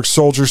cyborg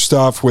soldier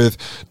stuff with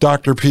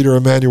Dr. Peter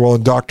Emanuel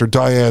and Dr.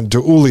 Diane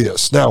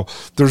DeUlius. Now,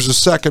 there's a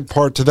second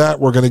part to that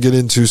we're going to get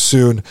into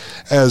soon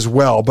as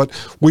well. But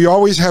we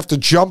always have to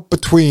jump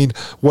between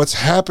what's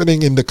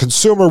happening in the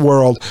consumer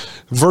world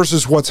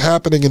versus what's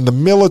happening in the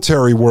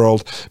military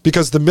world,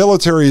 because the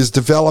military is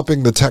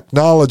developing the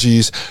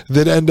technologies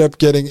that end up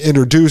getting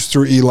introduced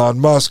through Elon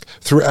Musk,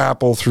 through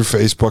Apple, through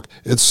Facebook,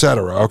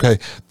 etc. Okay,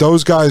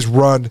 those guys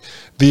run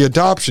the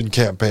adoption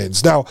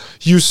campaigns. Now,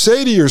 you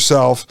say to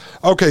yourself,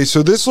 okay,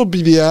 so this will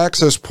be the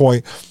access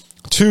point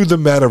to the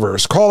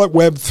metaverse. Call it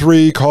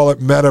Web3, call it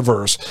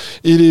metaverse.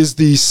 It is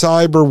the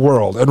cyber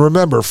world. And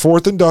remember,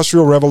 fourth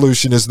industrial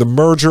revolution is the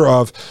merger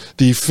of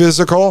the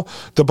physical,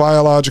 the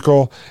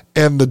biological,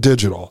 and the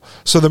digital.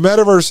 So the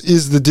metaverse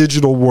is the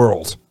digital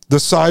world, the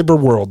cyber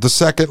world, the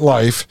second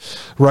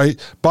life, right?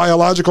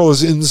 Biological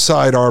is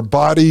inside our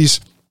bodies,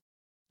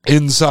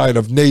 inside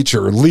of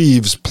nature,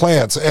 leaves,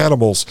 plants,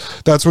 animals.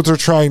 That's what they're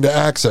trying to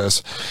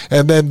access.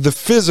 And then the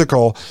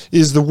physical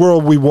is the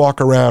world we walk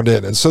around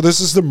in. And so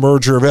this is the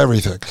merger of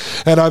everything.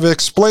 And I've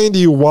explained to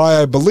you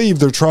why I believe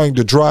they're trying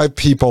to drive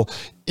people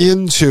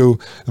into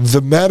the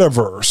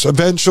metaverse.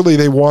 Eventually,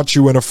 they want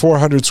you in a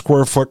 400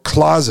 square foot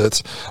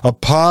closet, a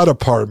pod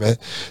apartment,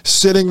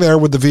 sitting there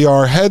with the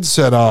VR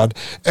headset on,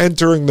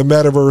 entering the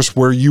metaverse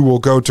where you will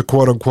go to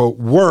quote unquote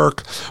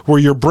work, where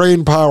your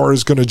brain power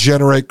is going to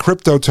generate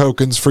crypto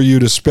tokens for you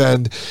to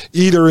spend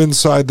either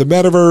inside the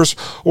metaverse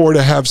or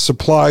to have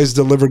supplies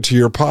delivered to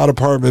your pod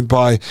apartment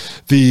by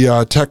the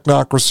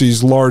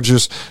technocracy's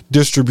largest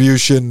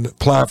distribution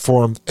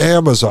platform,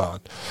 Amazon.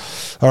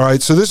 All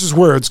right, so this is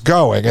where it's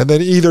going. And then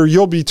either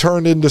you'll be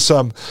turned into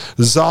some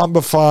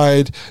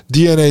zombified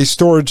DNA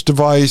storage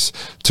device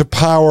to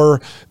power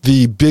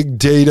the big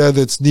data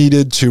that's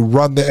needed to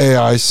run the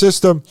AI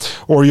system,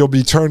 or you'll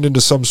be turned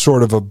into some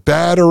sort of a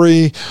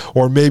battery,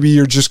 or maybe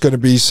you're just going to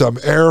be some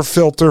air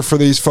filter for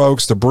these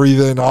folks to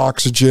breathe in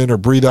oxygen or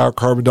breathe out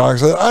carbon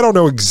dioxide. I don't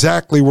know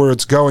exactly where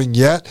it's going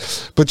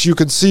yet, but you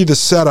can see the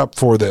setup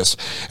for this.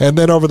 And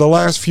then over the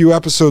last few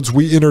episodes,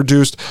 we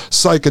introduced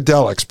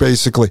psychedelics,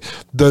 basically,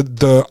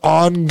 the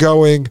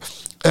ongoing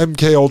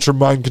MK Ultra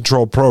mind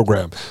control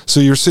program.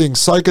 So you're seeing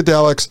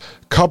psychedelics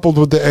coupled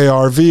with the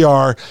AR,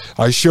 VR.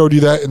 I showed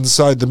you that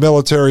inside the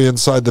military,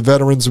 inside the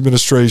Veterans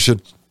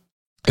Administration.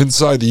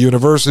 inside the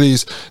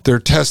universities. They're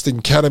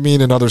testing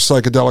ketamine and other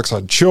psychedelics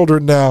on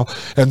children now.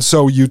 And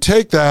so you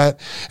take that,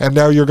 and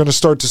now you're going to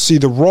start to see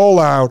the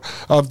rollout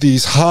of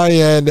these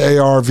high-end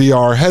AR,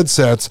 VR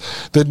headsets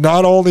that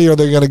not only are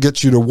they going to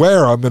get you to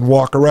wear them and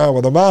walk around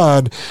with them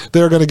on,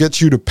 they're going to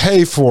get you to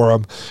pay for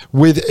them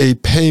with a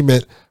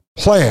payment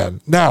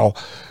plan. Now,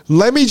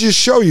 let me just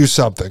show you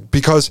something,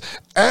 because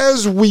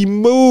as we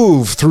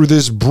move through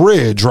this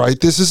bridge, right,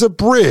 this is a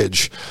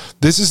bridge.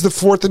 This is the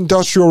fourth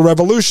industrial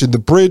revolution, the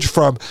bridge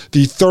from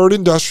the third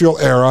industrial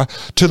era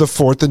to the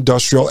fourth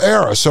industrial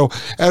era. So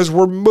as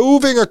we're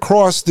moving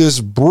across this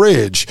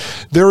bridge,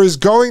 there is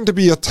going to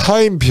be a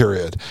time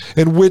period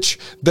in which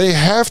they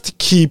have to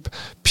keep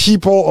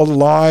people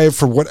alive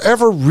for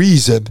whatever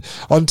reason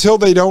until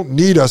they don't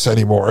need us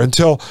anymore,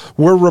 until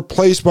we're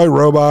replaced by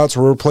robots,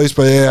 we're replaced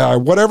by AI,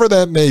 whatever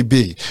that may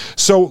be.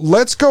 So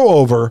let's go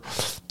over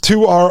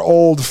to our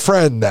old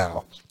friend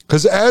now.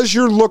 Because as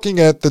you're looking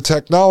at the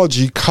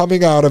technology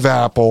coming out of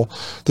Apple,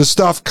 the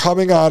stuff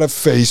coming out of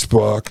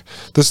Facebook,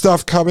 the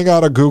stuff coming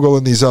out of Google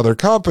and these other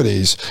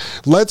companies,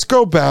 let's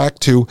go back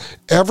to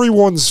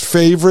everyone's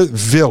favorite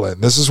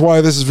villain. This is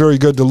why this is very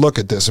good to look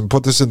at this and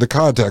put this into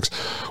context.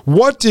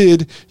 What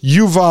did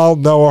Yuval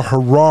Noah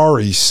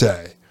Harari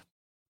say?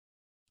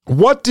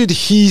 What did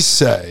he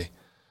say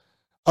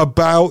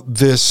about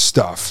this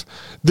stuff?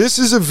 This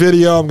is a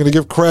video, I'm going to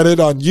give credit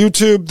on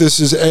YouTube. This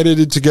is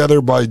edited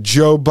together by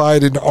Joe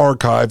Biden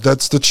Archive.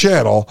 That's the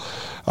channel.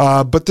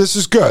 But this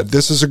is good.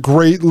 This is a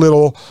great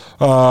little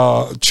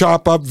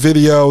chop up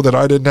video that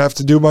I didn't have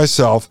to do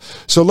myself.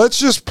 So let's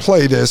just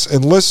play this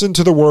and listen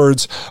to the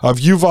words of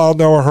Yuval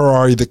Noah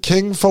Harari, the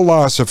king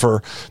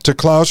philosopher, to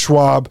Klaus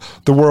Schwab,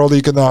 the World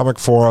Economic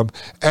Forum,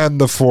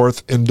 and the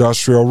Fourth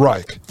Industrial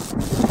Reich.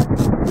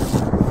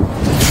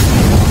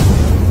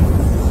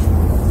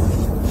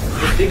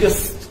 The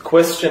biggest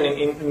question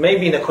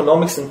maybe in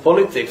economics and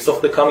politics of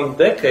the coming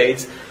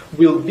decades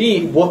will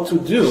be what to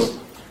do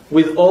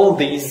with all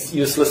these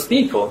useless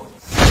people.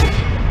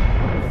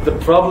 The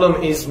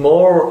problem is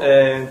more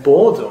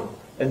boredom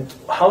and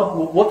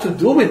what to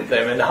do with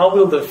them, and how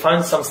will they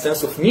find some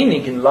sense of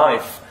meaning in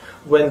life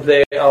when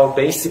they are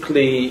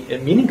basically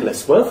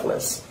meaningless,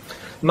 worthless.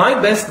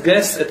 My best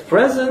guess at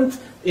present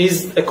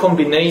is a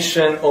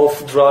combination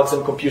of drugs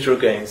and computer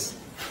games.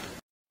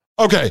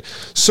 Okay,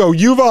 so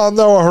Yuval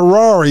Noah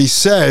Harari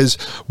says,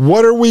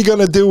 what are we going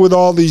to do with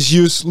all these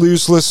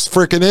useless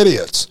freaking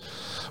idiots?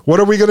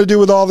 What are we going to do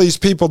with all these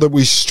people that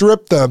we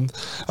strip them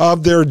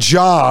of their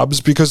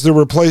jobs because they're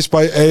replaced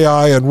by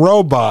AI and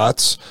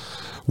robots?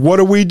 What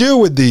do we do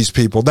with these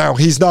people? Now,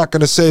 he's not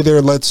going to say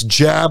there, let's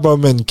jab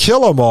them and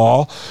kill them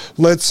all.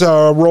 Let's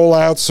roll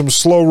out some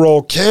slow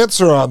roll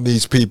cancer on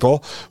these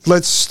people.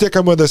 Let's stick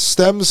them with a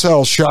stem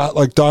cell shot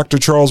like Dr.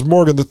 Charles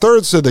Morgan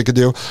III said they could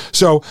do.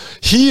 So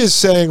he is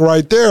saying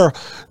right there,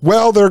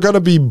 well, they're going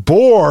to be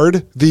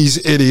bored,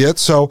 these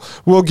idiots, so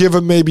we'll give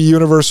them maybe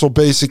universal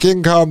basic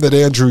income that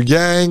Andrew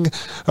Yang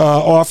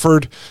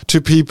offered to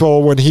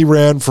people when he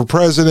ran for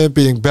president,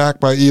 being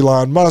backed by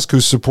Elon Musk, who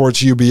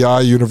supports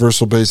UBI,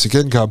 universal basic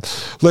income.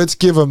 Let's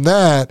give them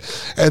that.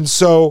 And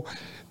so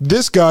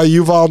this guy,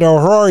 Yuval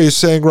Noah Harari, is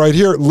saying right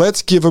here,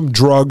 let's give them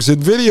drugs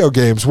and video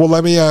games. Well,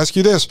 let me ask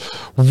you this.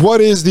 What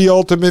is the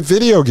ultimate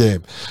video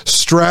game?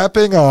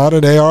 Strapping on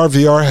an AR,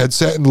 VR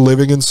headset and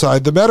living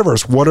inside the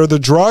metaverse. What are the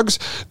drugs?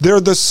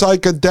 They're the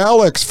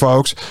psychedelics,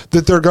 folks,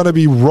 that they're going to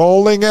be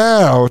rolling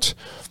out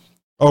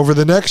over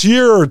the next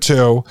year or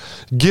two,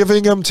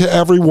 giving them to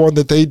everyone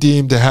that they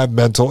deem to have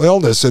mental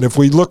illness. And if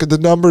we look at the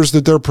numbers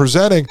that they're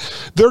presenting,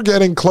 they're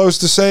getting close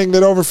to saying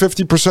that over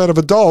 50% of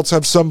adults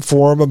have some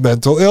form of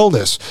mental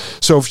illness.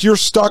 So if you're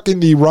stuck in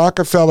the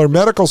Rockefeller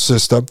medical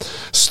system,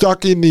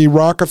 stuck in the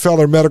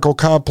Rockefeller medical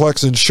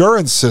complex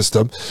insurance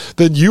system,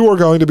 then you are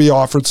going to be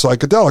offered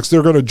psychedelics.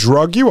 They're going to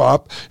drug you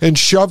up and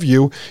shove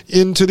you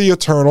into the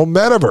eternal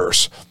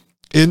metaverse,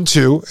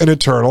 into an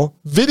eternal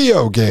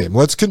video game.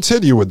 Let's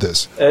continue with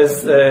this.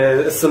 As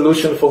a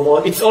solution for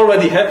more, it's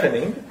already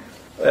happening.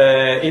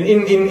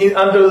 In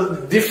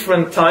under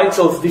different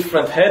titles,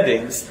 different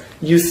headings,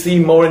 you see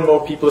more and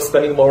more people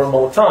spending more and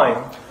more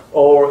time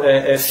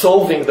or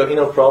solving their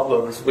inner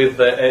problems with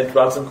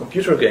drugs and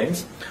computer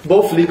games,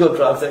 both legal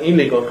drugs and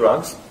illegal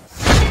drugs.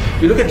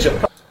 You look at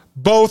Japan.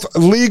 Both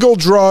legal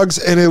drugs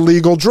and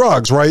illegal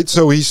drugs, right?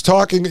 So he's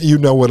talking, you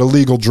know what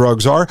illegal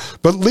drugs are,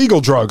 but legal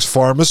drugs,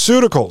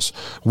 pharmaceuticals.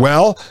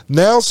 Well,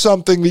 now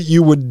something that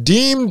you would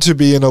deem to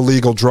be an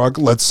illegal drug,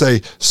 let's say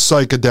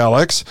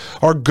psychedelics,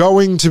 are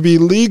going to be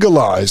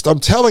legalized. I'm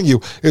telling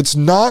you, it's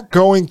not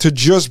going to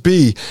just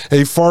be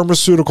a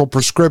pharmaceutical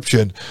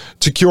prescription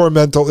to cure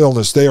mental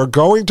illness. They are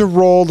going to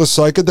roll the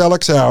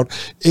psychedelics out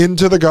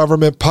into the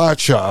government pot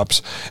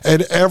shops,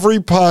 and every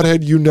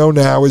pothead you know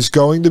now is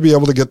going to be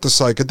able to get the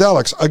psychedelics.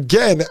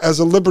 Again, as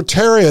a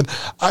libertarian,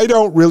 I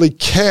don't really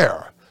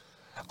care.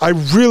 I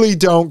really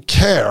don't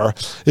care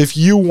if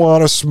you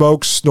want to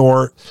smoke,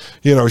 snort,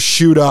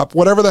 shoot up,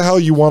 whatever the hell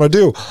you want to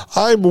do.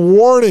 I'm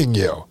warning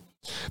you.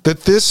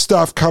 that this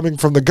stuff coming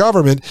from the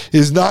government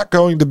is not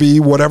going to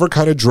be whatever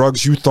kind of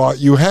drugs you thought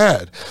you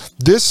had.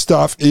 This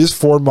stuff is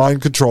for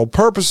mind control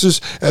purposes,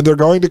 and they're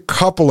going to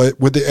couple it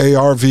with the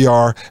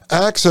AR/VR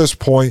access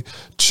point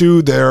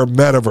to their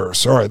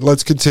metaverse. All right,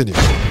 let's continue.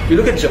 You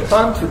look at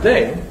Japan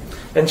today,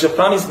 and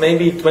Japan is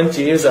maybe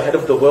 20 years ahead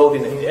of the world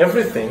in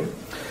everything,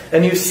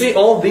 and you see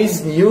all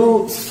these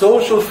new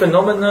social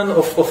phenomenon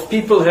of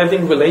people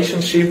having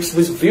relationships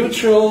with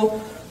virtual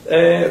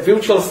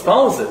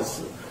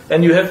spouses.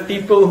 And you have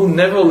people who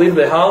never leave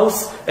the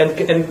house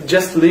and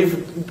just live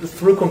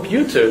through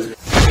computers.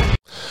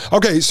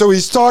 Okay, so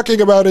he's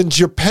talking about in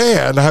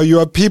Japan how you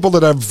have people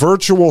that have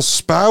virtual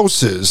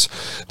spouses.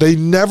 They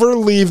never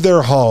leave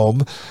their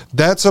home.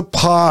 That's a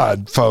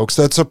pod, folks.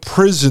 That's a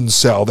prison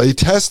cell. They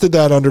tested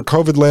that under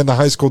COVID land, the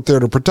high school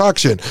theater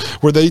production,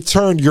 where they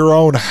turned your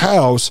own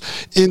house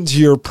into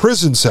your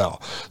prison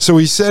cell. So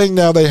he's saying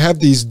now they have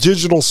these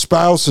digital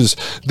spouses.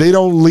 They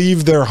don't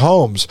leave their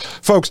homes.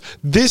 Folks,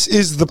 this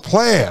is the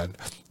plan.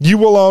 You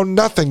will own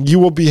nothing. You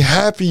will be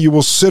happy. You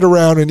will sit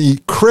around and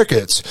eat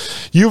crickets.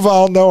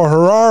 Yuval Noah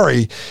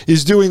Harari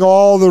is doing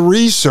all the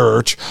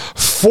research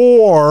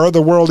for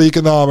the World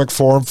Economic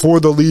Forum,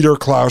 for the leader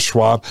Klaus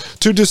Schwab,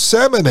 to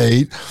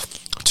disseminate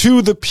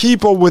to the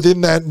people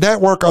within that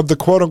network of the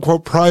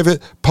quote-unquote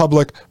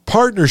private-public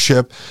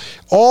partnership.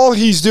 All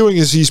he's doing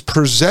is he's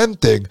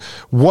presenting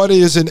what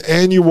is an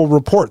annual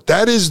report.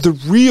 That is the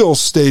real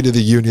State of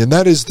the Union.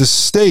 That is the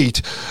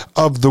state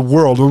of the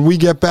world. When we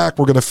get back,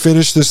 we're going to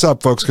finish this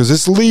up, folks, because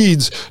this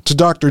leads to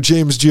Dr.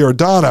 James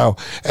Giordano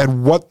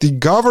and what the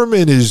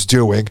government is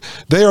doing.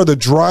 They are the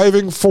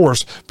driving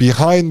force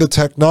behind the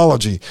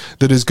technology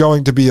that is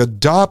going to be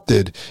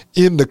adopted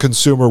in the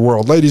consumer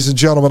world. Ladies and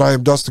gentlemen, I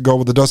am Dustin Gold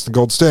with the Dustin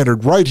Gold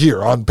Standard right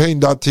here on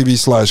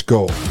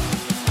Pain.tv/gold.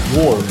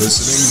 You're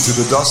listening to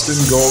the Dustin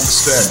Gold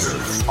Standard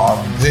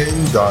on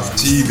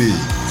Pain.tv.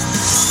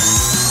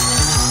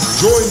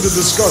 Join the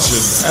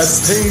discussion at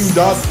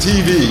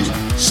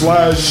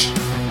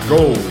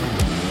Pain.tv/gold.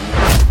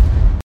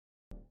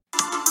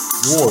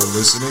 You're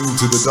listening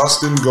to the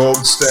Dustin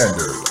Gold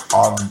Standard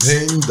on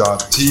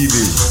Pain.tv.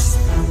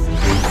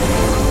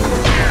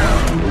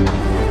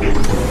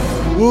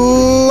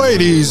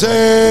 Ladies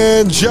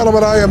and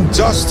gentlemen, I am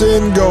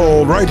Dustin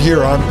Gold right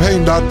here on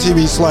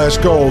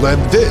Pain.tv/gold,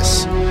 and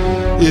this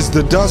is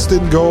the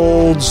Dustin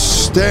Gold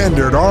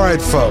Standard. All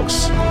right,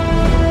 folks.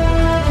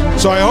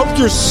 So I hope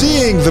you're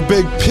seeing the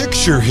big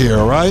picture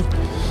here, right?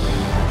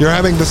 You're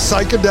having the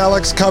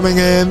psychedelics coming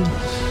in,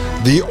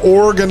 the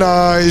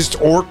organized,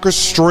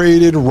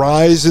 orchestrated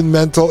rise in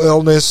mental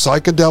illness,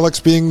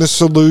 psychedelics being the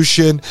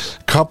solution,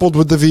 coupled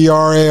with the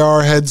VR,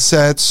 AR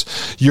headsets.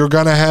 You're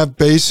going to have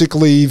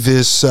basically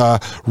this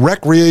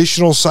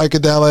recreational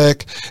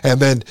psychedelic, and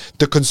then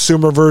the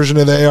consumer version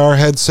of the AR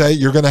headset.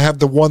 You're going to have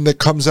the one that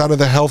comes out of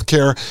the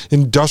healthcare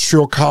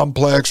industrial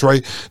complex,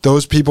 right?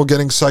 Those people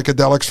getting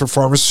psychedelics for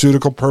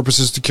pharmaceutical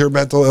purposes to cure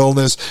mental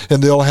illness,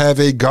 and they'll have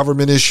a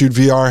government-issued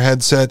VR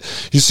headset.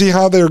 You see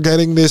how they're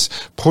getting this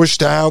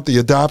pushed out? The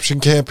adoption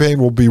campaign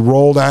will be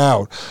rolled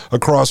out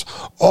across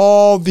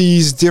all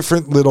these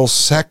different little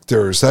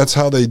sectors. That's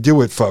how they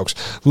do it, folks.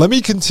 Let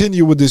me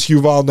continue with this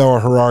Yuval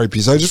Noah Harari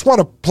piece. I just want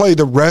to play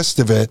the rest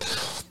of it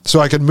so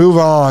I can move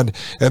on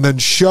and then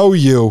show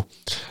you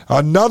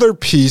another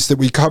piece that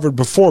we covered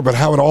before, but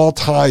how it all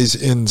ties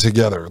in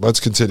together.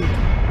 Let's continue.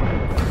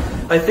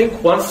 I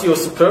think once you're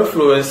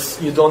superfluous,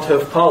 you don't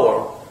have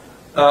power.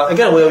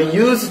 Again, we are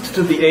used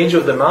to the age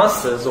of the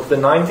masses of the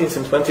 19th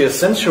and 20th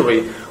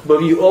century, where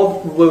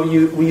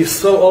you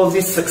saw all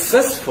these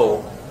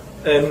successful,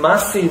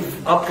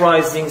 massive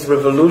uprisings,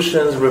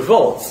 revolutions,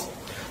 revolts.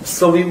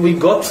 So we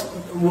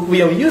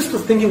are used to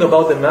thinking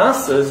about the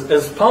masses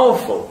as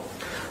powerful.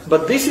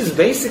 But this is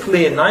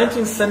basically a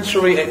 19th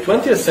century and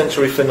 20th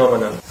century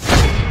phenomenon.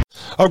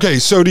 Okay,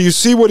 so do you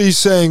see what he's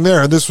saying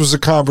there? This was a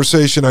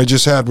conversation I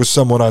just had with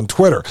someone on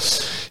Twitter.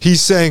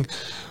 He's saying,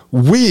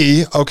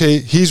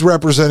 he's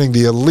representing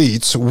the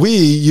elites. We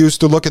used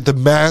to look at the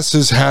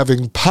masses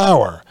having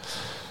power,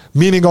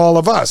 meaning all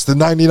of us, the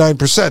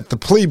 99%, the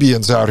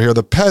plebeians out here,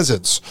 the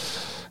peasants,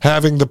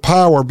 having the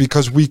power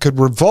because we could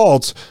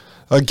revolt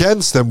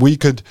against them. We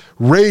could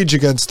rage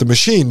against the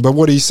machine. But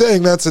what he's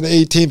saying, that's an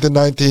 18th and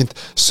 19th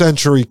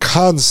century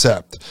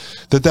concept,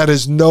 that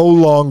is no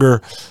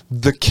longer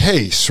the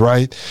case,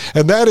 right?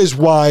 And that is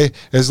why,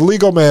 as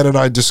Legal Man and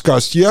I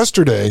discussed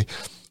yesterday,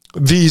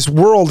 these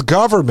world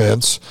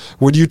governments,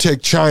 when you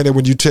take China,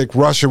 when you take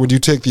Russia, when you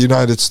take the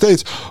United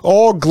States,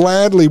 all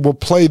gladly will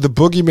play the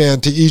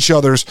boogeyman to each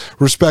other's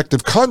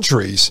respective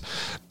countries.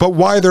 But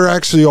why they're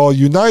actually all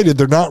united,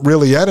 they're not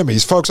really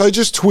enemies. Folks, I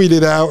just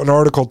tweeted out an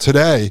article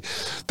today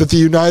that the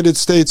United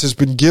States has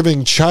been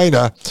giving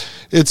China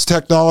its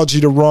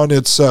technology to run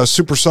its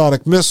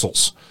supersonic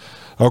missiles.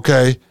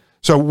 Okay?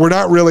 So we're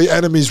not really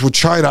enemies with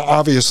China.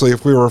 Obviously,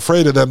 if we were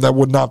afraid of them, that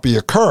would not be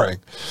occurring.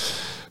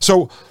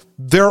 So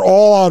they're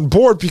all on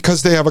board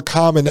because they have a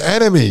common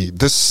enemy.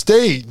 The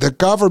state, the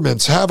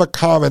governments have a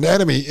common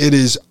enemy. It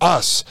is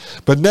us.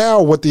 But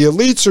now what the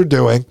elites are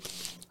doing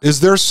is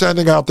they're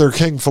sending out their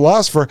king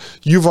philosopher,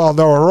 Yuval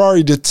Noah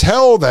Harari, to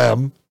tell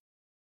them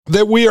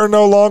that we are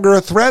no longer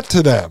a threat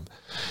to them.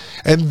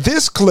 And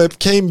this clip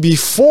came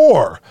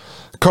before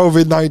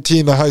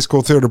COVID-19, the high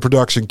school theater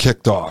production,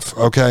 kicked off,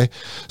 okay?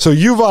 So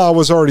Yuval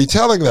was already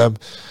telling them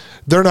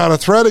they're not a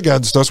threat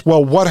against us.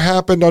 Well, what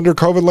happened under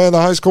COVID land,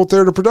 the high school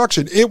theater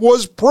production? It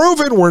was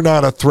proven we're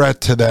not a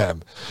threat to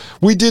them.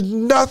 We did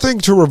nothing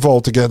to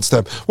revolt against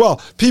them.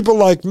 Well, people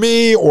like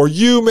me or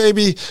you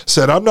maybe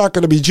said, I'm not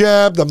going to be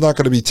jabbed, I'm not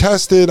going to be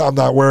tested, I'm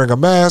not wearing a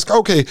mask.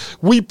 Okay,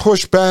 we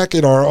pushed back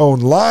in our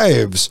own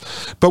lives,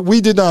 but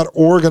we did not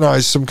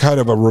organize some kind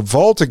of a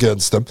revolt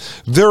against them.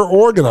 They're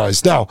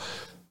organized. Now,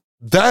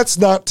 that's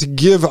not to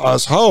give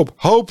us hope.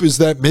 Hope is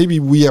that maybe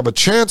we have a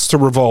chance to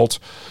revolt,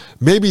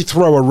 maybe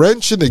throw a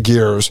wrench in the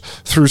gears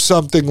through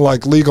something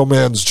like legal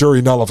man's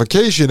jury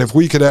nullification, if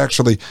we could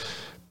actually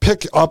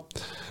pick up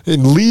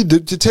and lead,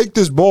 to take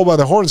this bull by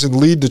the horns and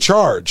lead the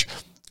charge.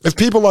 If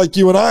people like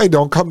you and I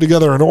don't come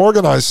together and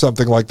organize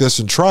something like this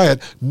and try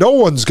it, no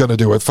one's going to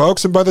do it,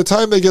 folks. And by the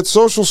time they get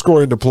social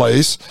score into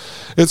place,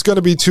 it's going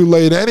to be too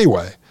late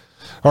anyway.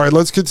 All right,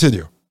 let's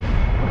continue.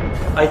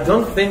 I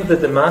don't think that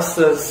the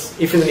masses,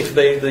 even if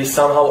they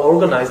somehow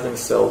organize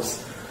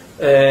themselves,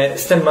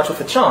 stand much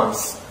of a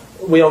chance.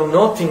 We are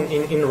not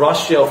in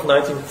Russia of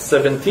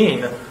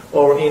 1917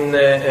 or in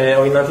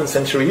 19th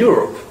century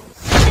Europe.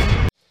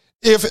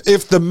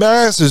 If the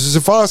masses,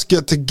 if us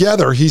get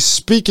together, he's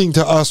speaking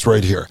to us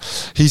right here.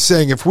 He's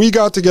saying if we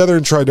got together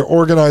and tried to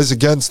organize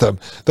against them,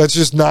 that's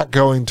just not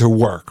going to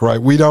work, right?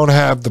 We don't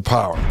have the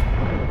power.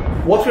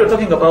 What we're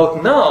talking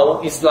about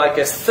now is like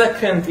a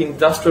second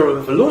industrial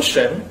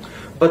revolution,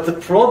 but the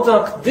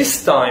product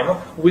this time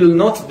will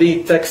not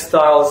be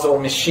textiles or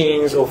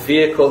machines or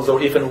vehicles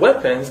or even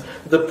weapons.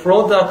 The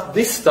product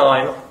this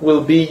time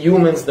will be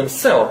humans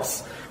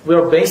themselves. We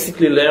are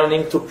basically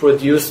learning to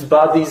produce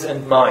bodies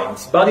and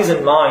minds. Bodies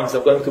and minds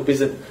are going to be,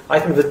 I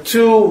think, the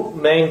two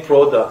main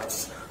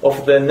products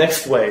of the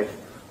next wave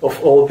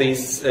of all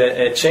these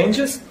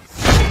changes.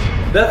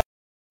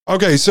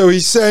 Okay, so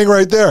he's saying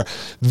right there,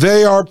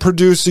 they are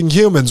producing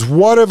humans.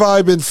 What have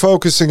I been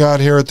focusing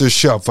on here at this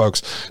show,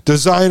 folks?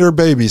 Designer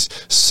babies,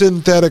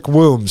 synthetic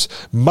wombs,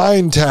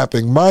 mind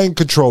tapping, mind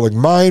controlling,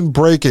 mind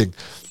breaking,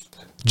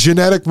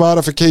 genetic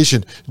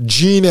modification,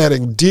 gene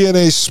editing,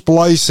 DNA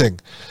splicing,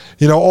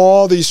 you know,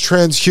 all these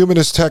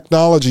transhumanist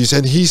technologies.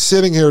 And he's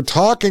sitting here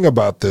talking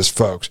about this,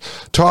 folks,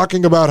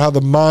 talking about how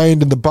the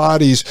mind and the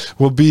bodies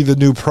will be the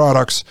new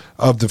products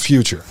of the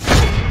future.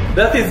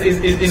 That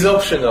is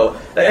optional.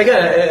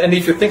 Again, and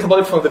if you think about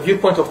it from the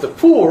viewpoint of the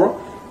poor,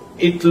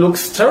 it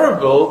looks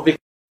terrible.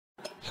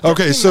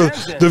 Okay, so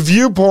the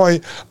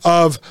viewpoint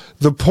of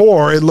the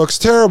poor, it looks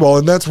terrible,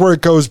 and that's where it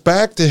goes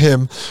back to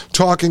him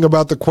talking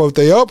about the quote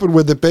they opened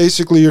with, that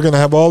basically you're going to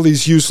have all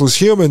these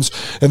useless humans,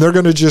 and they're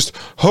going to just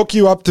hook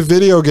you up to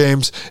video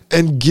games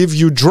and give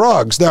you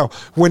drugs. Now,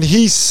 when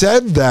he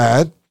said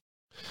that,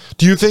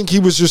 do you think he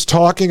was just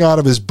talking out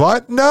of his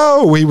butt?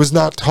 No, he was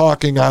not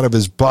talking out of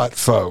his butt,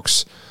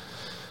 folks.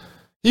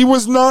 He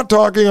was not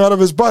talking out of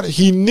his butt.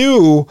 He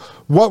knew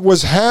what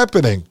was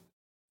happening.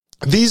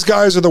 These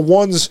guys are the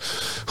ones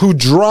who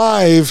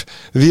drive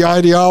the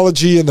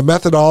ideology and the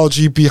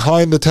methodology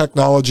behind the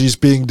technologies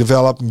being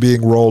developed and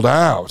being rolled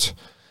out.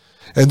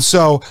 And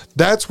so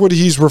that's what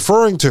he's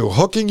referring to,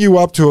 hooking you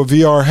up to a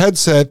VR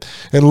headset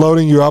and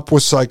loading you up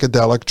with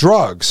psychedelic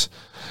drugs.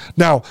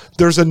 Now,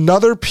 there's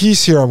another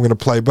piece here I'm going to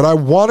play, but I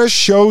want to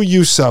show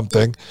you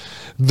something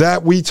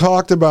that we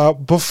talked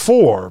about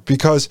before,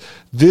 because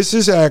this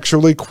is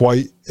actually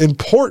quite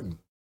important.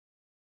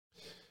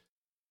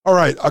 All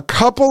right, a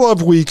couple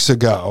of weeks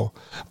ago,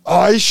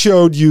 I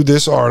showed you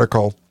this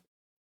article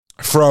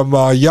from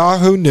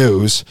Yahoo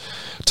News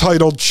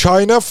titled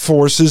 "China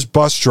Forces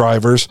Bus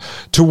Drivers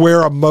to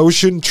Wear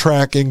Emotion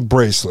Tracking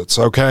Bracelets,"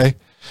 okay?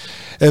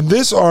 And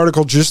this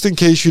article, just in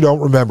case you don't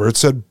remember, it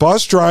said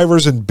bus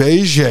drivers in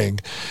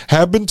Beijing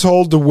have been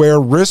told to wear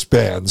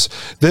wristbands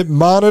that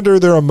monitor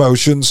their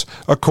emotions,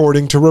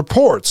 according to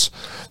reports.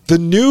 The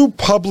new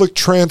public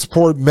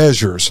transport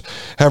measures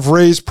have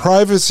raised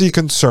privacy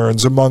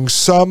concerns among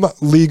some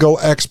legal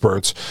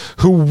experts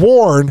who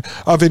warn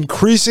of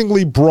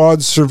increasingly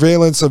broad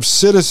surveillance of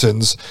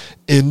citizens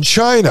in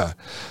China.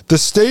 The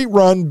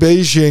state-run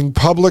Beijing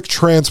Public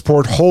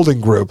Transport Holding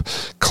Group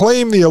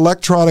claimed the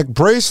electronic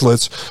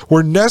bracelets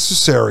were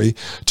necessary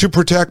to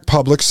protect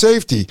public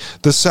safety,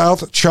 the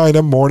South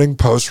China Morning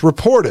Post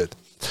reported.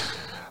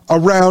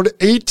 Around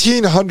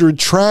 1,800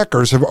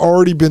 trackers have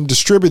already been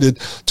distributed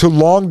to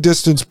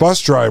long-distance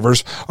bus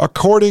drivers,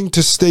 according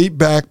to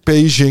state-backed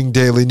Beijing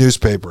daily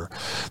newspaper.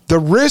 The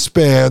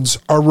wristbands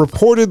are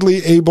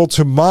reportedly able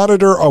to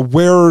monitor a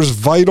wearer's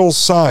vital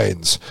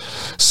signs,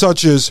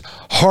 such as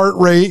heart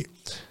rate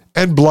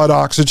and blood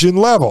oxygen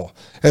level,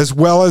 as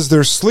well as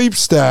their sleep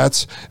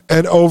stats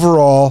and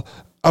overall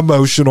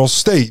emotional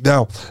state.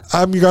 Now,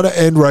 I'm going to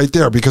end right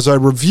there because I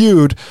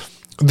reviewed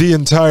the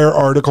entire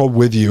article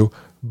with you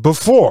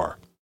before.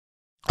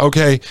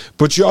 Okay,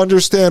 but you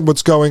understand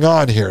what's going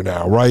on here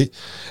now, right?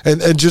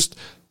 And just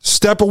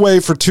Step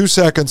away for 2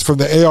 seconds from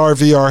the AR,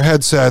 VR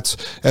headsets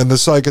and the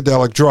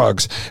psychedelic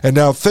drugs. And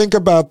now think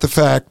about the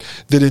fact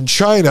that in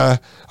China,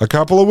 a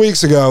couple of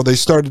weeks ago, they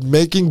started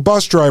making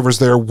bus drivers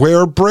there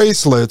wear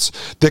bracelets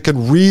that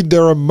can read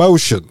their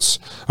emotions,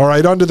 all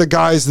right, under the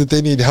guise that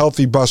they need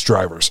healthy bus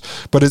drivers.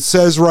 But it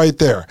says right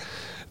there,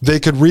 they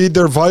could read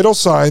their vital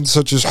signs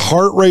such as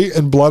heart rate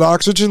and blood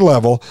oxygen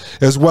level,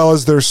 as well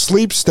as their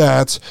sleep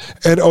stats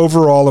and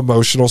overall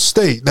emotional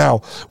state.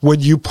 Now,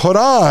 when you put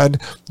on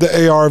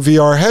the AR,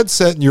 VR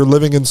headset and you're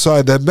living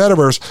inside that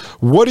metaverse,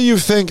 what do you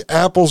think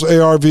Apple's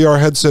AR, VR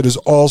headset is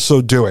also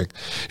doing?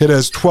 It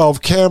has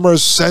 12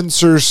 cameras,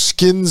 sensors,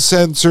 skin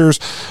sensors,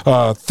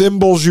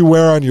 thimbles you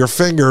wear on your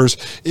fingers.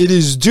 It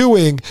is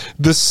doing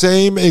the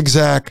same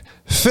exact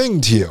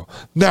thing to you.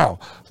 Now,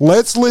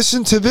 let's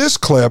listen to this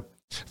clip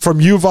from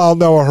Yuval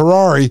Noah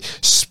Harari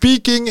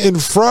speaking in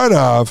front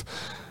of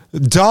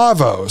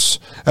Davos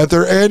at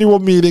their annual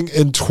meeting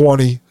in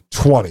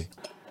 2020.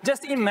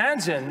 Just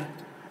imagine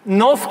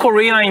North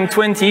Korea in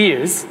 20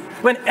 years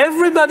when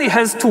everybody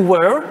has to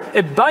wear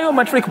a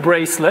biometric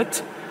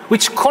bracelet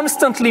which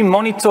constantly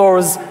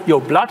monitors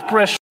your blood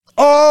pressure.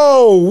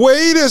 Oh,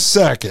 wait a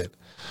second.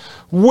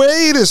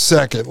 Wait a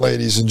second,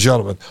 ladies and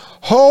gentlemen.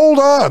 Hold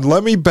on.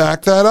 Let me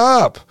back that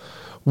up.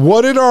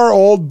 What did our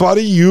old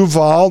buddy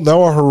Yuval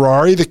Noah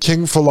Harari, the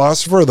king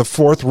philosopher of the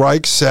Fourth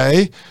Reich,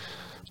 say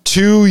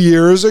 2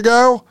 years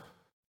ago?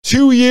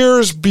 2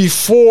 years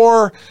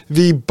before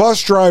the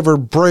bus driver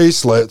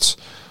bracelets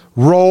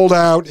rolled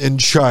out in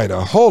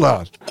China. Hold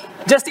on.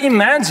 Just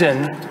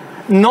imagine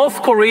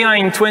North Korea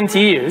in 20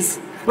 years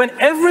when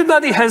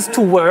everybody has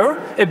to wear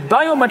a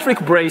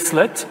biometric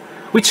bracelet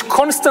which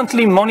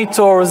constantly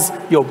monitors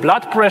your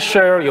blood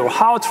pressure, your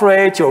heart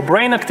rate, your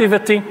brain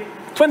activity,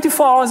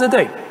 24 hours a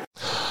day.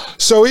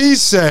 So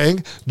he's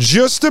saying,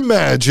 just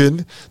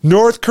imagine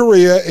North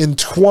Korea in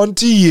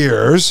 20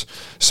 years,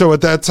 so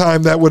at that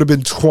time that would have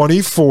been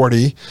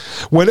 2040,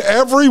 when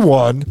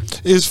everyone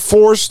is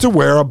forced to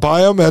wear a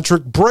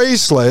biometric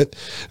bracelet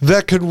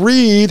that could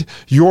read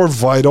your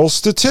vital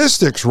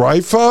statistics,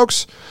 right,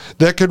 folks?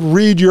 That could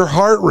read your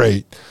heart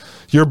rate,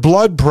 your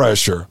blood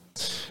pressure,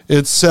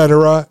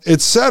 etc.,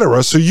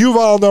 etc. So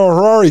Yuval Noah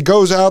Harari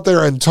goes out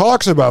there and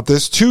talks about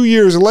this. 2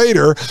 years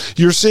later,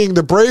 you're seeing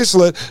the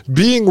bracelet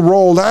being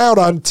rolled out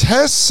on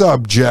test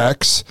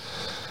subjects,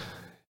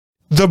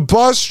 the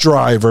bus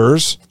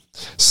drivers.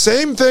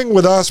 Same thing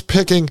with us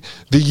picking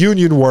the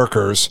union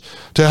workers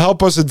to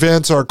help us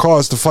advance our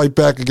cause to fight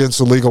back against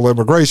illegal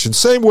immigration.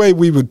 Same way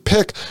we would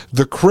pick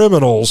the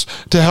criminals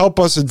to help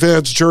us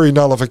advance jury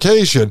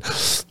nullification.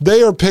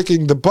 They are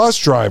picking the bus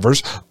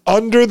drivers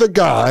under the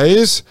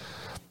guise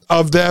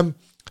of them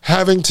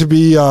having to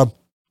be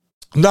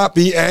not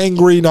be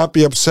angry, not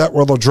be upset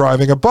while they're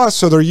driving a bus.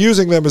 So they're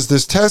using them as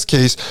this test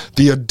case,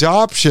 the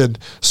adoption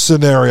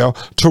scenario,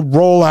 to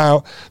roll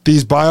out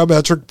these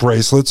biometric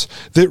bracelets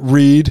that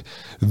read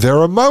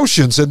their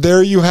emotions. And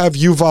there you have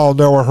Yuval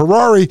Noah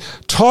Harari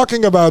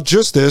talking about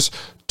just this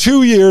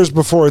 2 years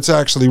before it's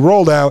actually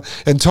rolled out,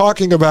 and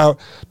talking about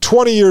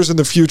 20 years in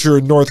the future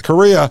in North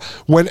Korea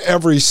when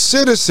every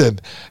citizen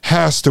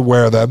has to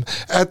wear them.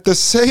 At the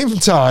same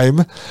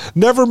time,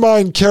 never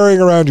mind carrying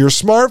around your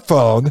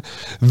smartphone,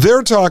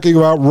 they're talking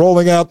about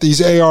rolling out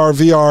these AR,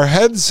 VR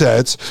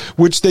headsets,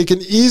 which they can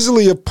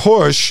easily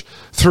push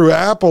through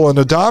Apple, an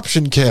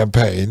adoption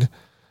campaign,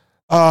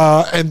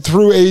 and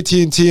through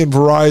AT&T and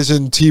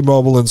Verizon,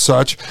 T-Mobile and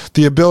such,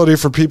 the ability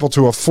for people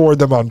to afford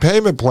them on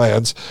payment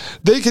plans.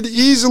 They could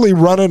easily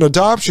run an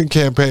adoption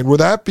campaign where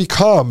that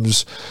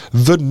becomes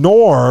the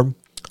norm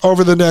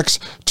over the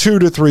next 2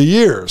 to 3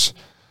 years.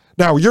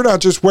 Now, you're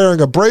not just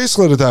wearing a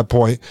bracelet at that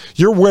point.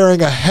 You're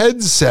wearing a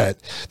headset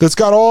that's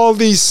got all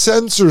these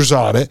sensors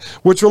on it,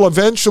 which will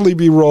eventually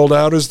be rolled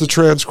out as the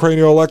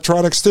transcranial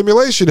electronic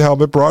stimulation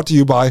helmet brought to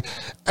you by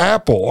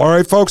Apple. All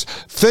right, folks,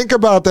 think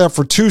about that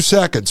for 2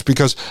 seconds,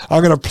 because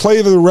I'm going to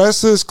play the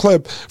rest of this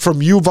clip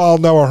from Yuval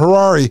Noah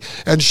Harari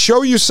and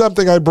show you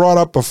something I brought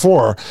up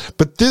before.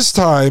 But this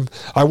time,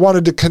 I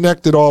wanted to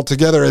connect it all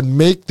together and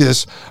make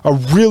this a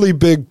really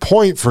big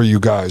point for you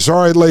guys.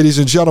 All right, ladies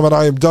and gentlemen,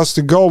 I am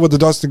Dustin Gold with the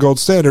Dustin Gold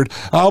Standard.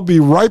 I'll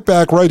be right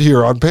back right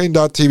here on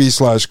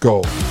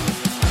Pain.tv/gold.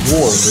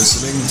 You're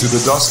listening to the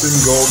Dustin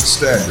Gold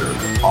Standard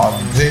on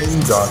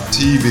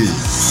Pain.tv.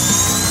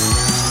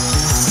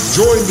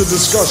 Join the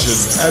discussion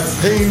at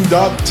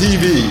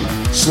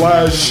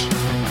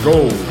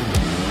Pain.tv/gold.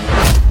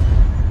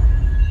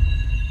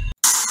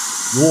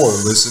 You're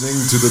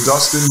listening to the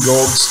Dustin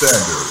Gold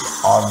Standard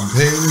on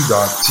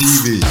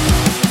Pain.tv.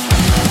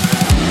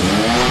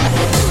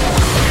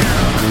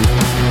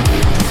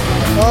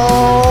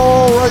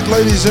 All right,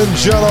 ladies and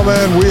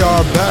gentlemen, we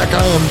are back.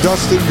 I am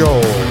Dustin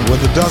Gold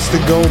with the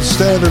Dustin Gold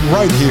Standard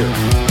right here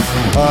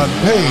on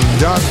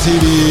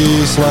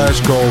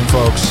Pain.tv/gold,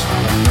 folks.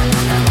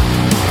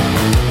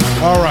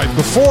 All right,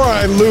 before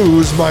I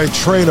lose my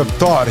train of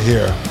thought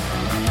here,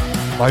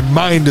 my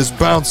mind is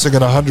bouncing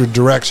in 100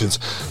 directions.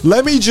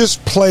 Let me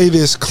just play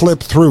this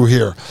clip through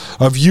here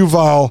of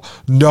Yuval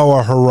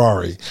Noah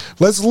Harari.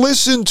 Let's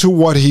listen to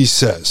what he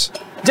says.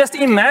 Just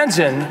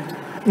imagine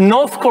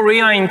North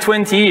Korea in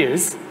 20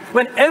 years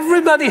when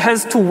everybody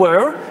has to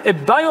wear a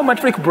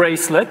biometric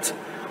bracelet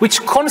which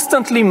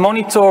constantly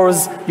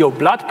monitors your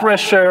blood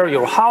pressure,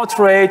 your heart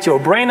rate, your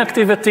brain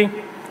activity,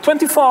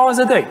 24 hours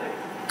a day.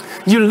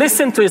 You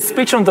listen to a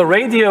speech on the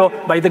radio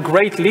by the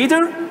great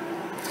leader,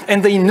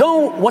 and they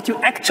know what you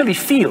actually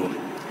feel.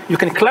 You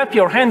can clap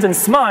your hands and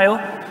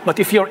smile, but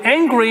if you're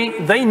angry,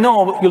 they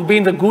know you'll be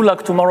in the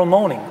gulag tomorrow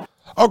morning.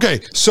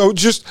 Okay, so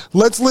just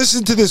let's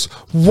listen to this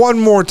one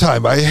more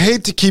time. I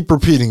hate to keep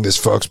repeating this,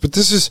 folks, but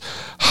this is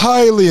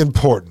highly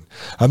important.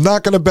 I'm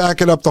not going to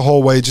back it up the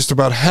whole way, just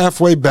about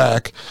halfway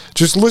back.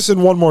 Just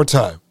listen one more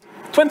time.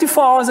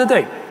 24 hours a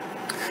day.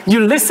 You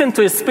listen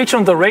to a speech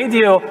on the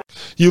radio.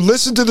 You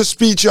listen to the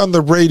speech on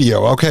the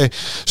radio, okay?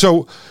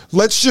 So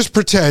let's just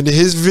pretend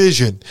his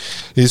vision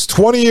is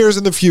 20 years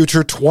in the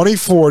future,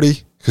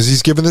 2040, because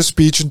he's given this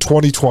speech in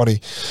 2020.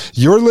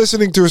 You're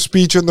listening to a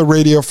speech on the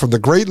radio from the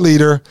great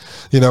leader,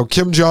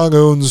 Kim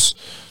Jong-un's,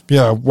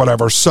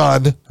 whatever,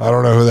 son. I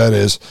don't know who that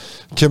is.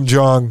 Kim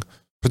Jong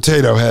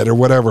Potato Head or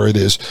whatever it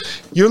is.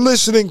 You're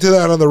listening to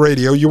that on the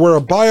radio. You wear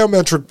a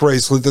biometric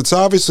bracelet that's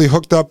obviously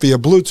hooked up via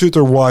Bluetooth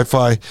or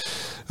Wi-Fi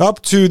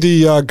up to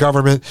the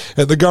government,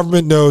 and the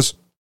government knows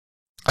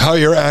how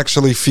you're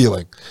actually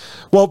feeling.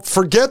 Well,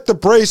 forget the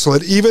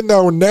bracelet, even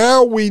though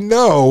now we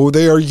know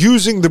they are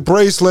using the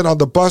bracelet on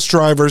the bus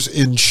drivers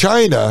in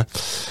China.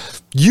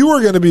 You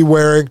are going to be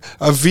wearing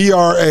a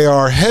VR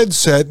AR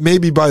headset,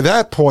 maybe by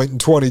that point in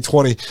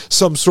 2020,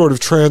 some sort of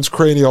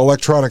transcranial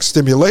electronic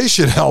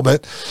stimulation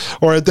helmet,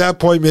 or at that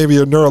point, maybe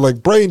a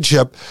Neuralink brain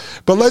chip.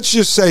 But let's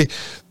just say,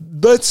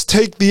 let's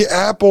take the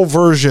Apple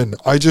version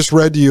I just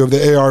read to you of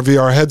the AR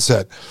VR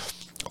headset.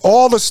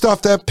 All the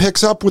stuff that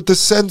picks up with the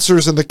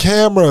sensors and the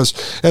cameras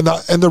and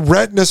the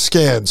retina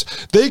scans,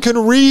 they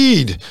can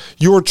read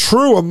your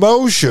true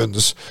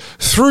emotions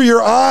through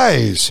your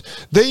eyes.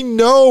 They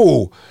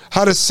know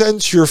how to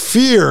sense your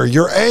fear,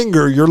 your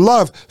anger, your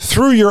love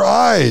through your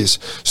eyes.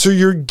 So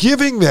you're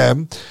giving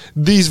them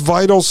these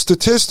vital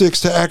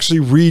statistics to actually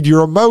read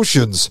your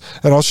emotions.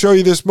 And I'll show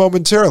you this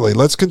momentarily.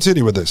 Let's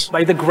continue with this.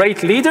 By the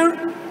great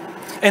leader,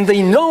 and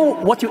they know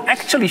what you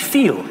actually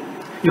feel.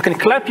 You can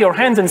clap your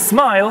hands and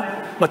smile,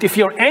 but if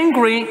you're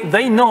angry,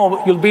 they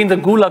know you'll be in the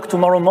gulag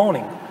tomorrow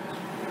morning.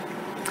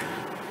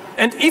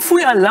 And if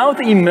we allow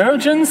the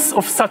emergence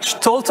of such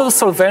total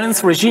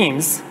surveillance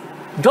regimes,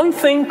 don't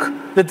think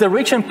that the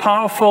rich and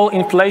powerful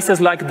in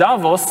places like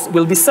Davos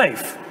will be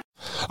safe.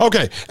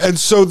 Okay, and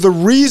so the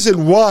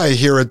reason why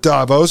here at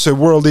Davos, at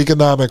World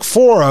Economic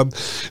Forum,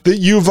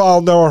 that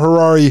Yuval Noah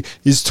Harari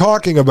is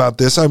talking about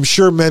this, I'm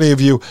sure many of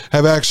you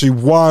have actually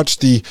watched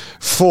the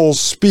full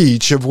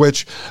speech, of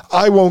which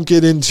I won't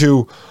get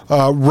into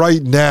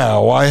right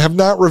now. I have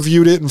not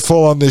reviewed it in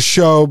full on this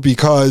show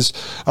because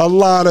a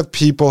lot of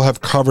people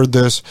have covered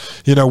this.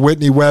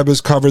 Whitney Webb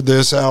has covered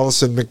this,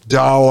 Alison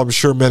McDowell, I'm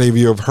sure many of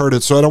you have heard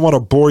it, so I don't want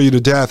to bore you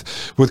to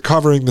death with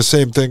covering the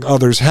same thing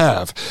others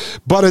have.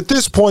 But at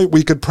this point,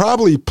 we could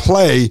probably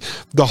play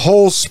the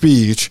whole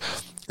speech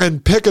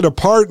and pick it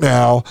apart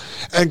now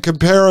and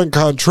compare and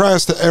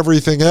contrast to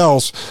everything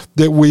else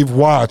that we've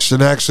watched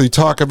and actually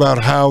talk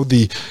about how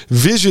the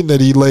vision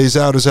that he lays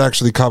out is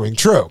actually coming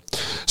true.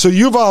 So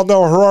Yuval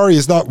Noah Harari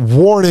is not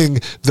warning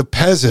the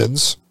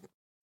peasants.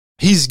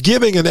 He's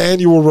giving an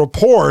annual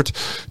report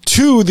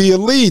to the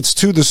elites,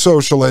 to the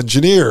social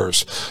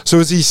engineers. So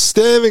as he's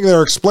standing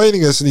there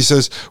explaining this, and he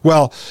says,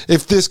 well,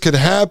 if this could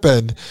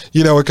happen,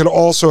 it could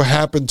also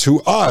happen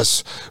to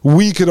us.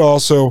 We could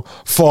also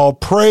fall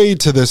prey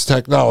to this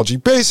technology.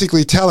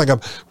 Basically telling them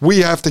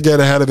we have to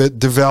get ahead of it,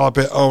 develop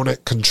it, own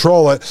it,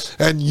 control it,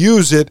 and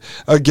use it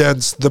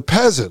against the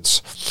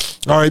peasants.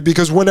 All right,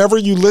 because whenever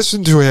you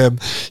listen to him,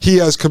 he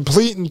has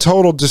complete and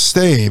total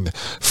disdain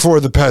for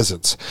the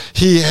peasants.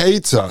 He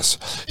hates us.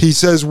 He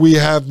says we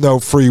have no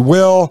free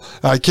will.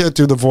 I can't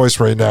do the voice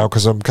right now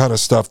because I'm kind of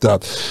stuffed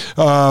up.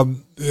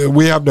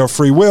 We have no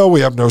free will. We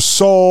have no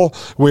soul.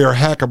 We are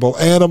hackable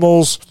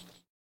animals.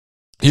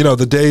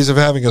 The days of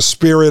having a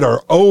spirit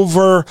are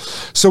over.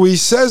 So he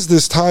says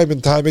this time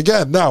and time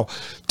again. Now,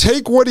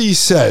 take what he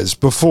says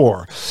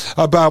before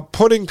about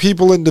putting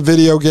people into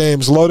video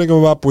games, loading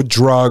them up with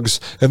drugs,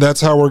 and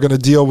that's how we're going to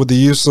deal with the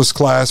useless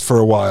class for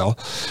a while.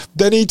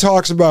 Then he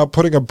talks about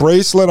putting a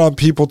bracelet on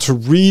people to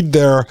read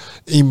their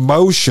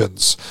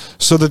emotions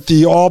so that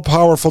the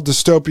all-powerful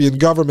dystopian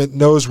government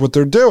knows what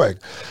they're doing.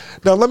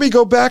 Now, let me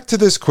go back to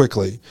this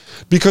quickly,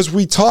 because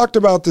we talked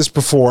about this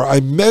before. I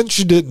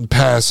mentioned it in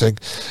passing,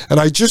 and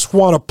I just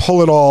want to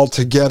pull it all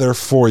together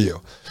for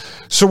you.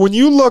 So when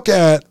you look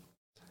at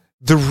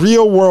the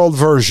real-world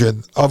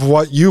version of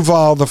what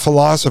Yuval, the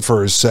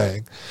philosopher, is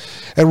saying,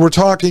 and we're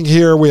talking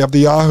here, we have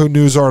the Yahoo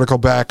News article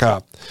back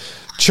up.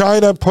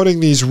 China putting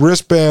these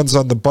wristbands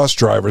on the bus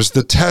drivers,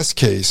 the test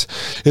case.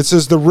 It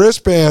says the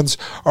wristbands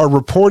are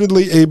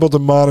reportedly able to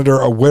monitor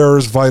a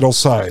wearer's vital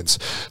signs,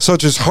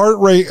 such as heart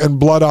rate and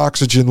blood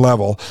oxygen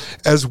level,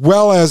 as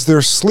well as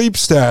their sleep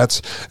stats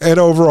and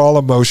overall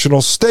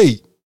emotional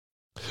state.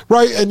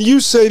 Right? And you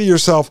say to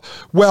yourself,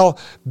 well,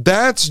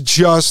 that's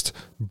just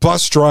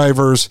bus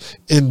drivers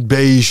in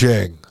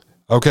Beijing.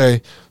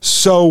 Okay,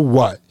 so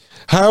what?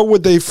 How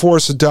would they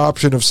force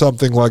adoption of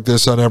something like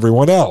this on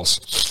everyone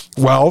else?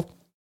 Well,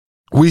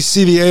 we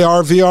see the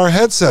AR, VR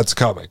headsets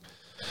coming.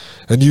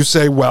 And you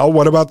say, well,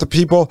 what about the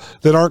people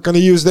that aren't going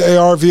to use the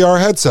AR, VR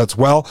headsets?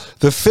 Well,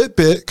 the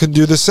Fitbit can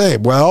do the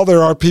same. Well,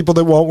 there are people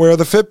that won't wear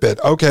the Fitbit.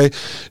 Okay,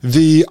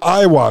 the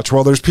iWatch.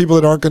 Well, there's people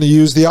that aren't going to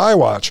use the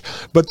iWatch.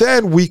 But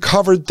then we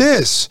covered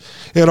this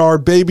in our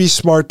Baby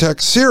Smart Tech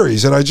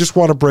series, and I just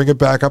want to bring it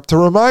back up to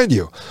remind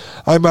you.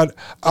 I'm at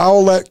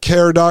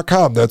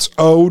owletcare.com. That's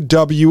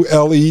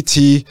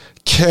OWLET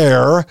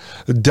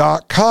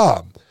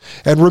care.com.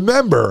 And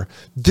remember,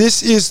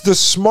 this is the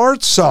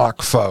smart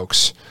sock,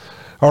 folks.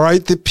 All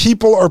right, that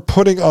people are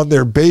putting on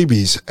their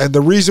babies. And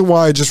the reason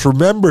why I just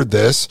remembered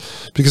this,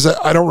 because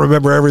I don't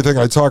remember everything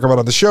I talk about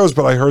on the shows,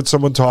 but I heard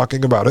someone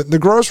talking about it in the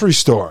grocery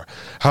store,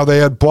 how they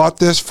had bought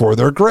this for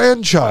their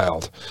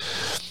grandchild.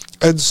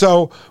 And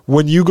so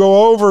when you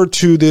go over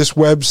to this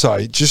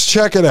website, just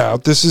check it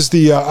out. This is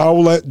the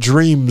Owlet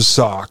Dream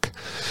Sock.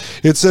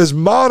 It says,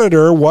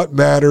 monitor what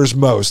matters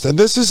most. And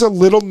this is a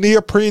little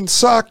neoprene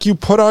sock you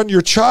put on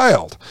your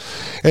child.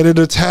 And it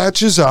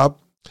attaches up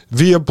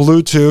via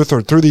Bluetooth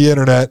or through the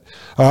internet.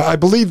 I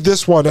believe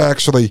this one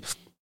actually,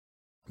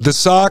 the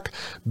sock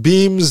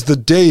beams the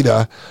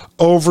data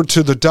over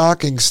to the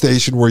docking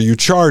station where you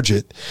charge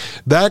it.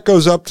 That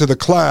goes up to the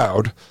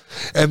cloud,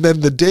 and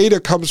then the data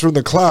comes from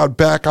the cloud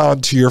back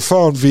onto your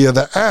phone via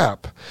the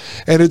app.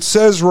 And it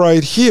says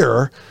right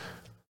here,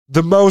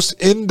 the most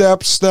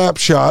in-depth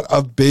snapshot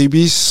of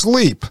baby's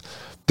sleep.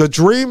 The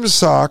Dream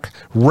Sock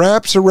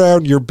wraps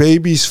around your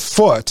baby's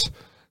foot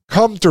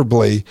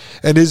comfortably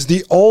and is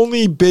the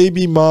only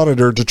baby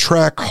monitor to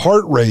track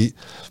heart rate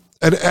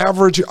and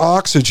average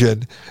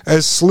oxygen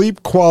as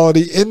sleep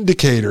quality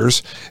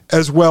indicators,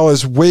 as well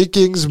as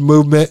wakings,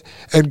 movement,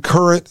 and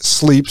current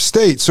sleep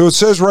state. So it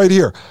says right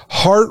here,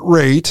 heart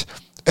rate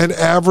and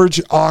average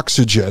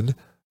oxygen,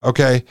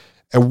 okay?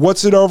 And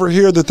what's it over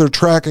here that they're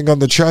tracking on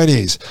the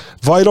Chinese?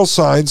 Vital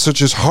signs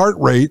such as heart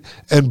rate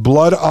and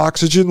blood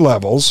oxygen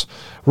levels,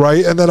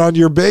 right? And then on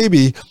your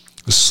baby,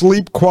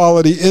 sleep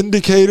quality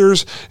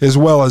indicators, as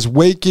well as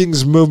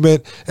wakings,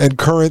 movement, and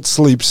current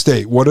sleep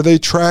state. What are they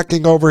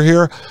tracking over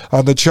here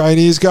on the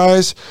Chinese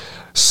guys?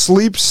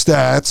 Sleep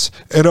stats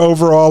and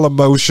overall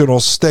emotional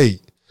state.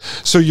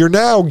 So you're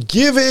now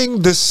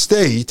giving the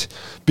state,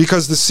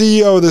 because the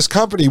CEO of this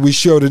company, we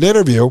showed an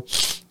interview,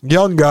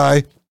 young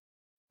guy,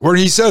 where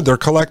he said they're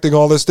collecting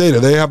all this data.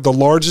 They have the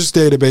largest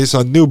database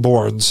on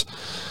newborns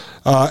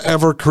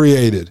ever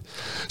created.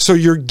 So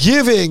you're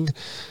giving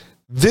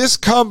this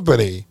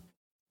company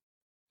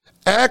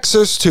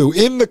access to,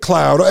 in the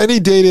cloud, any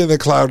data in the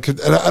cloud,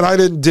 and I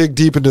didn't dig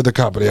deep into the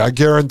company. I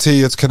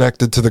guarantee it's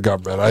connected to the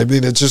government. I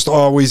mean, it just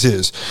always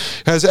is.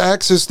 Has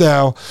access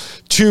now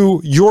to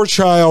your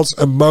child's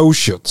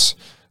emotions.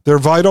 Their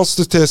vital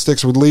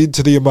statistics would lead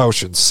to the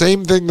emotions.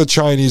 Same thing the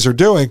Chinese are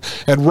doing.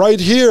 And right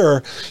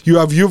here, you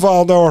have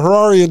Yuval Noah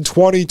Harari in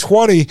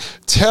 2020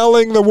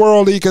 telling the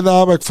World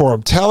Economic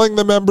Forum, telling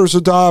the members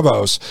of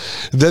Davos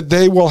that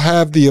they will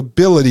have the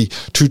ability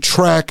to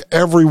track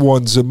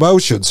everyone's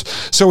emotions.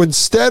 So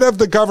instead of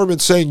the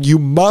government saying you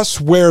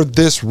must wear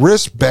this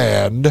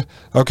wristband,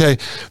 okay,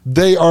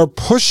 they are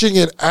pushing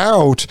it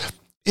out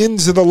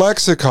into the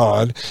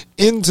lexicon,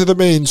 into the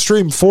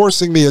mainstream,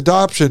 forcing the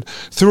adoption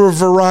through a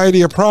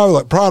variety of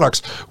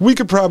products. We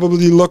could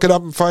probably look it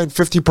up and find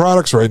 50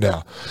 products right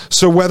now.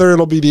 So whether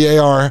it'll be the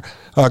AR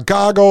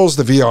goggles,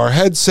 the VR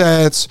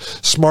headsets,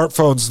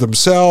 smartphones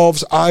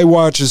themselves,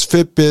 iWatches,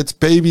 Fitbits,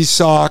 baby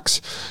socks,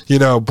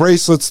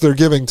 bracelets they're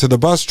giving to the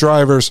bus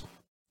drivers,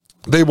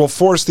 they will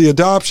force the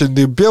adoption,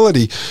 the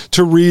ability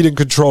to read and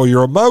control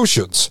your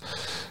emotions.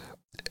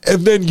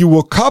 And then you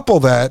will couple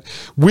that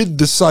with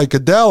the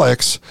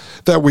psychedelics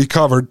that we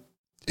covered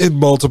in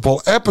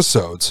multiple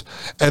episodes,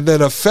 and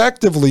then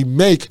effectively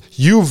make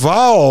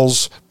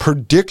Yuval's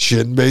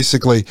prediction,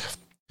 basically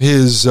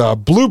his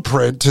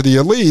blueprint to the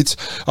elites,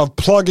 of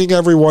plugging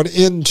everyone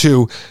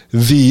into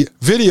the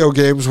video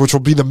games, which will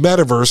be the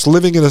metaverse.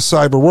 Living in a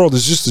cyber world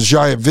is just a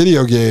giant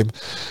video game,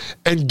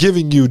 and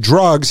giving you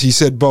drugs, he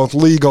said, both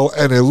legal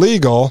and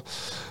illegal.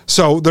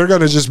 So they're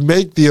going to just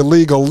make the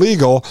illegal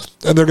legal,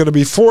 and they're going to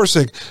be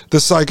forcing the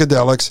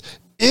psychedelics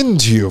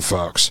into you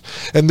folks.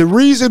 And the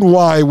reason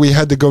why we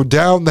had to go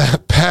down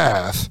that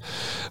path,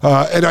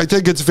 and I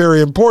think it's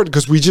very important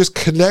because we just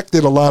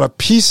connected a lot of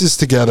pieces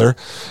together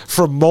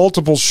from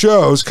multiple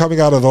shows coming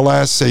out of the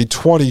last, say,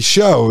 20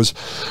 shows,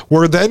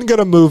 we're then going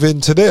to move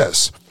into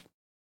this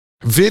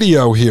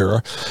video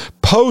here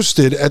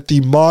posted at the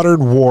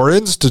Modern War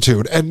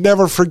Institute. And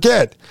never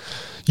forget,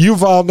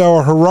 Yuval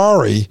Noah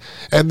Harari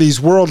and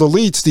these world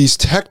elites, these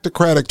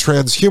technocratic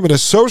transhumanist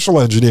social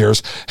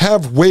engineers,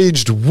 have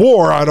waged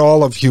war on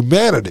all of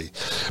humanity.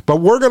 But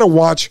we're going to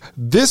watch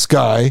this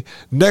guy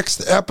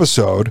next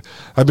episode.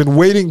 I've been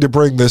waiting to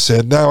bring this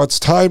in. Now it's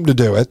time to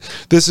do it.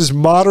 This is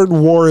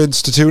Modern War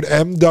Institute,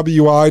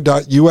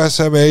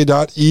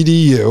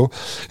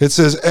 mwi.usma.edu. It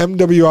says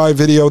MWI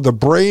video, The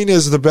Brain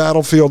is the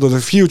Battlefield of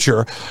the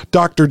Future,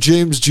 Dr.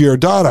 James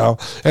Giordano.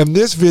 And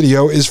this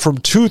video is from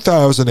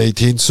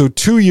 2018, so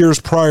 2 years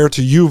prior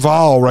to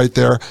Yuval right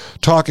there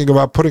talking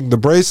about putting the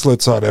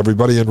bracelets on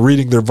everybody and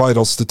reading their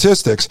vital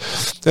statistics.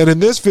 And in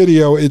this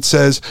video, it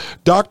says,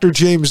 Dr.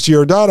 James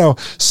Giordano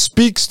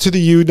speaks to the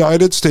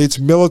United States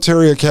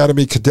Military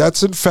Academy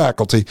cadets and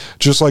faculty,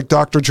 just like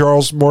Dr.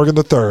 Charles Morgan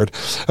III,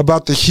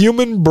 about the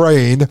human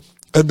brain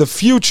and the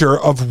future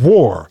of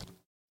war.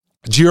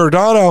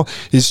 Giordano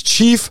is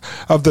chief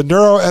of the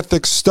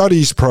Neuroethics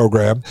Studies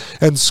Program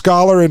and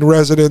scholar in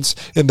residence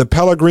in the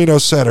Pellegrino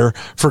Center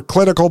for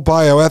Clinical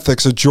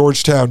Bioethics at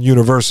Georgetown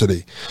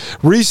University.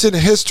 Recent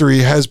history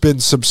has been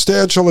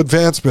substantial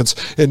advancements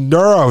in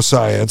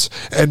neuroscience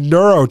and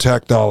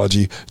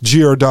neurotechnology,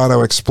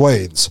 Giordano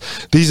explains.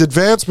 These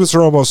advancements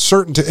are almost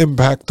certain to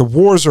impact the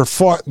wars are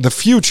fought in the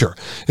future.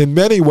 In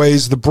many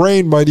ways, the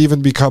brain might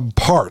even become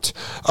part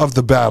of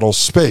the battle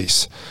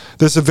space.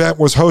 This event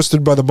was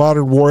hosted by the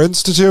Modern War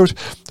Institute,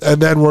 and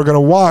then we're going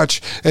to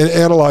watch and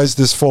analyze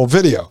this full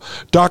video.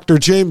 Dr.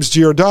 James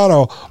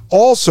Giordano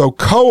also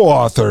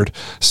co-authored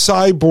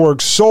Cyborg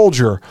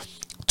Soldier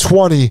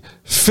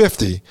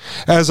 2050.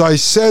 As I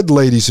said,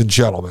 ladies and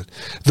gentlemen,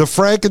 the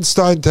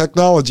Frankenstein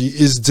technology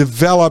is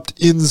developed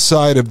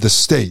inside of the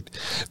state.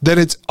 Then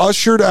it's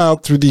ushered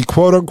out through the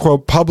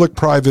quote-unquote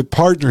public-private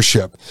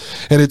partnership,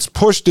 and it's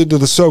pushed into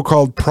the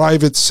so-called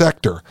private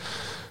sector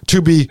to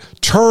be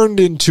turned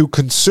into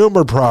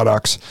consumer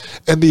products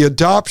and the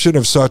adoption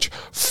of such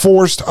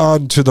forced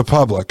onto the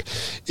public.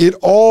 It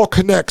all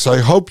connects. I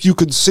hope you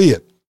can see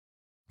it.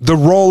 The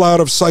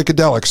rollout of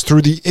psychedelics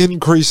through the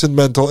increase in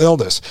mental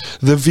illness,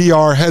 the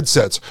VR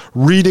headsets,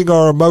 reading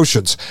our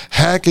emotions,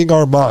 hacking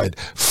our mind,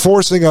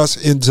 forcing us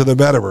into the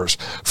metaverse.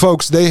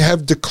 Folks, they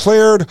have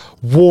declared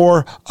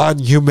war on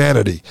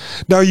humanity.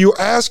 Now you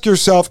ask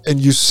yourself and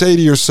you say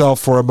to yourself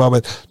for a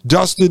moment,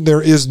 Dustin,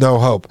 there is no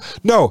hope.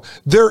 No,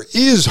 there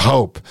is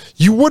hope.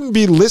 You wouldn't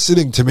be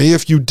listening to me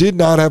if you did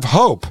not have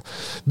hope.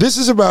 This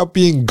is about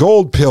being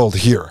gold-pilled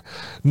here.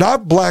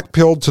 Not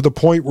black-pilled to the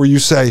point where you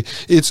say,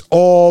 it's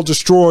all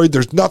destroyed,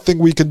 there's nothing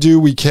we can do,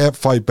 we can't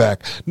fight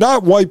back.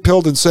 Not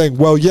white-pilled and saying,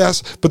 well,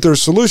 yes, but there are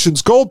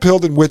solutions.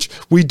 Gold-pilled in which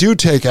we do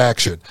take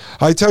action.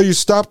 I tell you,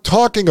 stop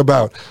talking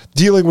about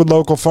dealing with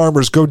local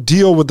farmers. Go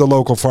deal with the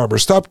local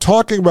farmers. Stop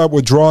talking about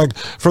withdrawing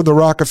from the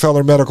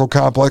Rockefeller Medical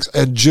Complex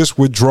and just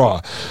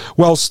withdraw.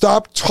 Well,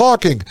 stop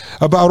talking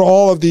about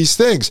all of these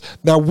things.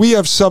 Now, we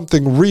have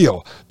something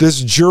real, this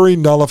jury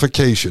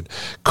nullification.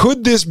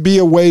 Could this be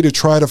a way to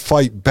try to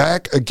fight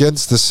back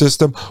against the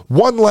system?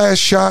 One last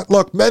shot.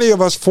 Look, many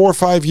of us 4 or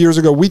 5 years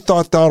ago, we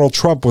thought Donald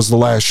Trump was the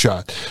last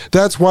shot.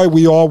 That's why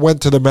we all went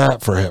to the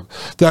mat for him.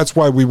 That's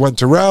why we went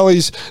to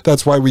rallies.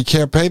 That's why we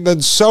campaigned.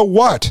 Then so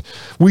what?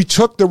 We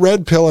took the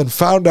red pill and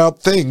found out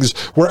things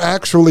were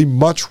actually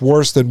much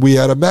worse than we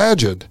had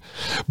imagined.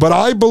 But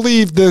I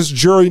believe this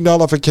jury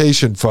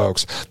nullification,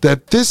 folks,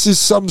 that this is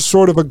some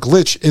sort of a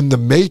glitch in the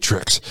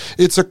matrix.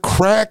 It's a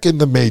crack in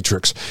the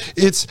matrix.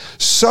 It's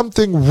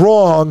something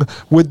wrong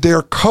with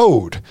their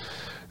code.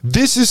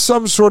 This is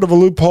some sort of a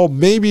loophole,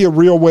 maybe a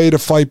real way to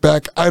fight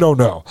back. I don't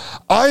know.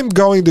 I'm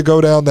going to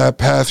go down that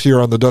path here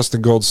on the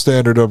Dustin Gold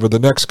Standard over the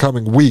next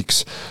coming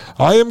weeks.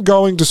 I am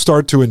going to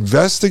start to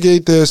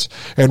investigate this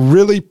and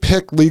really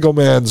pick Legal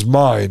Man's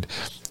mind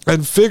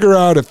and figure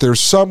out if there's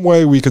some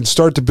way we can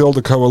start to build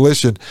a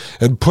coalition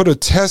and put a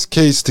test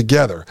case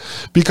together.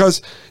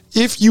 Because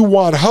if you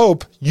want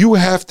hope, you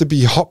have to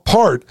be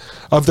part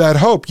of that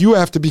hope. You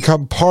have to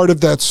become part of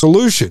that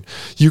solution.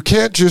 You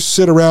can't just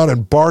sit around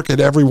and bark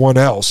at everyone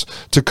else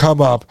to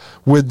come up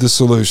with the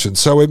solution.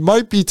 So it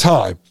might be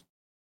time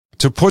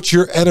to put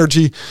your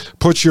energy,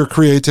 put your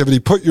creativity,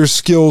 put your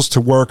skills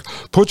to work,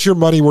 put your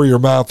money where your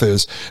mouth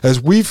is,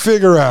 as we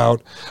figure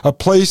out a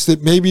place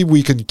that maybe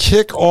we can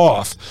kick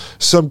off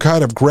some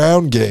kind of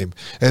ground game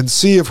and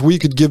see if we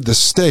could give the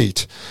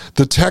state,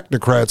 the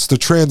technocrats, the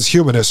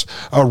transhumanists,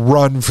 a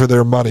run for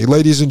their money.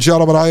 Ladies and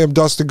gentlemen, I am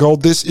Dustin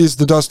Gold. This is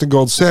the Dustin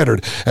Gold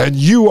Standard, and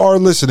you are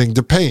listening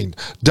to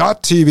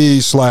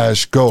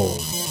Pain.tv/gold.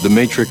 The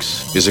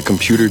Matrix is a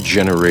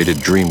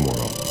computer-generated dream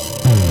world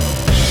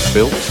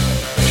built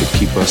to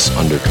keep us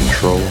under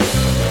control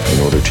in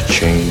order to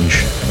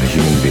change a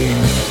human being.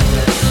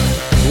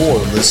 You're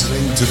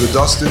listening to the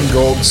Dustin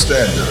Gold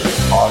Standard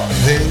on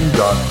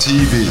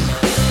Pain.tv.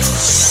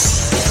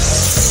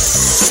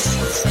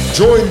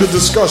 Join the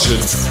discussion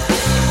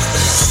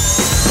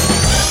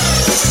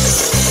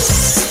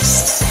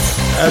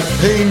at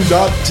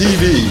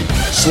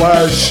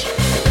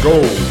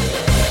Pain.tv/gold.